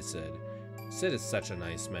introduced me to Sid. Sid is such a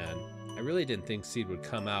nice man. I really didn't think Sid would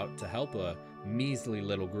come out to help a measly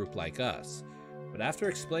little group like us. But after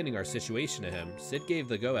explaining our situation to him, Sid gave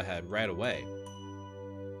the go-ahead right away.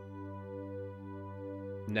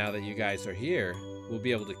 Now that you guys are here, we'll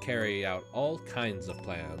be able to carry out all kinds of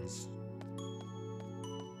plans.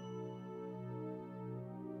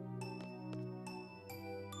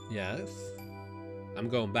 Yes? I'm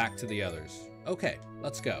going back to the others. Okay,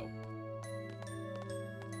 let's go.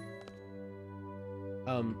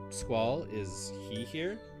 Squall, is he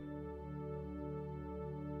here?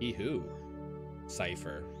 He who?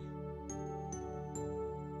 Cypher.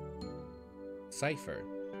 Cypher?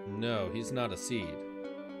 No, he's not a seed.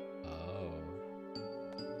 Oh.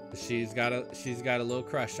 She's got a little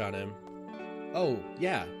crush on him. Oh,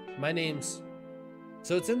 yeah, my name's...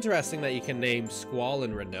 So it's interesting that you can name Squall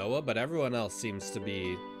and Renoa, but everyone else seems to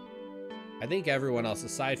be... I think everyone else,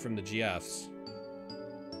 aside from the GFs,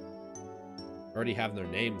 already have their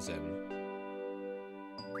names in.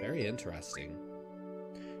 Very interesting.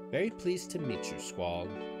 Very pleased to meet you, Squall.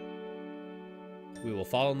 We will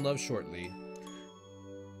fall in love shortly.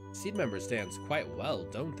 Seed members dance quite well,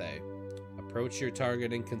 don't they? Approach your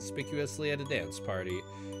target inconspicuously at a dance party.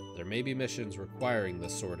 There may be missions requiring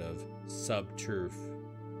this sort of sub-turf.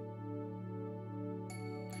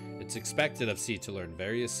 It's expected of Seed to learn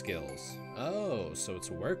various skills. Oh, so it's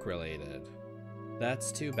work-related.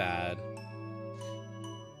 That's too bad.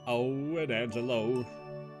 Oh, and Angelo.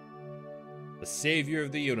 The savior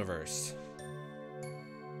of the universe.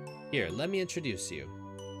 Here, let me introduce you.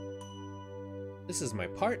 This is my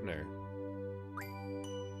partner.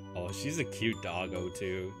 Oh, she's a cute doggo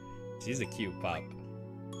too. She's a cute pup.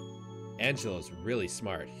 Angelo's really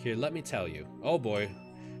smart. Here, let me tell you. Oh boy.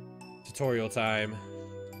 Tutorial time.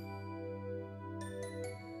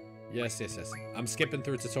 Yes, yes, yes. I'm skipping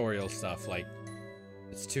through tutorial stuff, like,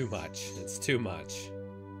 it's too much. It's too much.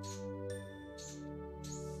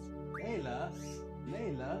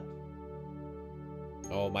 Layla.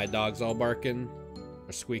 Oh, my dog's all barking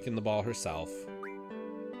or squeaking the ball herself.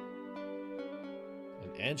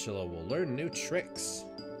 And Angela will learn new tricks.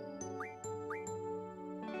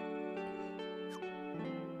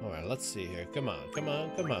 Alright, let's see here. Come on, come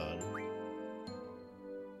on, come on.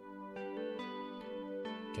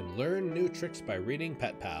 Can learn new tricks by reading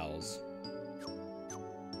Pet Pals.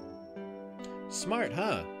 Smart,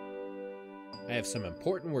 huh? I have some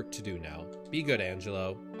important work to do now. Be good,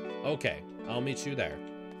 Angelo. Okay, I'll meet you there.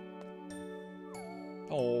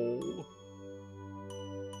 Oh.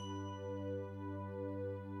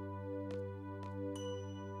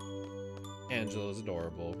 Angelo's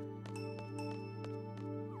adorable.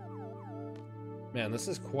 Man, this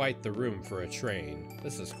is quite the room for a train.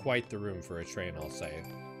 This is quite the room for a train, I'll say.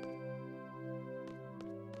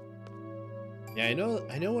 Yeah, I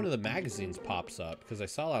know one of the magazines pops up because I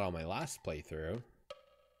saw that on my last playthrough.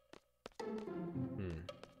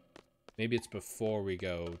 Maybe it's before we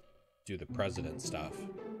go do the president stuff.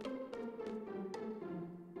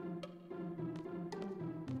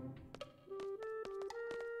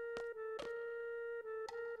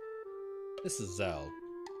 This is Zell.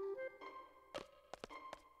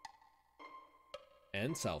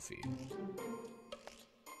 And Selfie.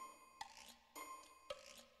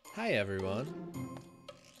 Hi, everyone.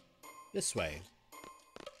 This way.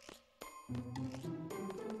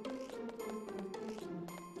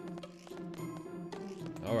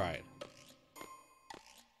 All right.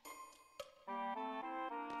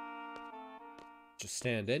 Just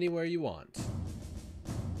stand anywhere you want.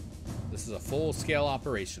 This is a full-scale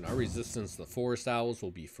operation. Our resistance to the Forest Owls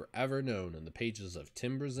will be forever known in the pages of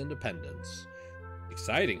Timber's Independence.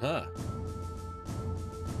 Exciting, huh?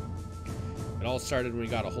 It all started when we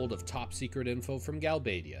got a hold of top-secret info from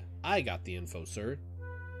Galbadia. I got the info, sir.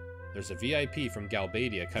 There's a VIP from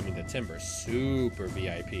Galbadia coming to Timber. Super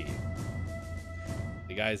VIP.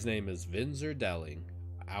 The guy's name is Vinzer Delling,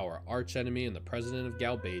 our archenemy and the president of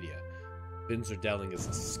Galbadia. Vinzer Delling is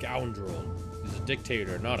a scoundrel. He's a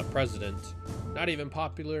dictator, not a president. Not even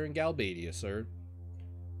popular in Galbadia, sir.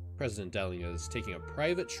 President Delling is taking a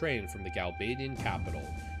private train from the Galbadian capital.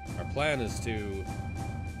 Our plan is to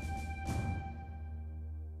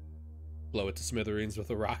blow it to smithereens with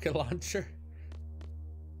a rocket launcher.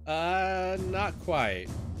 Not quite.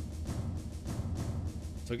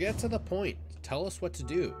 So get to the point. Tell us what to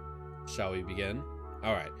do. Shall we begin?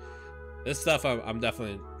 Alright. This stuff I'm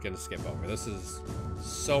definitely gonna skip over. This is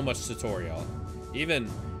so much tutorial. Even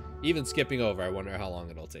skipping over, I wonder how long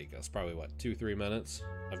it'll take us. Probably, what, 2-3 minutes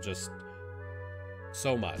of just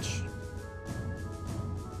so much.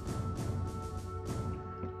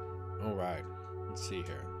 Alright. Let's see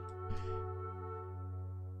here.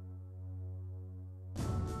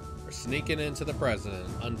 We're sneaking into the president,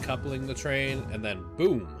 uncoupling the train, and then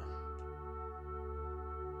boom!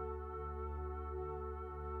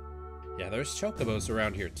 Yeah, there's chocobos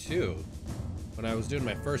around here too. When I was doing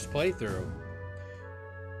my first playthrough,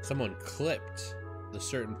 someone clipped the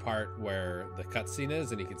certain part where the cutscene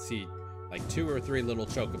is, and you can see like 2 or 3 little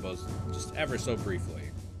chocobos just ever so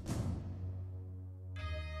briefly.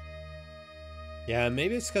 Yeah,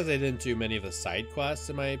 maybe it's because I didn't do many of the side quests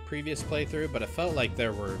in my previous playthrough, but it felt like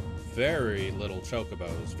there were very little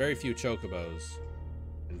chocobos, very few chocobos,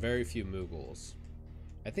 and very few Moogles.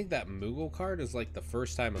 I think that Moogle card is like the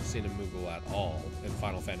first time I've seen a Moogle at all in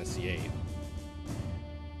Final Fantasy VIII.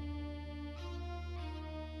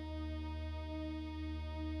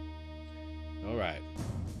 Alright.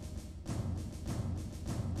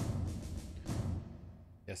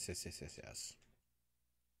 Yes.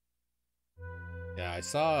 Yeah, I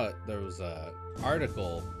saw there was a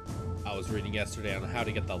article I was reading yesterday on how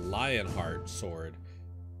to get the Lionheart sword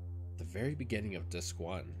at the very beginning of Disc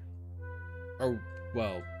 1. Or,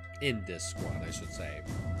 well, in Disc 1, I should say.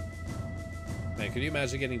 Man, could you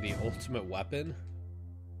imagine getting the ultimate weapon?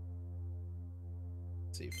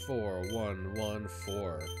 Let's see,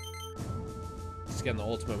 4-1-1-4. Just getting the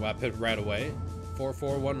ultimate weapon right away.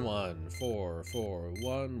 4-4-1-1.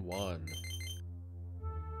 4-4-1-1.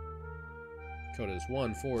 Code is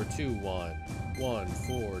 1421.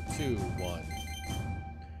 1421.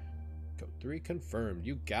 Code 3 confirmed.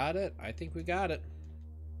 You got it? I think we got it.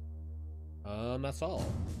 That's all.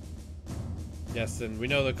 Yes, and we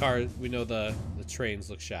know the trains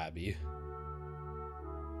look shabby.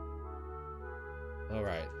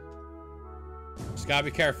 Alright. Just gotta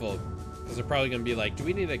be careful, because they're probably gonna be like, do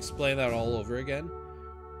we need to explain that all over again?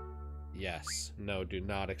 Yes. No, do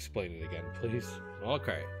not explain it again, please.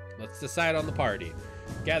 Okay. Let's decide on the party.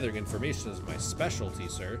 Gathering information is my specialty,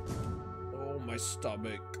 sir. Oh, my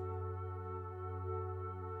stomach.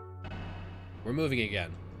 We're moving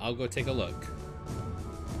again. I'll go take a look.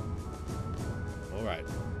 Alright.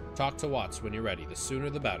 Talk to Watts when you're ready. The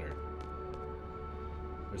sooner the better.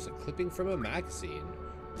 There's a clipping from a magazine.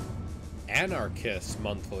 Anarchist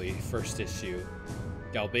Monthly, first issue.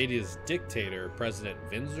 Galbadia's dictator, President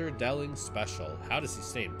Vinzer Delling Special. How does he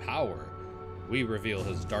stay in power? We reveal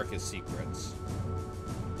his darkest secrets.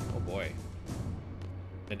 Oh boy.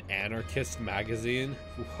 An anarchist magazine?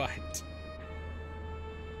 What?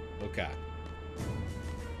 Okay.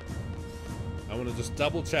 I want to just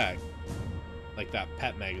double check. Like that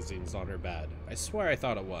pet magazine's on her bed. I swear I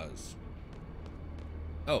thought it was.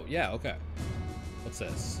 Oh, yeah, okay. What's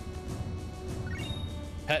this?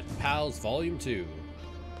 Pet Pals Volume 2.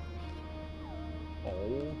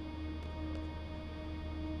 Oh.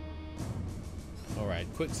 Alright,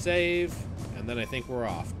 quick save, and then I think we're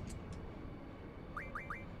off.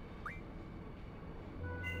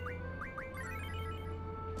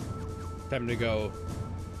 Time to go.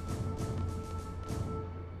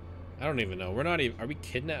 I don't even know. We're not even... Are we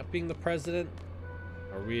kidnapping the president?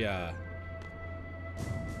 Are we,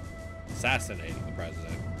 assassinating the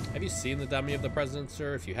president? Have you seen the dummy of the president,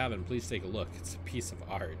 sir? If you haven't, please take a look. It's a piece of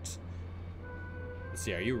art. Let's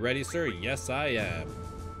see, are you ready, sir? Yes, I am.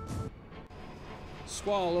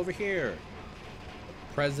 Squall over here.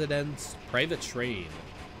 The president's private train.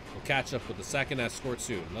 We'll catch up with the second escort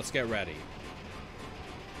soon. Let's get ready.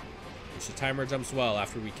 We should time our jumps well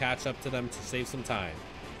after we catch up to them to save some time.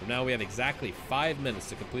 From now we have exactly 5 minutes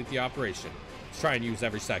to complete the operation. Let's try and use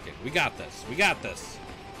every second. We got this. We got this.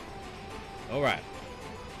 Alright.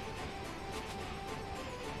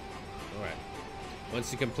 Alright.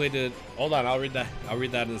 Once you completed... Hold on, I'll read that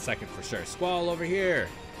in a second for sure. Squall over here.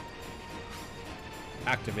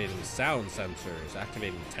 Activating sound sensors.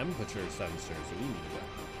 Activating temperature sensors. Ooh.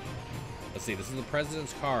 Let's see, this is the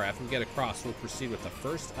president's car. After we get across, we'll proceed with the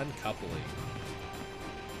first uncoupling.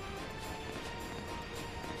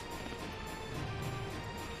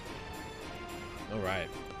 Alright.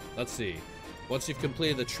 Let's see. Once you've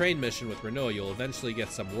completed the train mission with Renault, you'll eventually get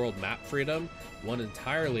some world map freedom. One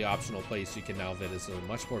entirely optional place you can now visit is a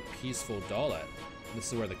much more peaceful Dalet.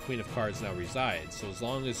 This is where the Queen of Cards now resides, so as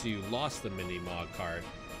long as you lost the mini-mod card,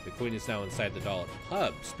 the Queen is now inside the Dalet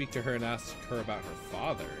pub. Speak to her and ask her about her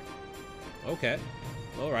father. Okay.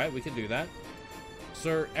 Alright, we can do that.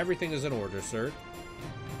 Sir, everything is in order, sir.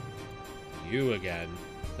 You again.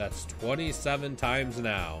 That's 27 times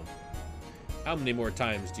now. How many more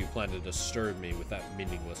times do you plan to disturb me with that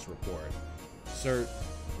meaningless report? Sir,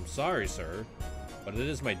 I'm sorry, sir, but it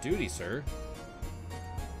is my duty, sir.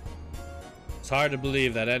 It's hard to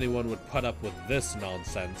believe that anyone would put up with this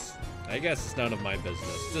nonsense. I guess it's none of my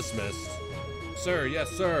business. Dismissed. Sir, yes,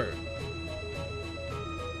 sir.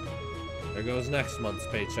 There goes next month's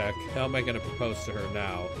paycheck. How am I going to propose to her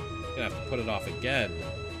now? I'm going to have to put it off again.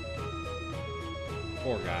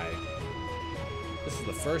 Poor guy. This is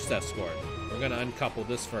the first escort. We're going to uncouple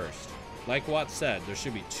this first. Like Watt said, there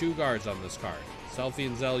should be 2 guards on this cart. Selphie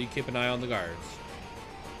and Zell, you keep an eye on the guards.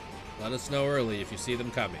 Let us know early if you see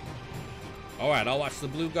them coming. Alright, I'll watch the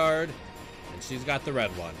blue guard, and she's got the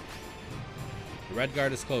red one. The red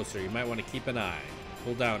guard is closer. You might want to keep an eye.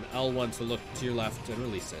 Pull down L1 to look to your left and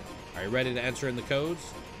release it. Are you ready to enter in the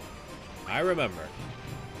codes? I remember.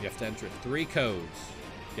 You have to enter 3 codes.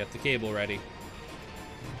 Get the cable ready.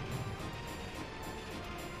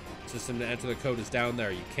 System to enter the code is down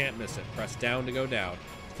there. You can't miss it. Press down to go down.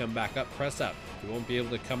 To come back up, press up. You won't be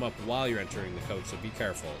able to come up while you're entering the code, so be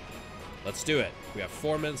careful. Let's do it. We have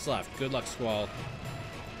 4 minutes left. Good luck, Squall.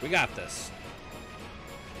 We got this.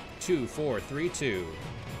 2432.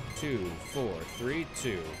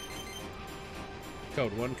 2432.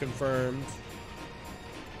 Code 1 confirmed.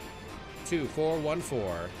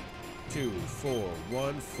 2414.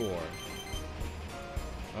 2414.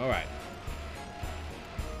 Alright.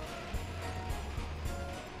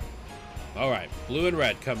 Alright, blue and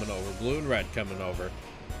red coming over. Blue and red coming over.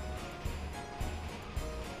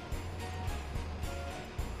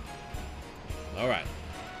 Alright.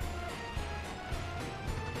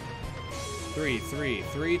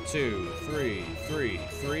 3332.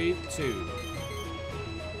 3332.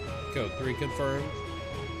 Code 3 confirmed.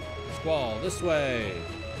 Squall, this way.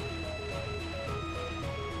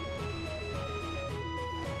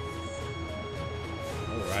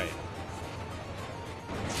 Alright.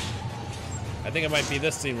 I think it might be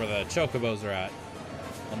this scene where the chocobos are at.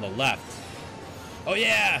 On the left. Oh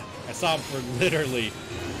yeah! I saw them for literally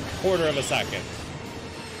a quarter of a second.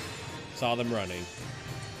 Saw them running.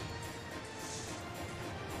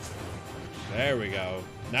 There we go.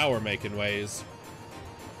 Now we're making waves.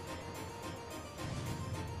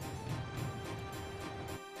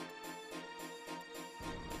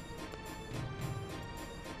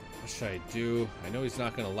 What should I do? I know he's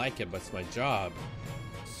not gonna like it, but it's my job.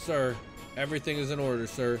 Sir, everything is in order,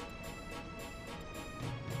 sir.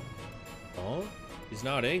 Oh? He's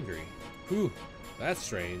not angry. Whew, that's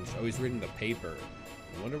strange. Oh, he's reading the paper.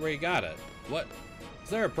 I wonder where he got it. What? Is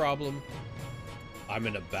there a problem? I'm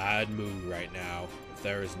in a bad mood right now. If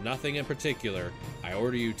there is nothing in particular, I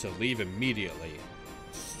order you to leave immediately.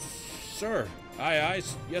 Sir. Aye,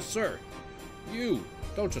 yes, sir. You,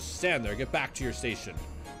 don't just stand there. Get back to your station.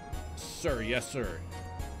 Sir, yes, sir.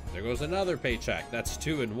 There goes another paycheck. That's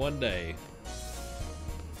 2 in 1 day.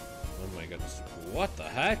 Oh my goodness. What the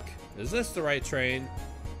heck? Is this the right train?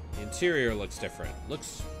 The interior looks different.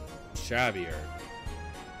 Looks shabbier.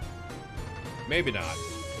 Maybe not.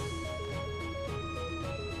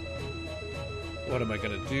 What am I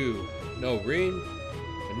gonna do? No ring?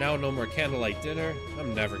 And now no more candlelight dinner?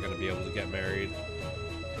 I'm never gonna be able to get married.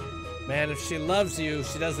 Man, if she loves you,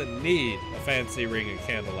 she doesn't need a fancy ring and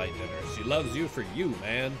candlelight dinner. She loves you for you,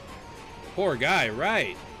 man. Poor guy,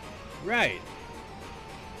 right. Right.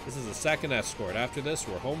 This is the second escort. After this,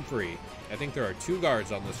 we're home free. I think there are 2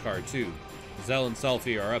 guards on this car, too. Zell and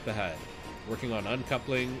Selphie are up ahead, working on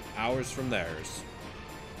uncoupling hours from theirs.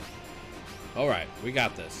 Alright, we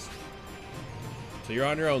got this. So you're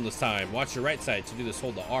on your own this time. Watch your right side. To do this,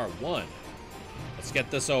 hold the R1. Let's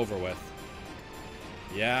get this over with.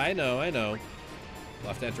 Yeah, I know. We'll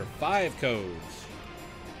have to enter 5 codes.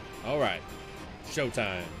 Alright.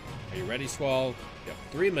 Showtime. Are you ready, Squall? You have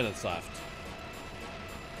 3 minutes left.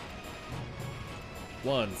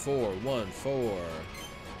 1414.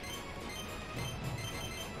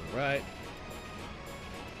 Alright.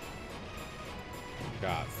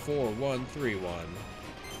 Got 4131.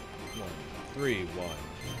 131.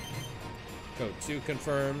 Code 2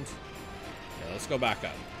 confirmed. Yeah, let's go back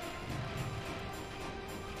up.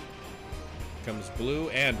 Comes blue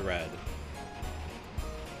and red.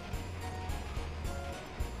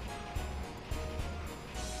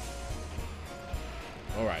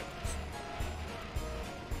 Alright.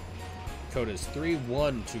 Code is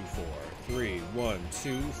 3124.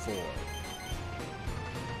 3124.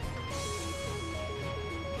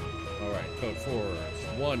 Alright, code 4 is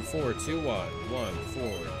 1421.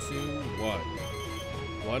 1421.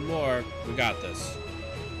 One more. We got this.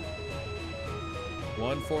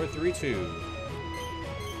 1432.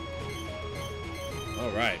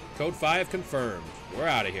 Alright, code 5 confirmed. We're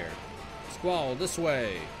out of here. Squall, this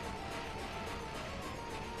way.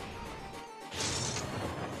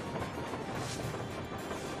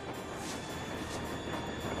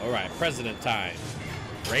 Alright, president time.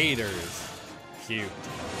 Raiders. Cute.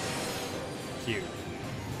 Cute.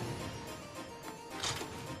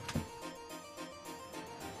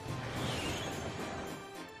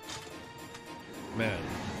 Man,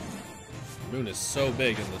 the moon is so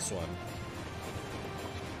big in this one.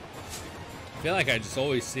 I feel like I just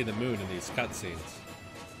always see the moon in these cutscenes.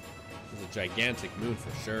 It's a gigantic moon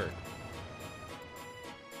for sure.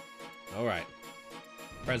 Alright.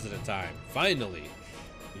 President time. Finally!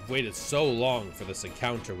 We've waited so long for this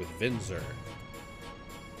encounter with Vinzer.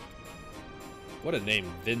 What a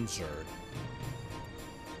name, Vinzer.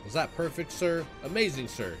 Was that perfect, sir? Amazing,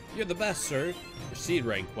 sir. You're the best, sir. Your seed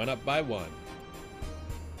rank went up by 1.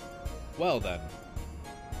 Well then.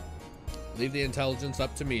 Leave the intelligence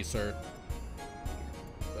up to me, sir.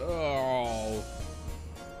 Oh.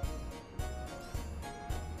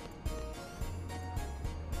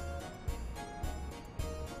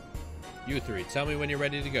 You three, tell me when you're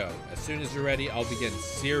ready to go. As soon as you're ready, I'll begin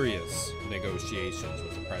serious negotiations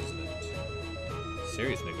with the president.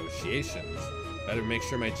 Serious negotiations? Better make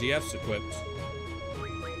sure my GF's equipped.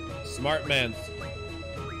 Smart man.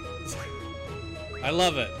 I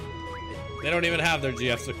love it. They don't even have their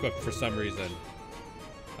GFs equipped for some reason.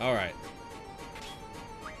 Alright.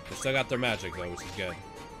 They still got their magic though, which is good.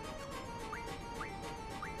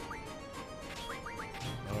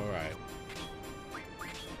 Alright.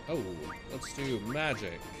 Oh, let's do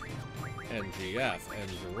magic. And GF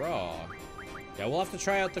and draw. Yeah, we'll have to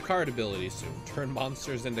try out the card ability soon. Turn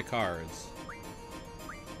monsters into cards.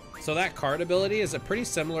 So that card ability, is it pretty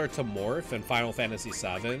similar to Morph in Final Fantasy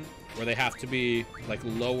VII? Where they have to be like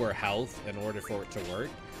lower health in order for it to work?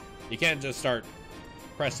 You can't just start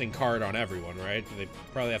pressing card on everyone, right? They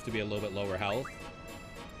probably have to be a little bit lower health.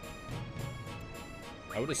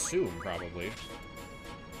 I would assume, probably.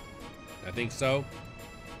 I think so.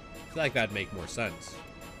 I feel like that'd make more sense.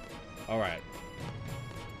 Alright.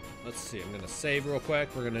 Let's see, I'm gonna save real quick.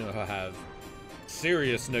 We're gonna have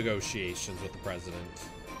serious negotiations with the president.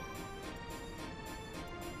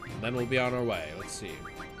 And then we'll be on our way. Let's see.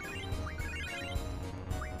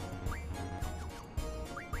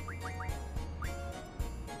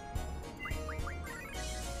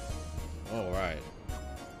 Alright.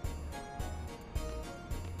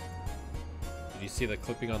 Did you see the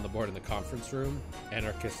clipping on the board in the conference room?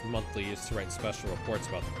 Anarchist Monthly used to write special reports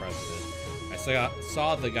about the president. I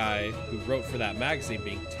saw the guy who wrote for that magazine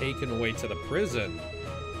being taken away to the prison.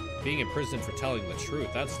 Being in prison for telling the truth.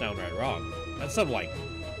 That's downright wrong. That's some, like...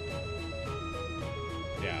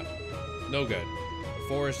 yeah. No good. The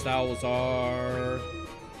Forest Owls are...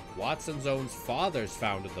 Watson's own father's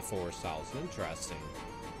founded the Forest Owls. Interesting.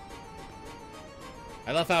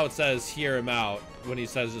 I love how it says hear him out when he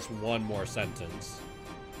says just one more sentence.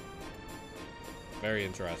 Very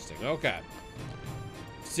interesting. Okay.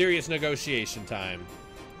 Serious negotiation time.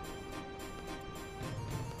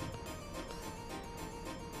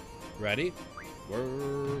 Ready?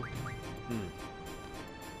 You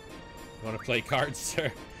want to play cards,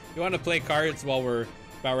 sir? You want to play cards while we're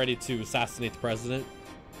about ready to assassinate the president?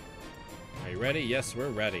 Are you ready? Yes, we're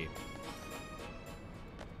ready.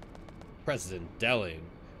 President Delling,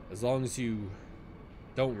 as long as you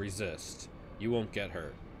don't resist, you won't get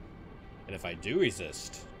hurt. And if I do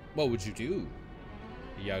resist, what would you do,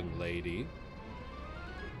 young lady?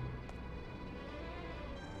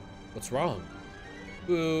 What's wrong?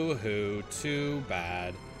 Boo-hoo, too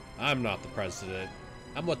bad. I'm not the president.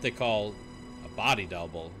 I'm what they call a body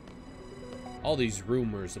double. All these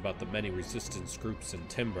rumors about the many resistance groups in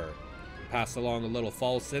Timber. You pass along a little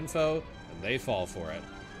false info, and they fall for it.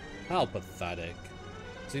 How pathetic.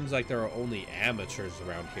 Seems like there are only amateurs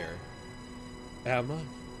around here.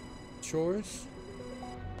 Amateurs?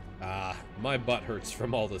 Ah, my butt hurts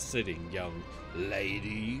from all the sitting, young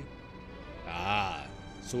lady. Ah,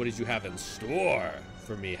 so what did you have in store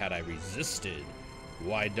for me had I resisted?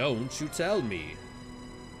 Why don't you tell me?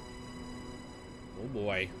 Oh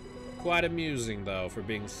boy. Quite amusing, though, for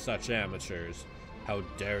being such amateurs. How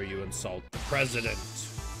dare you insult the president?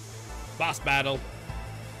 Boss battle.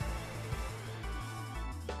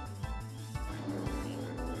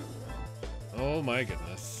 Oh my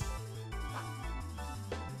goodness.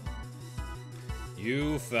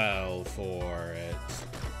 You fell for it.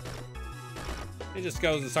 He just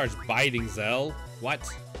goes and starts biting Zell. What?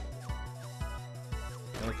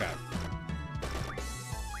 Okay.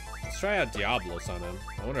 Let's try out Diablos on him.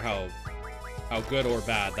 I wonder how how good or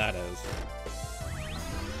bad that is.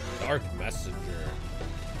 Dark Messenger.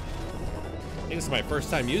 I think it's my first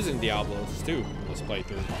time using Diablos too, this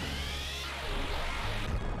playthrough.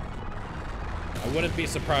 I wouldn't be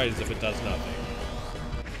surprised if it does nothing.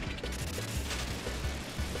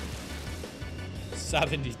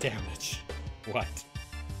 70 damage. What?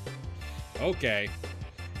 Okay.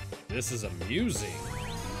 This is amusing.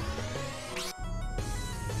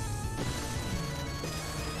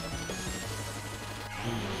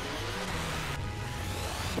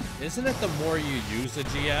 Isn't it the more you use the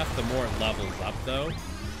GF, the more it levels up, though?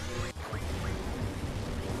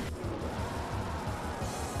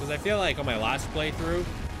 Because I feel like on my last playthrough,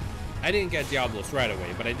 I didn't get Diablos right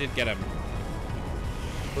away, but I did get him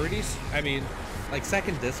pretty... I mean, like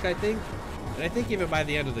second disc, I think? And I think even by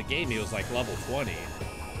the end of the game, he was like level 20.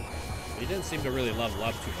 He didn't seem to really level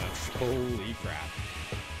up too much. Holy crap.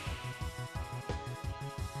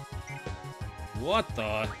 What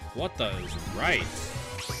the is right?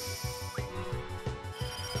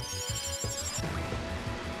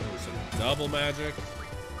 Double magic.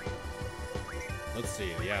 Let's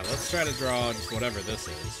see. Yeah, let's try to draw just whatever this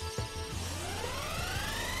is.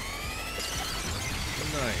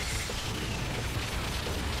 Nice.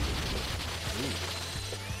 Ooh.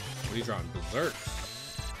 What are you drawing? Berserks.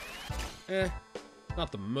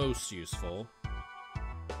 Not the most useful.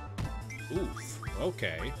 Oof.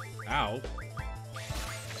 Okay. Ow.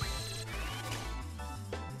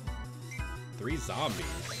 3 zombies.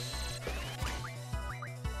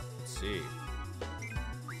 See.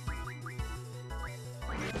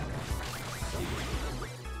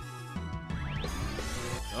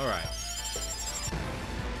 All right.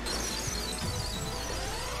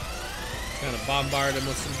 Kind of bombard him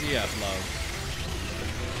with some GF love.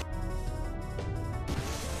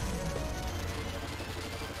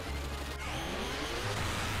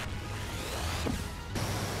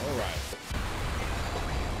 All right.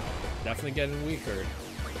 Definitely getting weaker.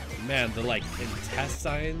 Man, the like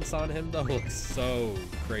intestines on him though looks so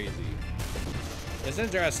crazy. It's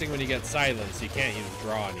interesting when you get silence, you can't use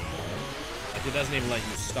draw anymore. Like it doesn't even let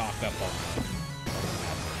you stock up on them.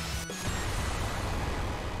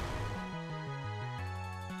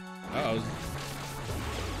 Uh-oh.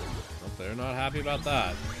 Well, they're not happy about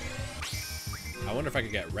that. I wonder if I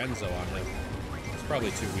could get Renzo on him. It's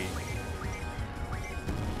probably too weak.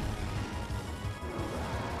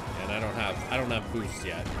 And I don't have boost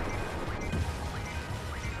yet.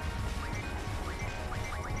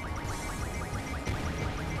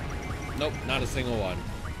 Nope, not a single one.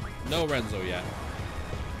 No Renzo yet.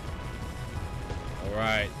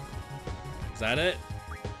 Alright. Is that it?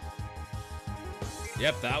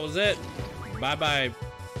 Yep, that was it. Bye-bye,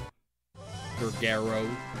 Gergero.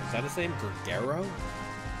 Is that his name? Gergero?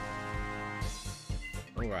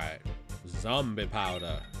 Alright. Zombie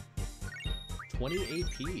powder. 20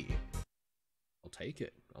 AP. I'll take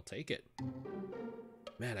it. I'll take it.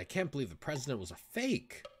 Man, I can't believe the president was a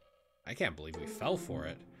fake. I can't believe we fell for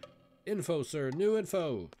it. Info, sir. New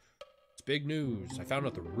info. It's big news. I found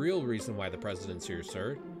out the real reason why the president's here,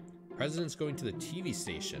 sir. The president's going to the TV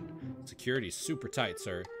station. Security's super tight,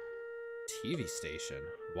 sir. TV station?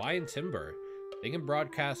 Why in Timber? They can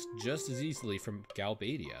broadcast just as easily from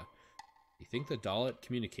Galbadia. You think the Dalit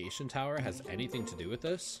communication tower has anything to do with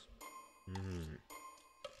this?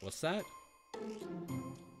 What's that?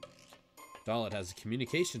 Dalit has a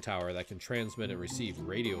communication tower that can transmit and receive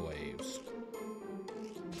radio waves.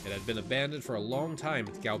 It had been abandoned for a long time,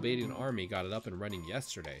 but the Galbadian army got it up and running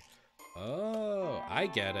yesterday. Oh, I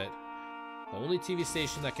get it. The only TV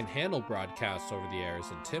station that can handle broadcasts over the air is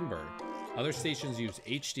in Timber. Other stations use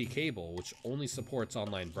HD cable, which only supports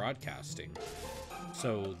online broadcasting.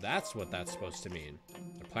 So that's what that's supposed to mean.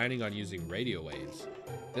 They're planning on using radio waves.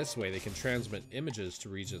 This way they can transmit images to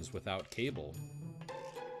regions without cable.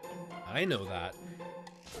 I know that.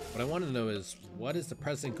 What I want to know is, what is the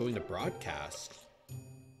president going to broadcast?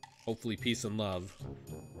 Hopefully peace and love.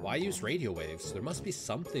 Why use radio waves? There must be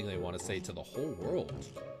something they want to say to the whole world.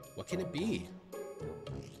 What can it be?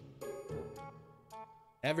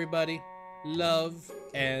 Everybody, love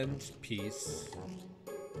and peace.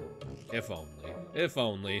 If only. If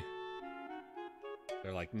only.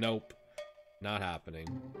 They're like, nope. Not happening.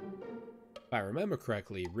 If I remember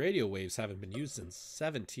correctly, radio waves haven't been used in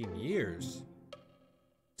 17 years.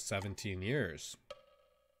 17 years.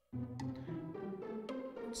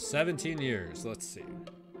 17 years. Let's see.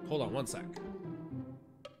 Hold on one sec.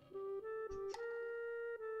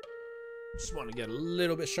 Just want to get a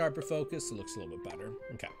little bit sharper focus. It looks a little bit better.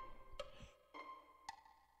 Okay.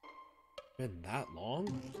 Been that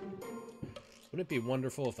long? Wouldn't it be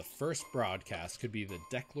wonderful if the first broadcast could be the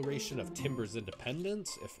Declaration of Timber's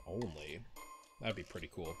Independence? If only. That'd be pretty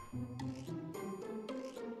cool.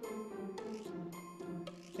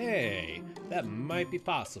 Hey, that might be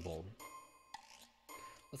possible.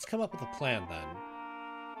 Let's come up with a plan then.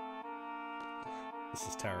 This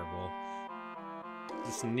is terrible.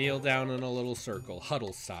 Just kneel down in a little circle,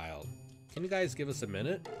 huddle style. Can you guys give us a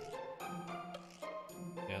minute?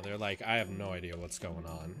 Yeah, they're like, I have no idea what's going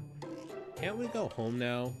on. Can't we go home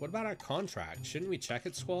now? What about our contract? Shouldn't we check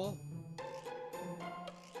it, Squall?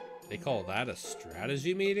 They call that a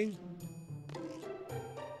strategy meeting?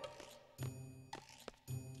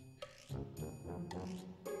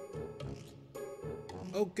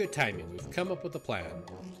 Oh, good timing. We've come up with a plan.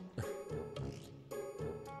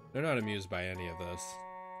 They're not amused by any of this.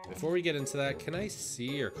 Before we get into that, can I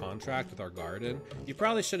see your contract with our garden? You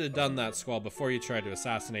probably should have done that, Squall, before you tried to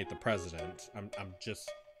assassinate the president. I'm just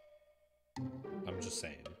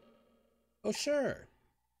saying. Oh, sure.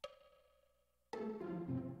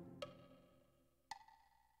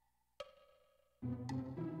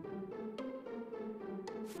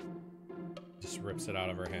 Just rips it out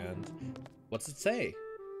of her hand. What's it say?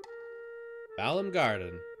 VIII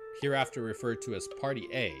Garden, hereafter referred to as Party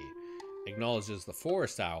A, acknowledges the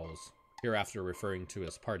Forest Owls, hereafter referring to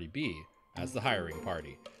as Party B, as the hiring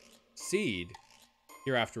party. Seed,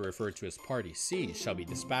 hereafter referred to as Party C, shall be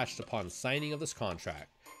dispatched upon signing of this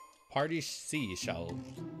contract. Party C shall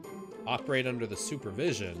operate under the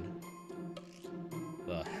supervision.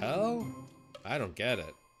 The hell? I don't get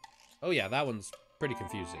it. Oh yeah, that one's pretty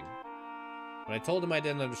confusing. When I told him I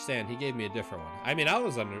didn't understand, he gave me a different one. I mean, I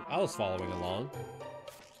was following along.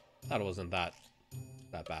 Thought it wasn't that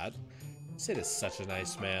bad. Sid is such a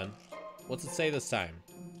nice man. What's it say this time?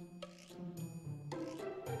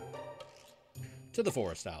 To the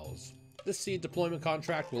Forest Owls. This seed deployment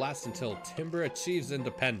contract will last until Timber achieves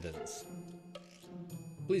independence.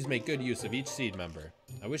 Please make good use of each seed member.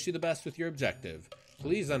 I wish you the best with your objective.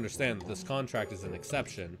 Please understand that this contract is an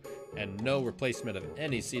exception, and no replacement of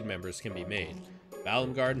any seed members can be made.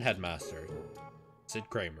 VIII Garden Headmaster, Sid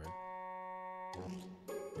Kramer.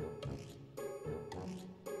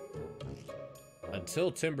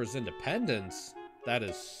 Until Timber's independence? That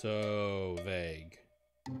is so vague.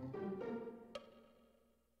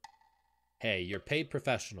 Hey, you're paid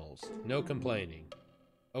professionals. No complaining.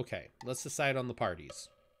 Okay, let's decide on the parties.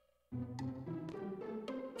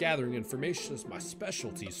 Gathering information is my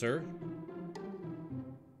specialty, sir.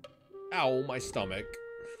 Ow, my stomach.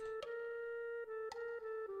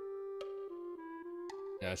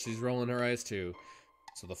 Yeah, she's rolling her eyes too.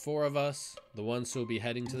 So the four of us, the ones who will be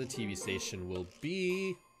heading to the TV station will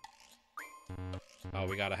be... Oh,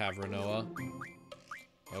 we gotta have Renoa.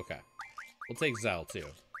 Okay. We'll take Zell too.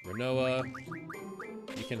 Renoa,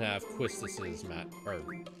 you can have Quistis's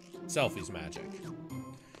Selfie's magic.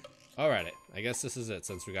 Alrighty, I guess this is it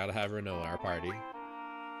since we gotta have Renoa our party.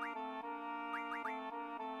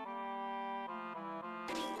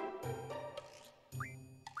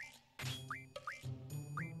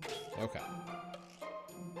 Okay.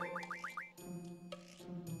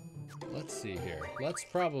 Let's see here. Let's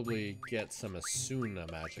probably get some Asuna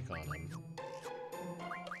magic on him.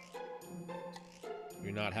 Do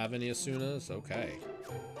you not have any Asunas? Okay.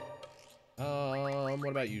 What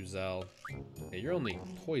about you, Zell? Yeah, you're only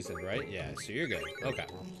poisoned, right? Yeah, so you're good. Okay.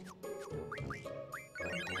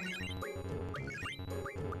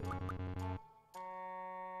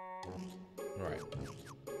 Alright.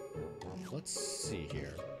 Let's see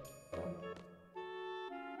here.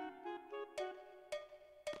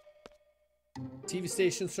 TV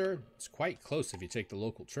station, sir? It's quite close if you take the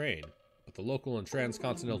local train. But the local and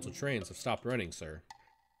transcontinental trains have stopped running, sir.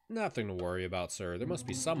 Nothing to worry about, sir. There must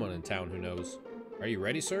be someone in town who knows. Are you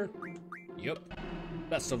ready, sir? Yup.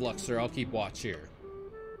 Best of luck, sir. I'll keep watch here.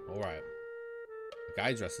 Alright. The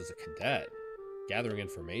guy dressed as a cadet. Gathering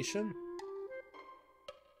information?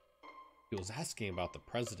 He was asking about the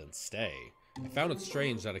president's stay. I found it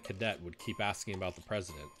strange that a cadet would keep asking about the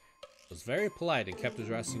president. He was very polite and kept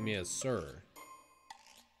addressing me as sir.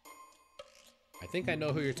 I think I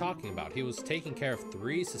know who you're talking about. He was taking care of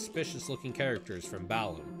 3 suspicious-looking characters from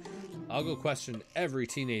VIII. I'll go question every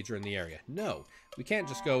teenager in the area. No, we can't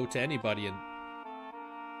just go to anybody and...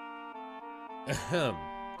 Ahem.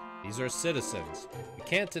 These are citizens. We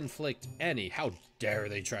can't inflict any. How dare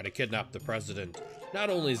they try to kidnap the president? Not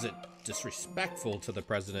only is it disrespectful to the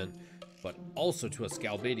president, but also to us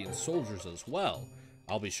Galbadian soldiers as well.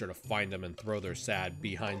 I'll be sure to find them and throw their sad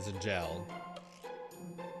behinds in jail.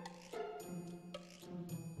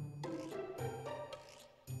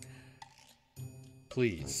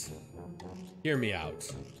 Please, hear me out.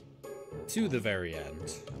 to the very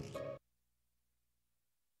end.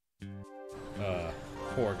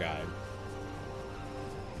 Poor guy.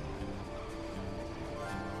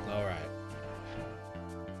 All right.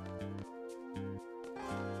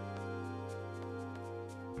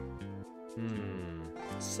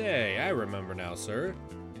 Say, I remember now, sir.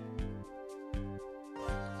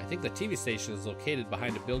 I think the TV station is located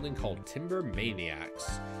behind a building called Timber Maniacs.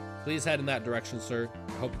 Please head in that direction, sir.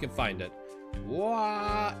 I hope you can find it.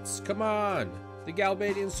 What? Come on! The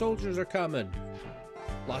Galbadian soldiers are coming.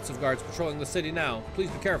 Lots of guards patrolling the city now. Please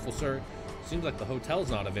be careful, sir. Seems like the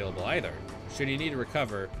hotel's not available either. Should you need to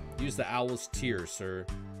recover, use the Owl's Tear, sir.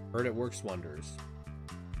 Heard it works wonders.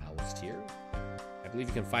 Owl's Tear? I believe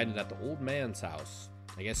you can find it at the old man's house.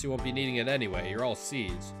 I guess you won't be needing it anyway. You're all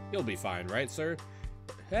seeds. You'll be fine, right, sir?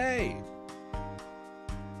 Hey!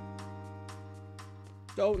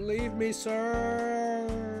 Don't leave me,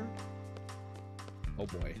 sir! Oh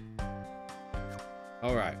boy.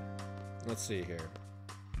 Alright. Let's see here.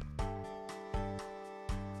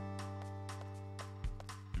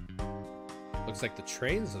 Looks like the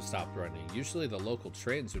trains have stopped running. Usually the local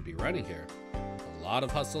trains would be running here. A lot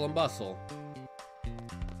of hustle and bustle.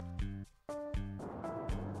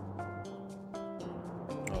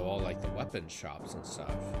 Oh, all like the weapon shops and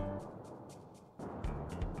stuff.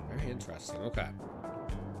 Very interesting. Okay.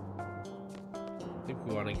 I think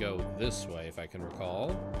we want to go this way, if I can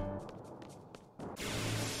recall.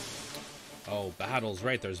 Oh, battles.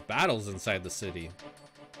 Right, there's battles inside the city.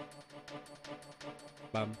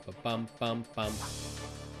 Bum, ba, bum, bum, bum.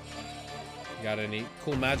 Got any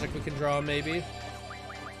cool magic we can draw, maybe?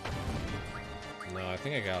 No, I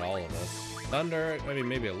think I got all of this. Thunder, I mean,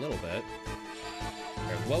 maybe a little bit.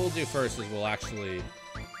 Okay, what we'll do first is we'll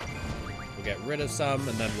get rid of some,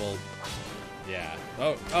 and then we'll... Yeah.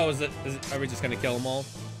 Oh, is it, are we just gonna kill them all?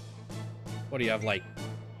 What do you have, like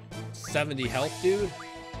 70 health, dude?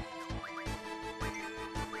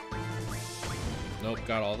 Nope,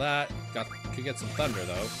 got all that. Could get some thunder,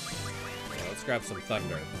 though. Yeah, let's grab some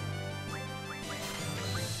thunder.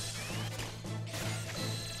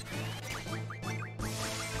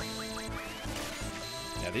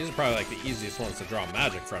 Yeah, these are probably like the easiest ones to draw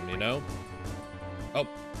magic from, you know? Oh,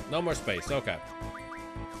 no more space. Okay.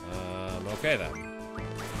 Okay then.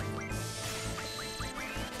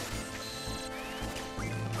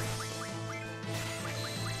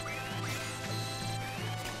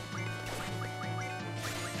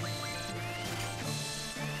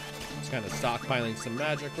 Kind of stockpiling some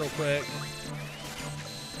magic real quick.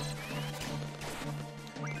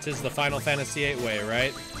 'Tis the Final Fantasy VIII way,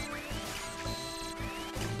 right?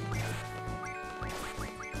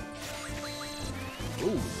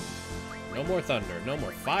 Ooh. No more thunder, no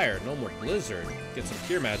more fire, no more blizzard. Get some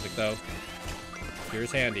cure magic though.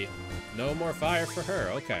 Cure's handy. No more fire for her.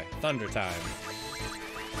 Okay, thunder time.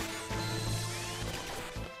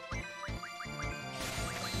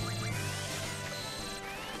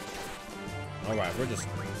 Alright, we're just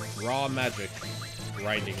raw magic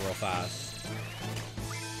grinding real fast.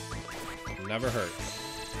 Never hurts.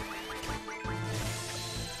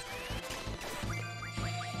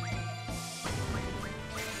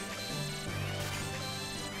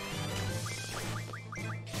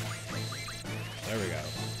 There we go.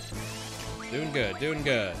 Doing good, doing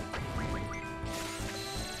good.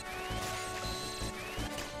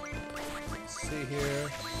 Let's see here.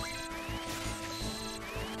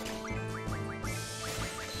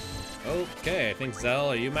 Okay, I think Zell,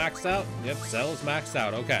 are you maxed out? Yep, Zell is maxed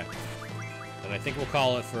out. Okay. And I think we'll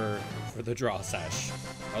call it for the draw sesh.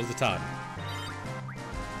 That was a ton.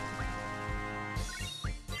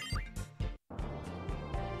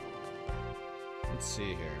 Let's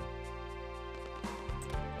see here.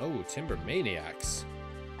 Oh, Timber Maniacs.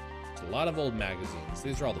 It's a lot of old magazines.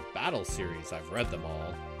 These are all the battle series. I've read them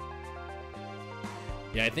all.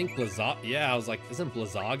 Yeah, I think Blizzaga. Yeah, I was like, isn't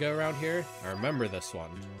Blizzaga around here? I remember this one.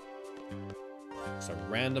 It's a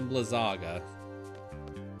random Blizzaga.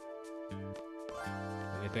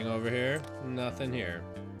 Anything over here? Nothing here.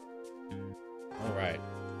 Alright.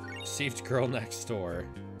 Received girl next door.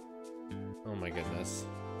 Oh my goodness.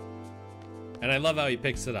 And I love how he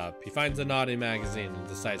picks it up. He finds a naughty magazine and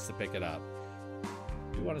decides to pick it up.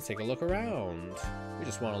 We want to take a look around. We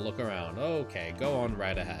just want to look around. Okay, go on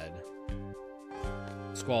right ahead.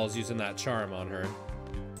 Squall's using that charm on her.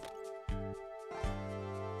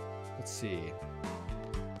 Let's see.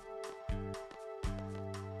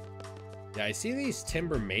 Yeah, I see these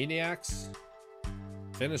Timber Maniacs.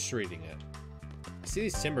 Finished reading it. I see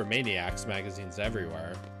these Timber Maniacs magazines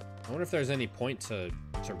everywhere. I wonder if there's any point to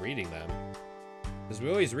reading them. Because we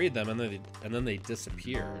always read them and then they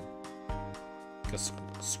disappear. Because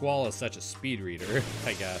Squall is such a speed reader,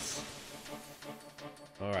 I guess.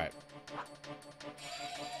 Alright.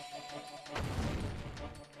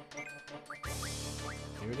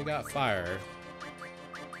 We already got fire.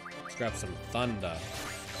 Let's grab some thunder.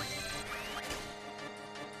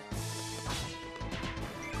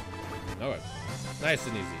 Alright. Nice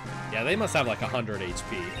and easy. Yeah, they must have like 100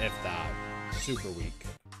 HP, if that. Super weak.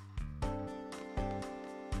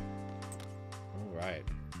 Alright.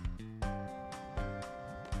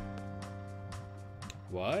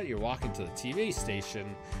 What? You're walking to the TV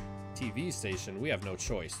station? TV station? We have no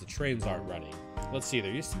choice. The trains aren't running. Let's see,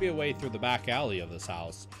 there used to be a way through the back alley of this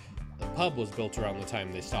house. The pub was built around the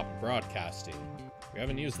time they stopped broadcasting. We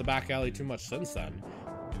haven't used the back alley too much since then.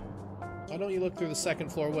 Why don't you look through the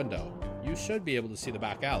second floor window? You should be able to see the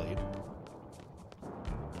back alley.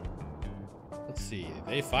 Let's see,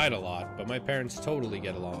 they fight a lot, but my parents totally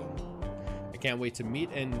get along. I can't wait to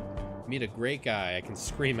meet a great guy I can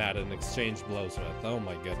scream at and exchange blows with. Oh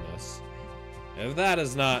my goodness. If that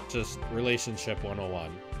is not just relationship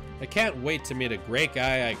 101. I can't wait to meet a great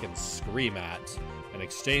guy I can scream at and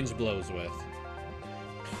exchange blows with.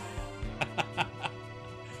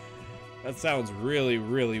 That sounds really,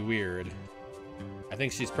 really weird. I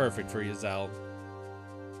think she's perfect for you, Zell.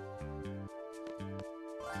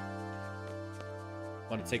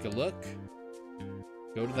 Want to take a look?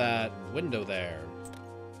 Go to that window there.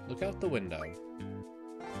 Look out the window.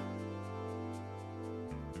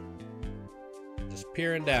 Just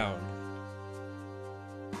peering down.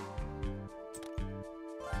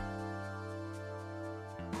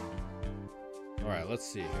 Alright, let's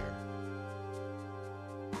see here.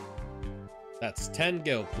 That's 10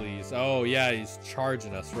 gil, please. Oh, yeah, he's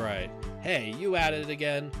charging us, right. Hey, you at it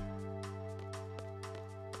again.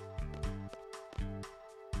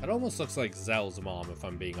 It almost looks like Zell's mom, if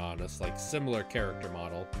I'm being honest. Like, similar character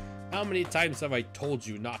model. How many times have I told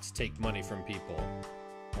you not to take money from people?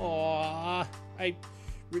 Aww, I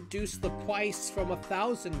reduced the price from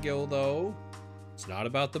 1,000 gil, though. It's not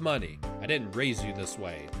about the money. I didn't raise you this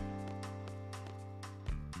way.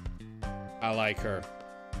 I like her.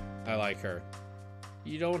 I like her.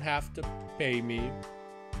 You don't have to pay me.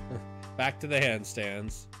 Back to the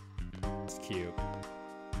handstands. It's cute.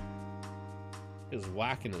 He's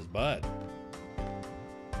whacking his butt.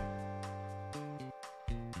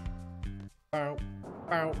 Bow,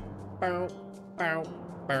 bow, bow, bow,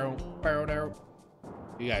 bow, bow, bow.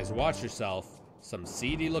 You guys watch yourself. Some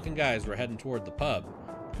seedy looking guys were heading toward the pub.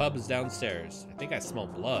 The pub is downstairs. I think I smell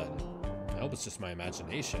blood. I hope it's just my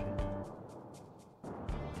imagination.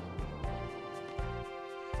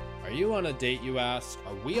 Are you on a date, you ask?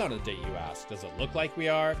 Are we on a date, you ask? Does it look like we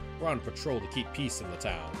are? We're on patrol to keep peace in the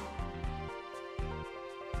town.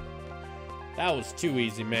 That was too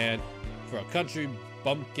easy, man. For a country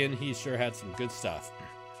bumpkin, he sure had some good stuff.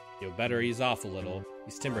 You better ease off a little.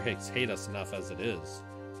 These Timberhicks hate us enough as it is.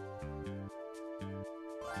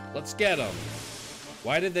 Let's get them.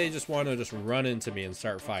 Why did they just want to just run into me and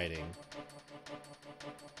start fighting?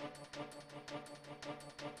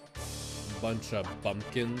 Bunch of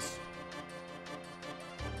bumpkins.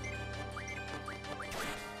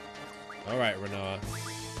 Alright, Renoa.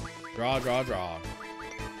 Draw, draw, draw.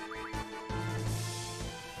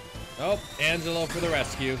 Oh, Angelo for the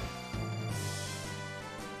rescue.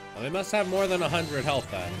 Well, they must have more than 100 health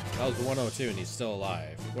then. That was 102 and he's still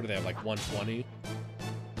alive. What do they have, like 120?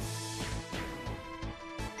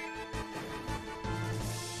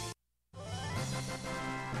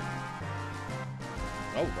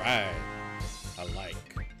 Alright. I like.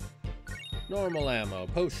 Normal ammo,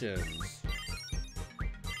 potions.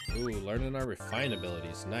 Ooh, learning our refine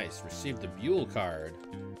abilities. Nice. Received the Buell card.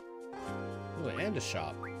 Ooh, and a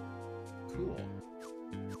shop. Cool.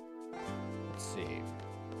 Let's see.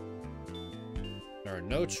 There are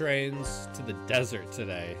no trains to the desert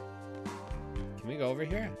today. Can we go over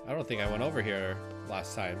here? I don't think I went over here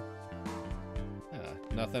last time.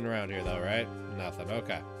 Nothing around here though, right? Nothing.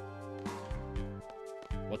 Okay.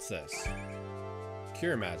 What's this?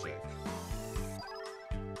 Cure magic.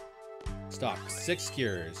 Stocked 6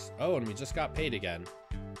 cures. Oh, and we just got paid again.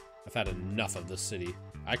 I've had enough of this city.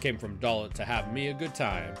 I came from Dalit to have me a good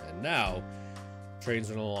time, and now trains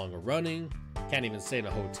are no longer running. Can't even stay in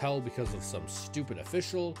a hotel because of some stupid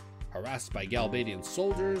official. Harassed by Galbadian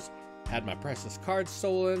soldiers. Had my precious cards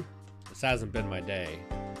stolen. This hasn't been my day.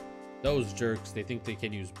 Those jerks, they think they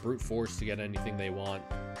can use brute force to get anything they want.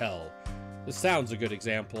 Hell, this sounds a good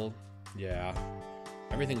example. Yeah.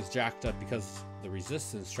 Everything's jacked up because the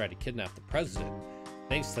resistance tried to kidnap the president.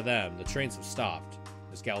 Thanks to them, the trains have stopped.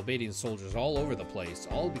 There's Galbadian soldiers all over the place,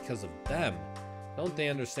 all because of them. Don't they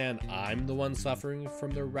understand I'm the one suffering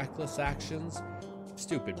from their reckless actions?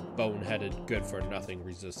 Stupid, boneheaded, good-for-nothing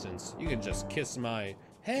resistance. You can just kiss my...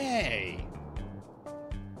 Hey!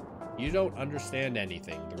 You don't understand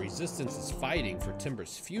anything. The resistance is fighting for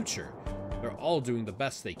Timber's future. They're all doing the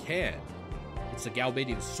best they can. It's the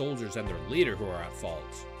Galbadian soldiers and their leader who are at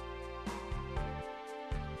fault.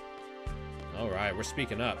 Alright, we're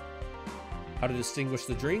speaking up. How to distinguish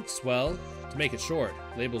the drinks? Well, to make it short,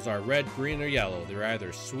 labels are red, green, or yellow. They're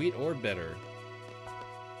either sweet or bitter.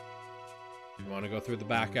 You want to go through the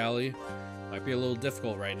back alley? Might be a little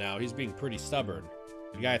difficult right now. He's being pretty stubborn.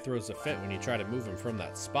 The guy throws a fit when you try to move him from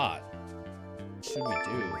that spot. What should we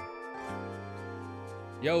do?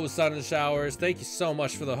 Yo, Sun and Showers, thank you so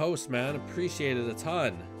much for the host, man. Appreciate it a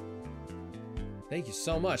ton. Thank you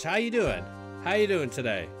so much. How you doing? How you doing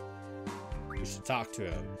today? We should talk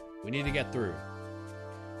to him. We need to get through.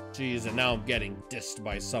 Jeez, and now I'm getting dissed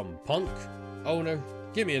by some punk. Owner,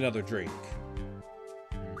 give me another drink.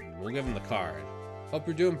 We'll give him the card. Hope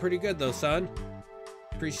you're doing pretty good though, son.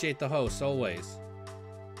 Appreciate the host, always.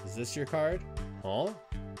 Is this your card? Huh?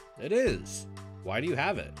 It is. Why do you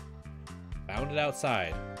have it? Found it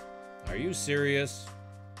outside. Are you serious?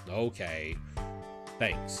 Okay.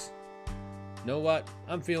 Thanks. Know what?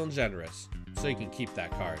 I'm feeling generous. So you can keep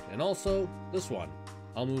that card. And also, this one.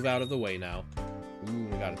 I'll move out of the way now. Ooh,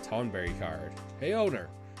 we got a Tonberry card. Hey, owner.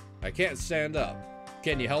 I can't stand up.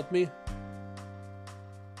 Can you help me?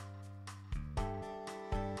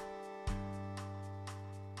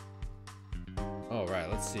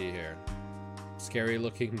 Alright, let's see here. Scary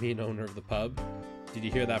looking mean owner of the pub. Did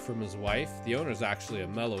you hear that from his wife? The owner's actually a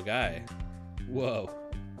mellow guy. Whoa.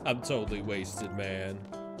 I'm totally wasted, man.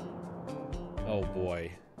 Oh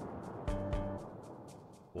boy.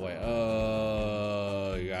 Boy,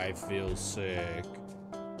 I feel sick.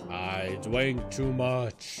 I drank too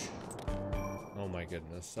much. Oh my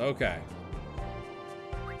goodness. Okay.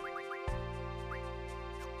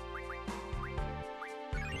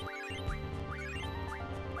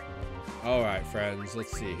 Alright, friends.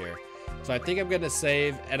 Let's see here. So I think I'm gonna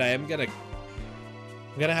save, and I'm gonna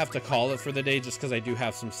have to call it for the day just because I do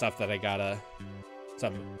have some stuff that I gotta...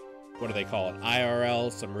 what do they call it?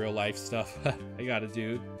 IRL, some real life stuff I gotta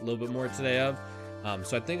do a little bit more today of.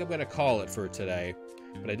 So I think I'm gonna call it for today.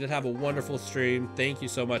 But I did have a wonderful stream. Thank you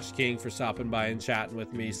so much, King, for stopping by and chatting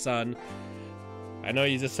with me, son. I know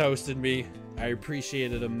you just hosted me. I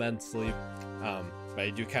appreciate it immensely. But I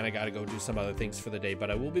do kind of gotta go do some other things for the day. But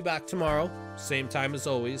I will be back tomorrow, same time as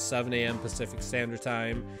always, 7 a.m. Pacific Standard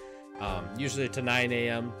Time. Usually to 9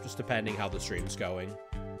 a.m., just depending how the stream's going.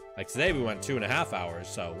 Like today we went 2.5 hours,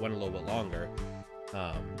 so went a little bit longer.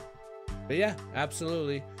 But yeah,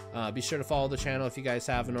 absolutely. Be sure to follow the channel if you guys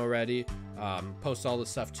haven't already. Post all the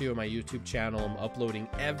stuff too on my YouTube channel. I'm uploading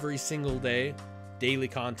every single day. Daily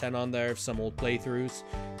content on there, some old playthroughs.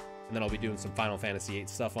 And then I'll be doing some Final Fantasy VIII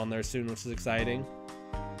stuff on there soon, which is exciting.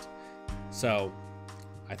 So,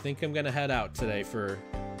 I think I'm going to head out today we're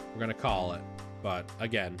going to call it. But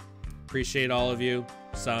again, appreciate all of you.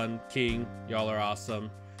 Son, King, y'all are awesome.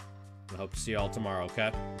 I hope to see y'all tomorrow,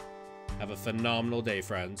 okay? Have a phenomenal day,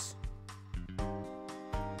 friends.